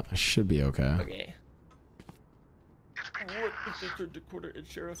smoke that. I should be okay. Okay. What is the third quarter in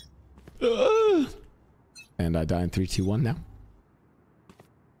Sheriff? And I die in 3, 2, 1 now.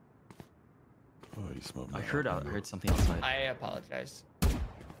 Oh, you smoked. I heard something outside. I apologize.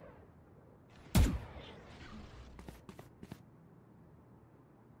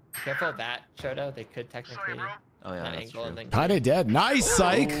 Careful of that, Shoto. They could technically Oh yeah, not that's angle true. and then. Kinda dead. Nice,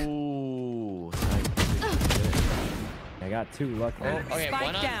 psych. Ooh, I got two lucky. Oh, okay, Spike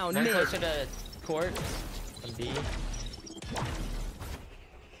one down, one mid. closer to court. On B.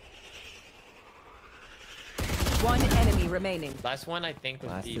 One enemy remaining. Last one I think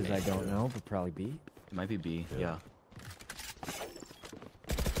was Last B. is I maybe. don't know, but probably B. it might be B. Yeah.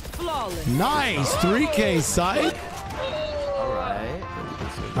 Flawless. Nice 3K side. All right.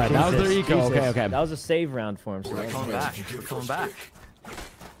 All right, that was their eco. Okay, okay. That was a save round for him. So We're coming back. We're coming back.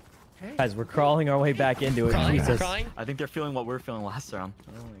 guys, we're crawling our way back into it. Crawling, Jesus. crawling. I think they're feeling what we're feeling last round.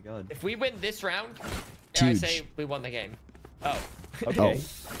 Oh my god. If we win this round, Huge. I say we won the game. Oh. Okay.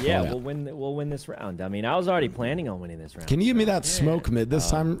 Yeah, Oh, yeah. we'll win this round. I mean, I was already planning on winning this round. Can you give me that smoke mid this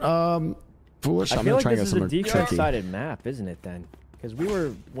time? Foolish. I I'm feel gonna like try and this get is a some defense-sided map, isn't it? Then, because we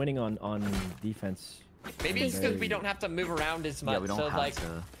were winning on defense. Maybe it's because we don't have to move around as much. Yeah, we don't so have like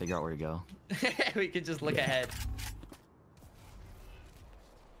to figure out where to go. we can just look ahead.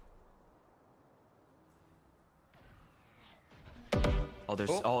 Oh, there's.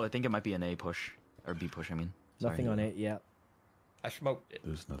 Oh, I think it might be an A push or B push. I mean, Nothing on it yet. I smoked it.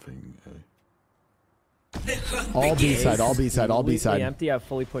 There's nothing. all B side, all B side, all B Completely side. empty. I've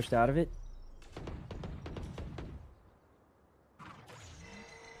fully pushed out of it.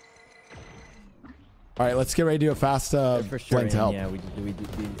 All right, let's get ready to do a fast For sure. flank to help.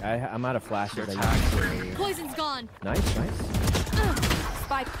 Yeah, I'm out of flashes. Poison's gone. Nice, nice.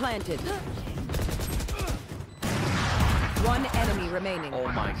 Spike planted. One enemy remaining. Oh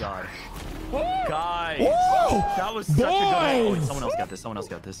my god. Guys! Whoa! That was such a good. Oh, Boys! someone else got this. Someone else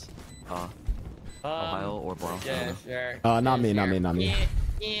got this. Ohio or Blau. Yeah, sure. Not me, not me, not me.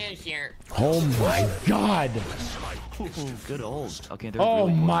 Yeah, sure. Oh my god. Ooh, good old. Okay. Oh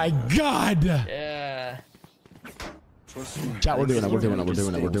my god. Yeah. Chat, we're doing it, we're doing it, we're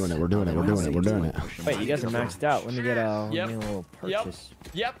doing it, we're doing it, we're doing it, we're doing it, we're doing it. Wait, you guys are maxed out. Let me get a, Yep. let me a little purchase.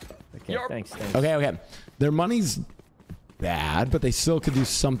 Yep. Okay, Yep. thanks. Okay, okay. Their money's bad, but they still could do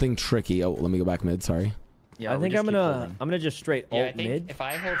something tricky. Oh, let me go back mid, sorry. Yeah, I think I'm gonna just straight Yeah, I alt think mid. if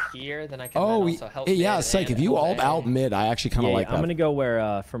I hold here, then I can Oh, then also help yeah, mid Psych, and if you hold alt A. out mid, I actually kind of Yeah, like that. I'm gonna go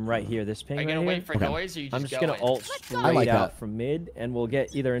where from right here, this ping Are you right gonna here. wait for Okay. noise, or you just I'm just go gonna in? alt straight I like out that. from mid, and we'll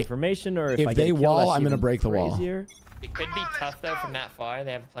get either information or if If I they get a kill, wall, that's I'm gonna even break the wall. crazier. It could be tough though from that far.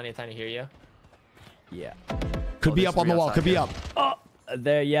 They have plenty of time to hear you. Yeah. Could be there's up on the three wall, could be up. outside Oh,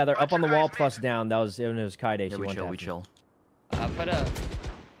 they're up on the wall plus down. That was it was Kaide. Yeah, She we went chill. We after. chill. Put a.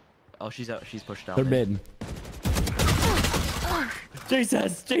 Oh, she's out. She's pushed down. They're mid.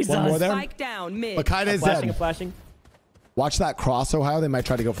 Jesus, Jesus. One more there. Spike down mid. Makaide's Flashing, dead. flashing. Watch that cross, Ohio. They might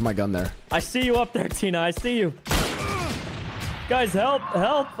try to go for my gun there. I see you up there, Tina. I see you. Guys, help,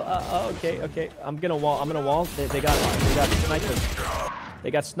 help. Okay, okay. I'm gonna wall. They got snipers.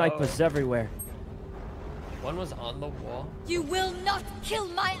 They got snipers everywhere. One was on the wall. You will not kill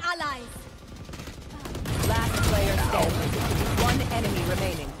my allies. Last player standing. One enemy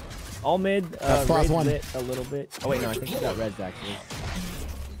remaining. All mid. That's plus Raid's one. lit a little bit. Oh wait, no, I think he got reds actually.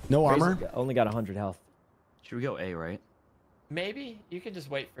 No armor. Raid's only got 100 health. Should we go A, right? Maybe you could just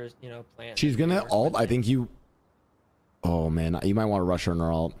wait for plant. She's gonna alt. I think you. Oh man, you might want to rush her in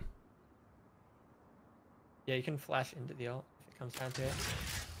her alt. Yeah, you can flash into the ult if it comes down to it.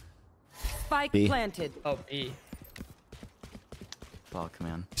 Spike B. planted. Oh, B. Fuck,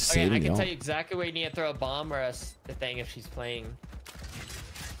 man. Okay, Saving I the can ult. tell you exactly where you need to throw a bomb or the thing if she's playing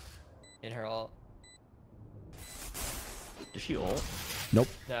in her ult. Did she ult? Nope.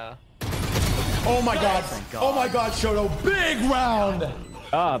 No. Oh my god. Oh my god, Shoto. Big round.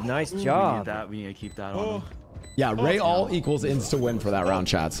 Nice We job. need that. We need to keep that on. Yeah, Ray alt equals insta win for that round,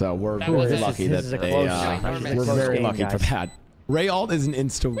 chat. So we're That was very it. lucky This that is a they, close- this is a we're close very game, lucky for guys. that. Ray alt is an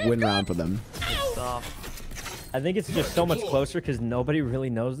insta win round for them. Stop. I think it's just so much closer because nobody really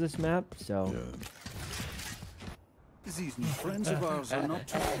knows this map. So These new friends of ours are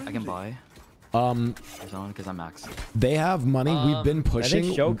not I can buy. Because I'm max. They have money. We've been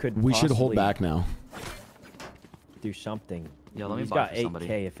pushing. Sho could We should hold possibly- back now. do something. Yeah, let me He's buy got for 8K somebody.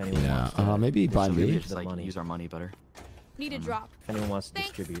 if anyone Yeah. wants to. Maybe buy So we me. could just The money. use our money better. Need a drop. If anyone wants to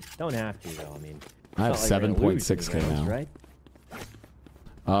distribute, don't have to though. I mean, I have it's not like you're gonna lose 7.6K any rounds, now.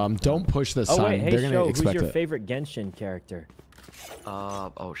 right? Don't push this Oh time. wait, hey They're gonna Sho, who's expect your it. favorite Genshin character?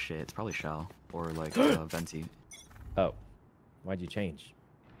 Oh shit, it's probably Shao or like Venti. Oh, why'd you change?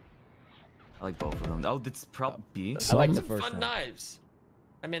 I like both of them. Oh, it's probably B. I like the Some- first Fun one. knives.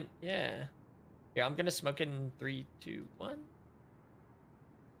 I mean, yeah. Yeah, I'm gonna smoke in 3, 2, 1.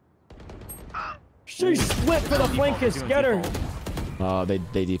 She split for the flankers. Get her.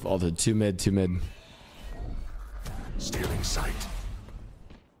 They defaulted 2 mid, 2 mid. stealing sight.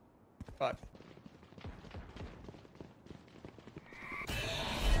 Fuck.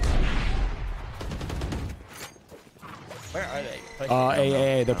 Where are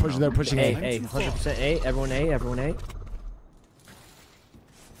they? A. They're pushing. They're pushing A. A, 100% A. Everyone A. Everyone A.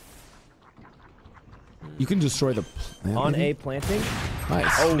 You can destroy the plant, On maybe? A planting. Nice.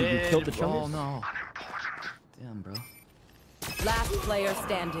 Oh, you Mid. killed the Oh Chungus. no. Damn, bro. Last player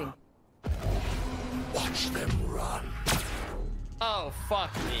standing. Watch them run. Oh,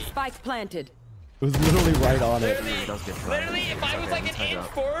 fuck me. Spike planted. It was literally right on it. Literally, if I was like an inch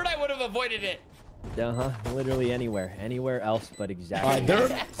forward, I would have avoided it. Literally anywhere else but exactly.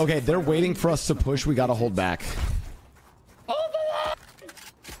 Okay, they're waiting for us to push. We gotta hold back.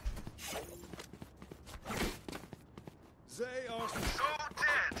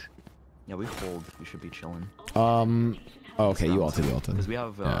 Yeah, we hold. We should be chilling. Oh, okay, you ulted, you ulted. Because we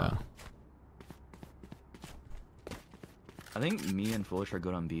have. Yeah. I think me and Foolish are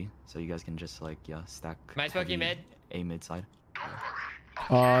good on B, so you guys can just like stack. Am I smoking mid? A mid side.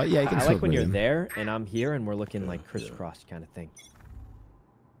 Yeah, you can. I like when you're there and I'm here and we're looking like crisscross kind of thing.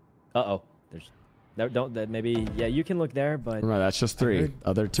 There's maybe you can look there, but Remember, that's just 3.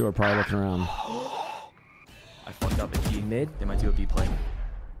 Other 2 are probably looking around. I fucked up at B mid. They might do a B play.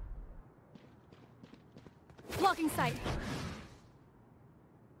 Blocking sight.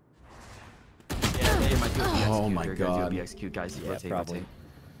 Yeah, they might do a B execute. Oh my They're god. gonna do a B execute, guys. Yeah, Rotate, probably.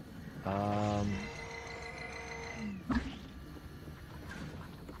 rotate.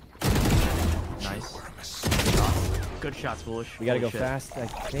 Nice. Good shots, Foolish. We gotta go Holy shit. fast, I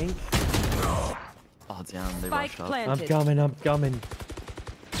think. Oh damn, they Spike rushed up. planted. I'm coming.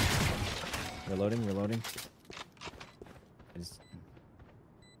 Reloading.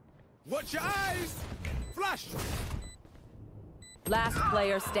 Watch your eyes. Flash. Last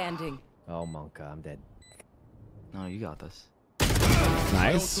player standing. Oh, Monka, I'm dead. No, you got this.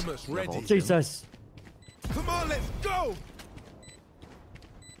 Nice. Ultimate's ready. Jesus. Come on, let's go.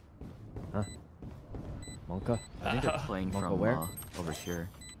 Huh? Monka? I think they're playing Monka from where? over here.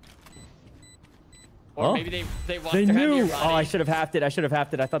 Or maybe they walked They around knew. your Oh, I should have halved it. I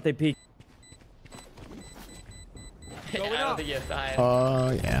thought they peeked. I don't think you have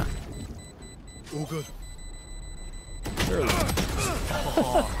time. Yeah. All good.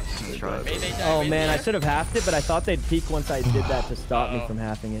 Oh man, I should have halved it, but I thought they'd peek once I did that to stop me from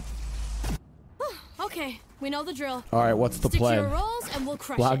halving it. Okay, we know the drill. All right, what's the Stick plan? to your roles and we'll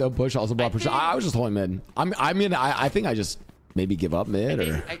crush Blau it. don't push. Also, Blau push. I was just holding mid. I think I just maybe give up mid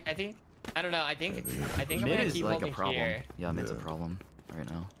or. I think. I don't know. I think I'm Mid gonna is keep like a holding problem. here. Yeah, mid's a problem right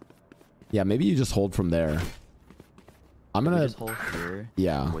now. Yeah, maybe you just hold from there. I'm We gonna. just hold here.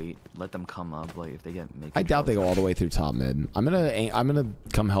 Yeah. Wait, let them come up. Like if they get make. I doubt they go all the way through top mid. I'm gonna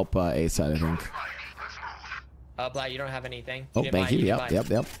come help A side. I think. Blau, you don't have anything. Oh, didn't thank buy, you. didn't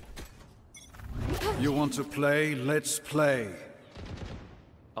Yep. buy. You want to play? Let's play.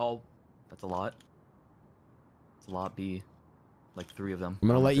 Oh, that's a lot. It's a lot. B, like 3 of them. I'm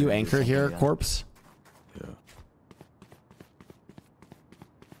gonna let you anchor here, Yeah. Corpse. Yeah.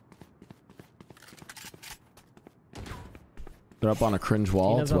 They're up on a cringe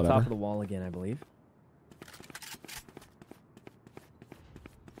wall. Tina's It's on top whatever. of the wall again, I believe.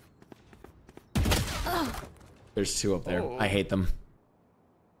 There's 2 up there. I hate them.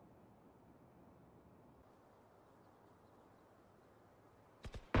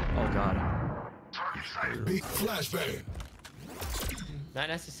 Oh god. Big flashbang. Not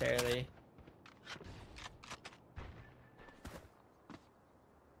necessarily.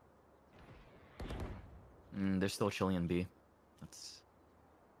 They're still chilling in B. That's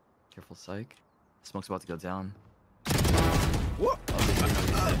careful, psych. Smoke's about to go down. What?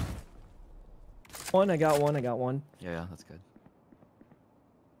 I got one. Yeah, that's good.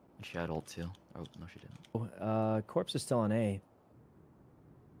 And she had ult too. Oh no, she didn't. Corpse is still on A.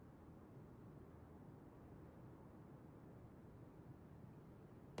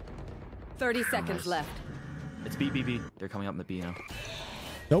 Thirty seconds left. It's B. They're coming up in the B now.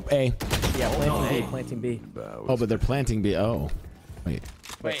 Nope. A. Yeah, A. planting B. Oh, but they're planting B. Oh, wait.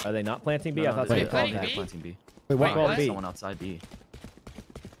 Wait. Are they not planting B? No, I thought no, they they're called planting that. B? planting B. Wait, what? Called B. Someone outside B.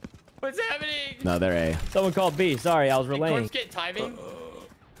 What's happening? No, they're A. Someone called B. Sorry, I was Did relaying. Corpse get timing?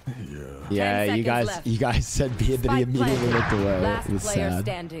 Yeah, 10 you seconds guys said B, and then he Spike immediately planted. looked away. Last It was player sad.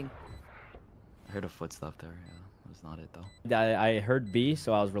 standing. I heard a footstep there. Yeah, that was not it though. I heard B,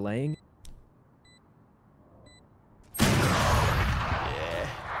 so I was relaying.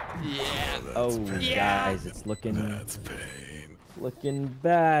 Yeah. Oh, Yeah. guys, it's looking That's pain. looking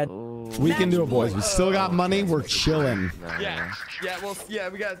bad. We can do it, boys. We still got money. We're chilling. Yeah. Well, yeah,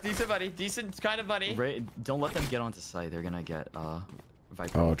 we got decent money. Decent kind of money. Don't let them get onto site. They're gonna get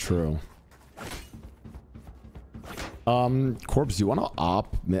Viper. Oh, true. Corpse, do you want to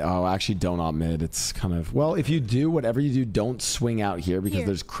op mid? Oh, actually, don't op mid. It's kind of, well, if you do, whatever you do, don't swing out here because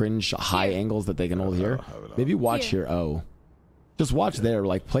there's cringe high angles that they can hold here. Maybe watch here. Oh, just watch there.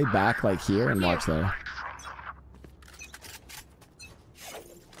 Like, play back like here and watch there.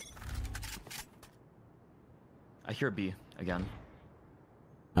 I hear B. again.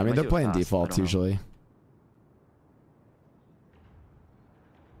 I mean, Might they're do it playing fast, I defaults don't know. usually.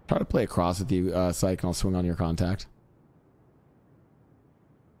 Try to play across with you, Psych, and I'll swing on your contact.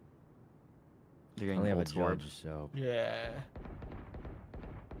 You're I getting only have a old sword. judge, so. Yeah.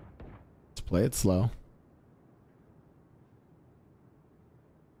 Let's play it slow.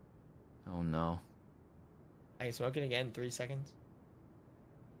 Oh no. I can smoke it again. 3 seconds.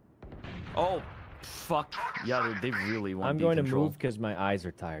 Oh, fuck. Yeah, they really want I'm B going to control. move because my eyes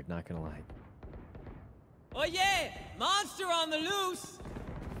are tired. Not gonna lie. Oh yeah! Monster on the loose!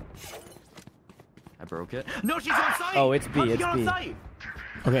 I broke it. No, she's on site! Oh, it's B. How'd she It's get on B. site?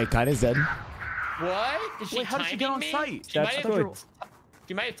 Okay, Kaida's dead. What? Did she Wait, how did she get on me? site? She might That's have, good.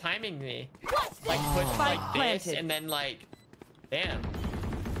 She might have timing me. Like put like this and then like, damn.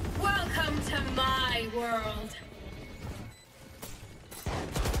 Welcome to my world.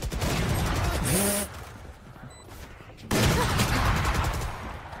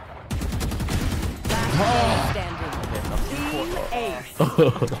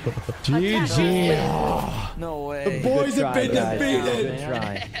 GG. No way. The boys have been defeated. Good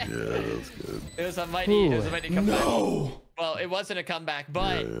try. Yeah, that was good. It was a mighty comeback. No. Well, it wasn't a comeback,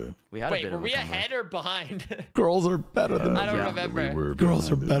 but We had a wait, bit were of a we comeback. ahead or behind? Girls are better than I don't Yeah, remember.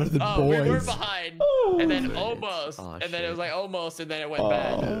 girls are better than Oh, boys. we were behind, and then almost, Oh, and then it shit. was like almost, and then it went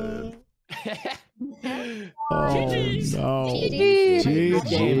bad. Oh GG's. no. GG. Good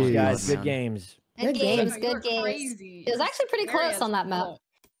games, GG. guys. Good games. Good games, You good were games. crazy. It was actually pretty Scary close as on that map. fuck.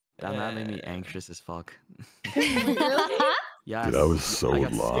 That map made me anxious as fuck. Really? Yes. Dude, I was so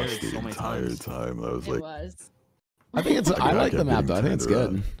got lost scared the so many entire times. time. I was It like, was. I think it's. I like the map though. I think it's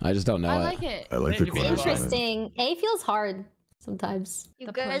good. I just don't know I it. like it. I like the Maybe corner. it's Interesting. A feels hard sometimes. You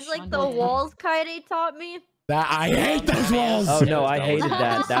The guys push like on the both. walls Kaide taught me? That I hate those walls. Oh no, I hated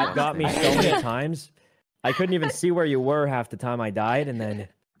that. That got me so many times. I couldn't even see where you were half the time I died, and then.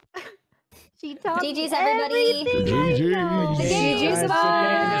 She taught me GG's everybody. everything I know. GG's,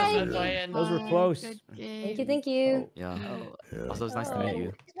 guys. bye. Those were close. Thank you, thank you. Yeah. Yeah. Also, it's nice to meet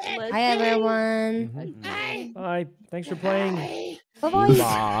you. Hi everyone. Bye. Thanks for playing. Bye-bye.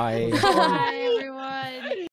 Bye. Bye.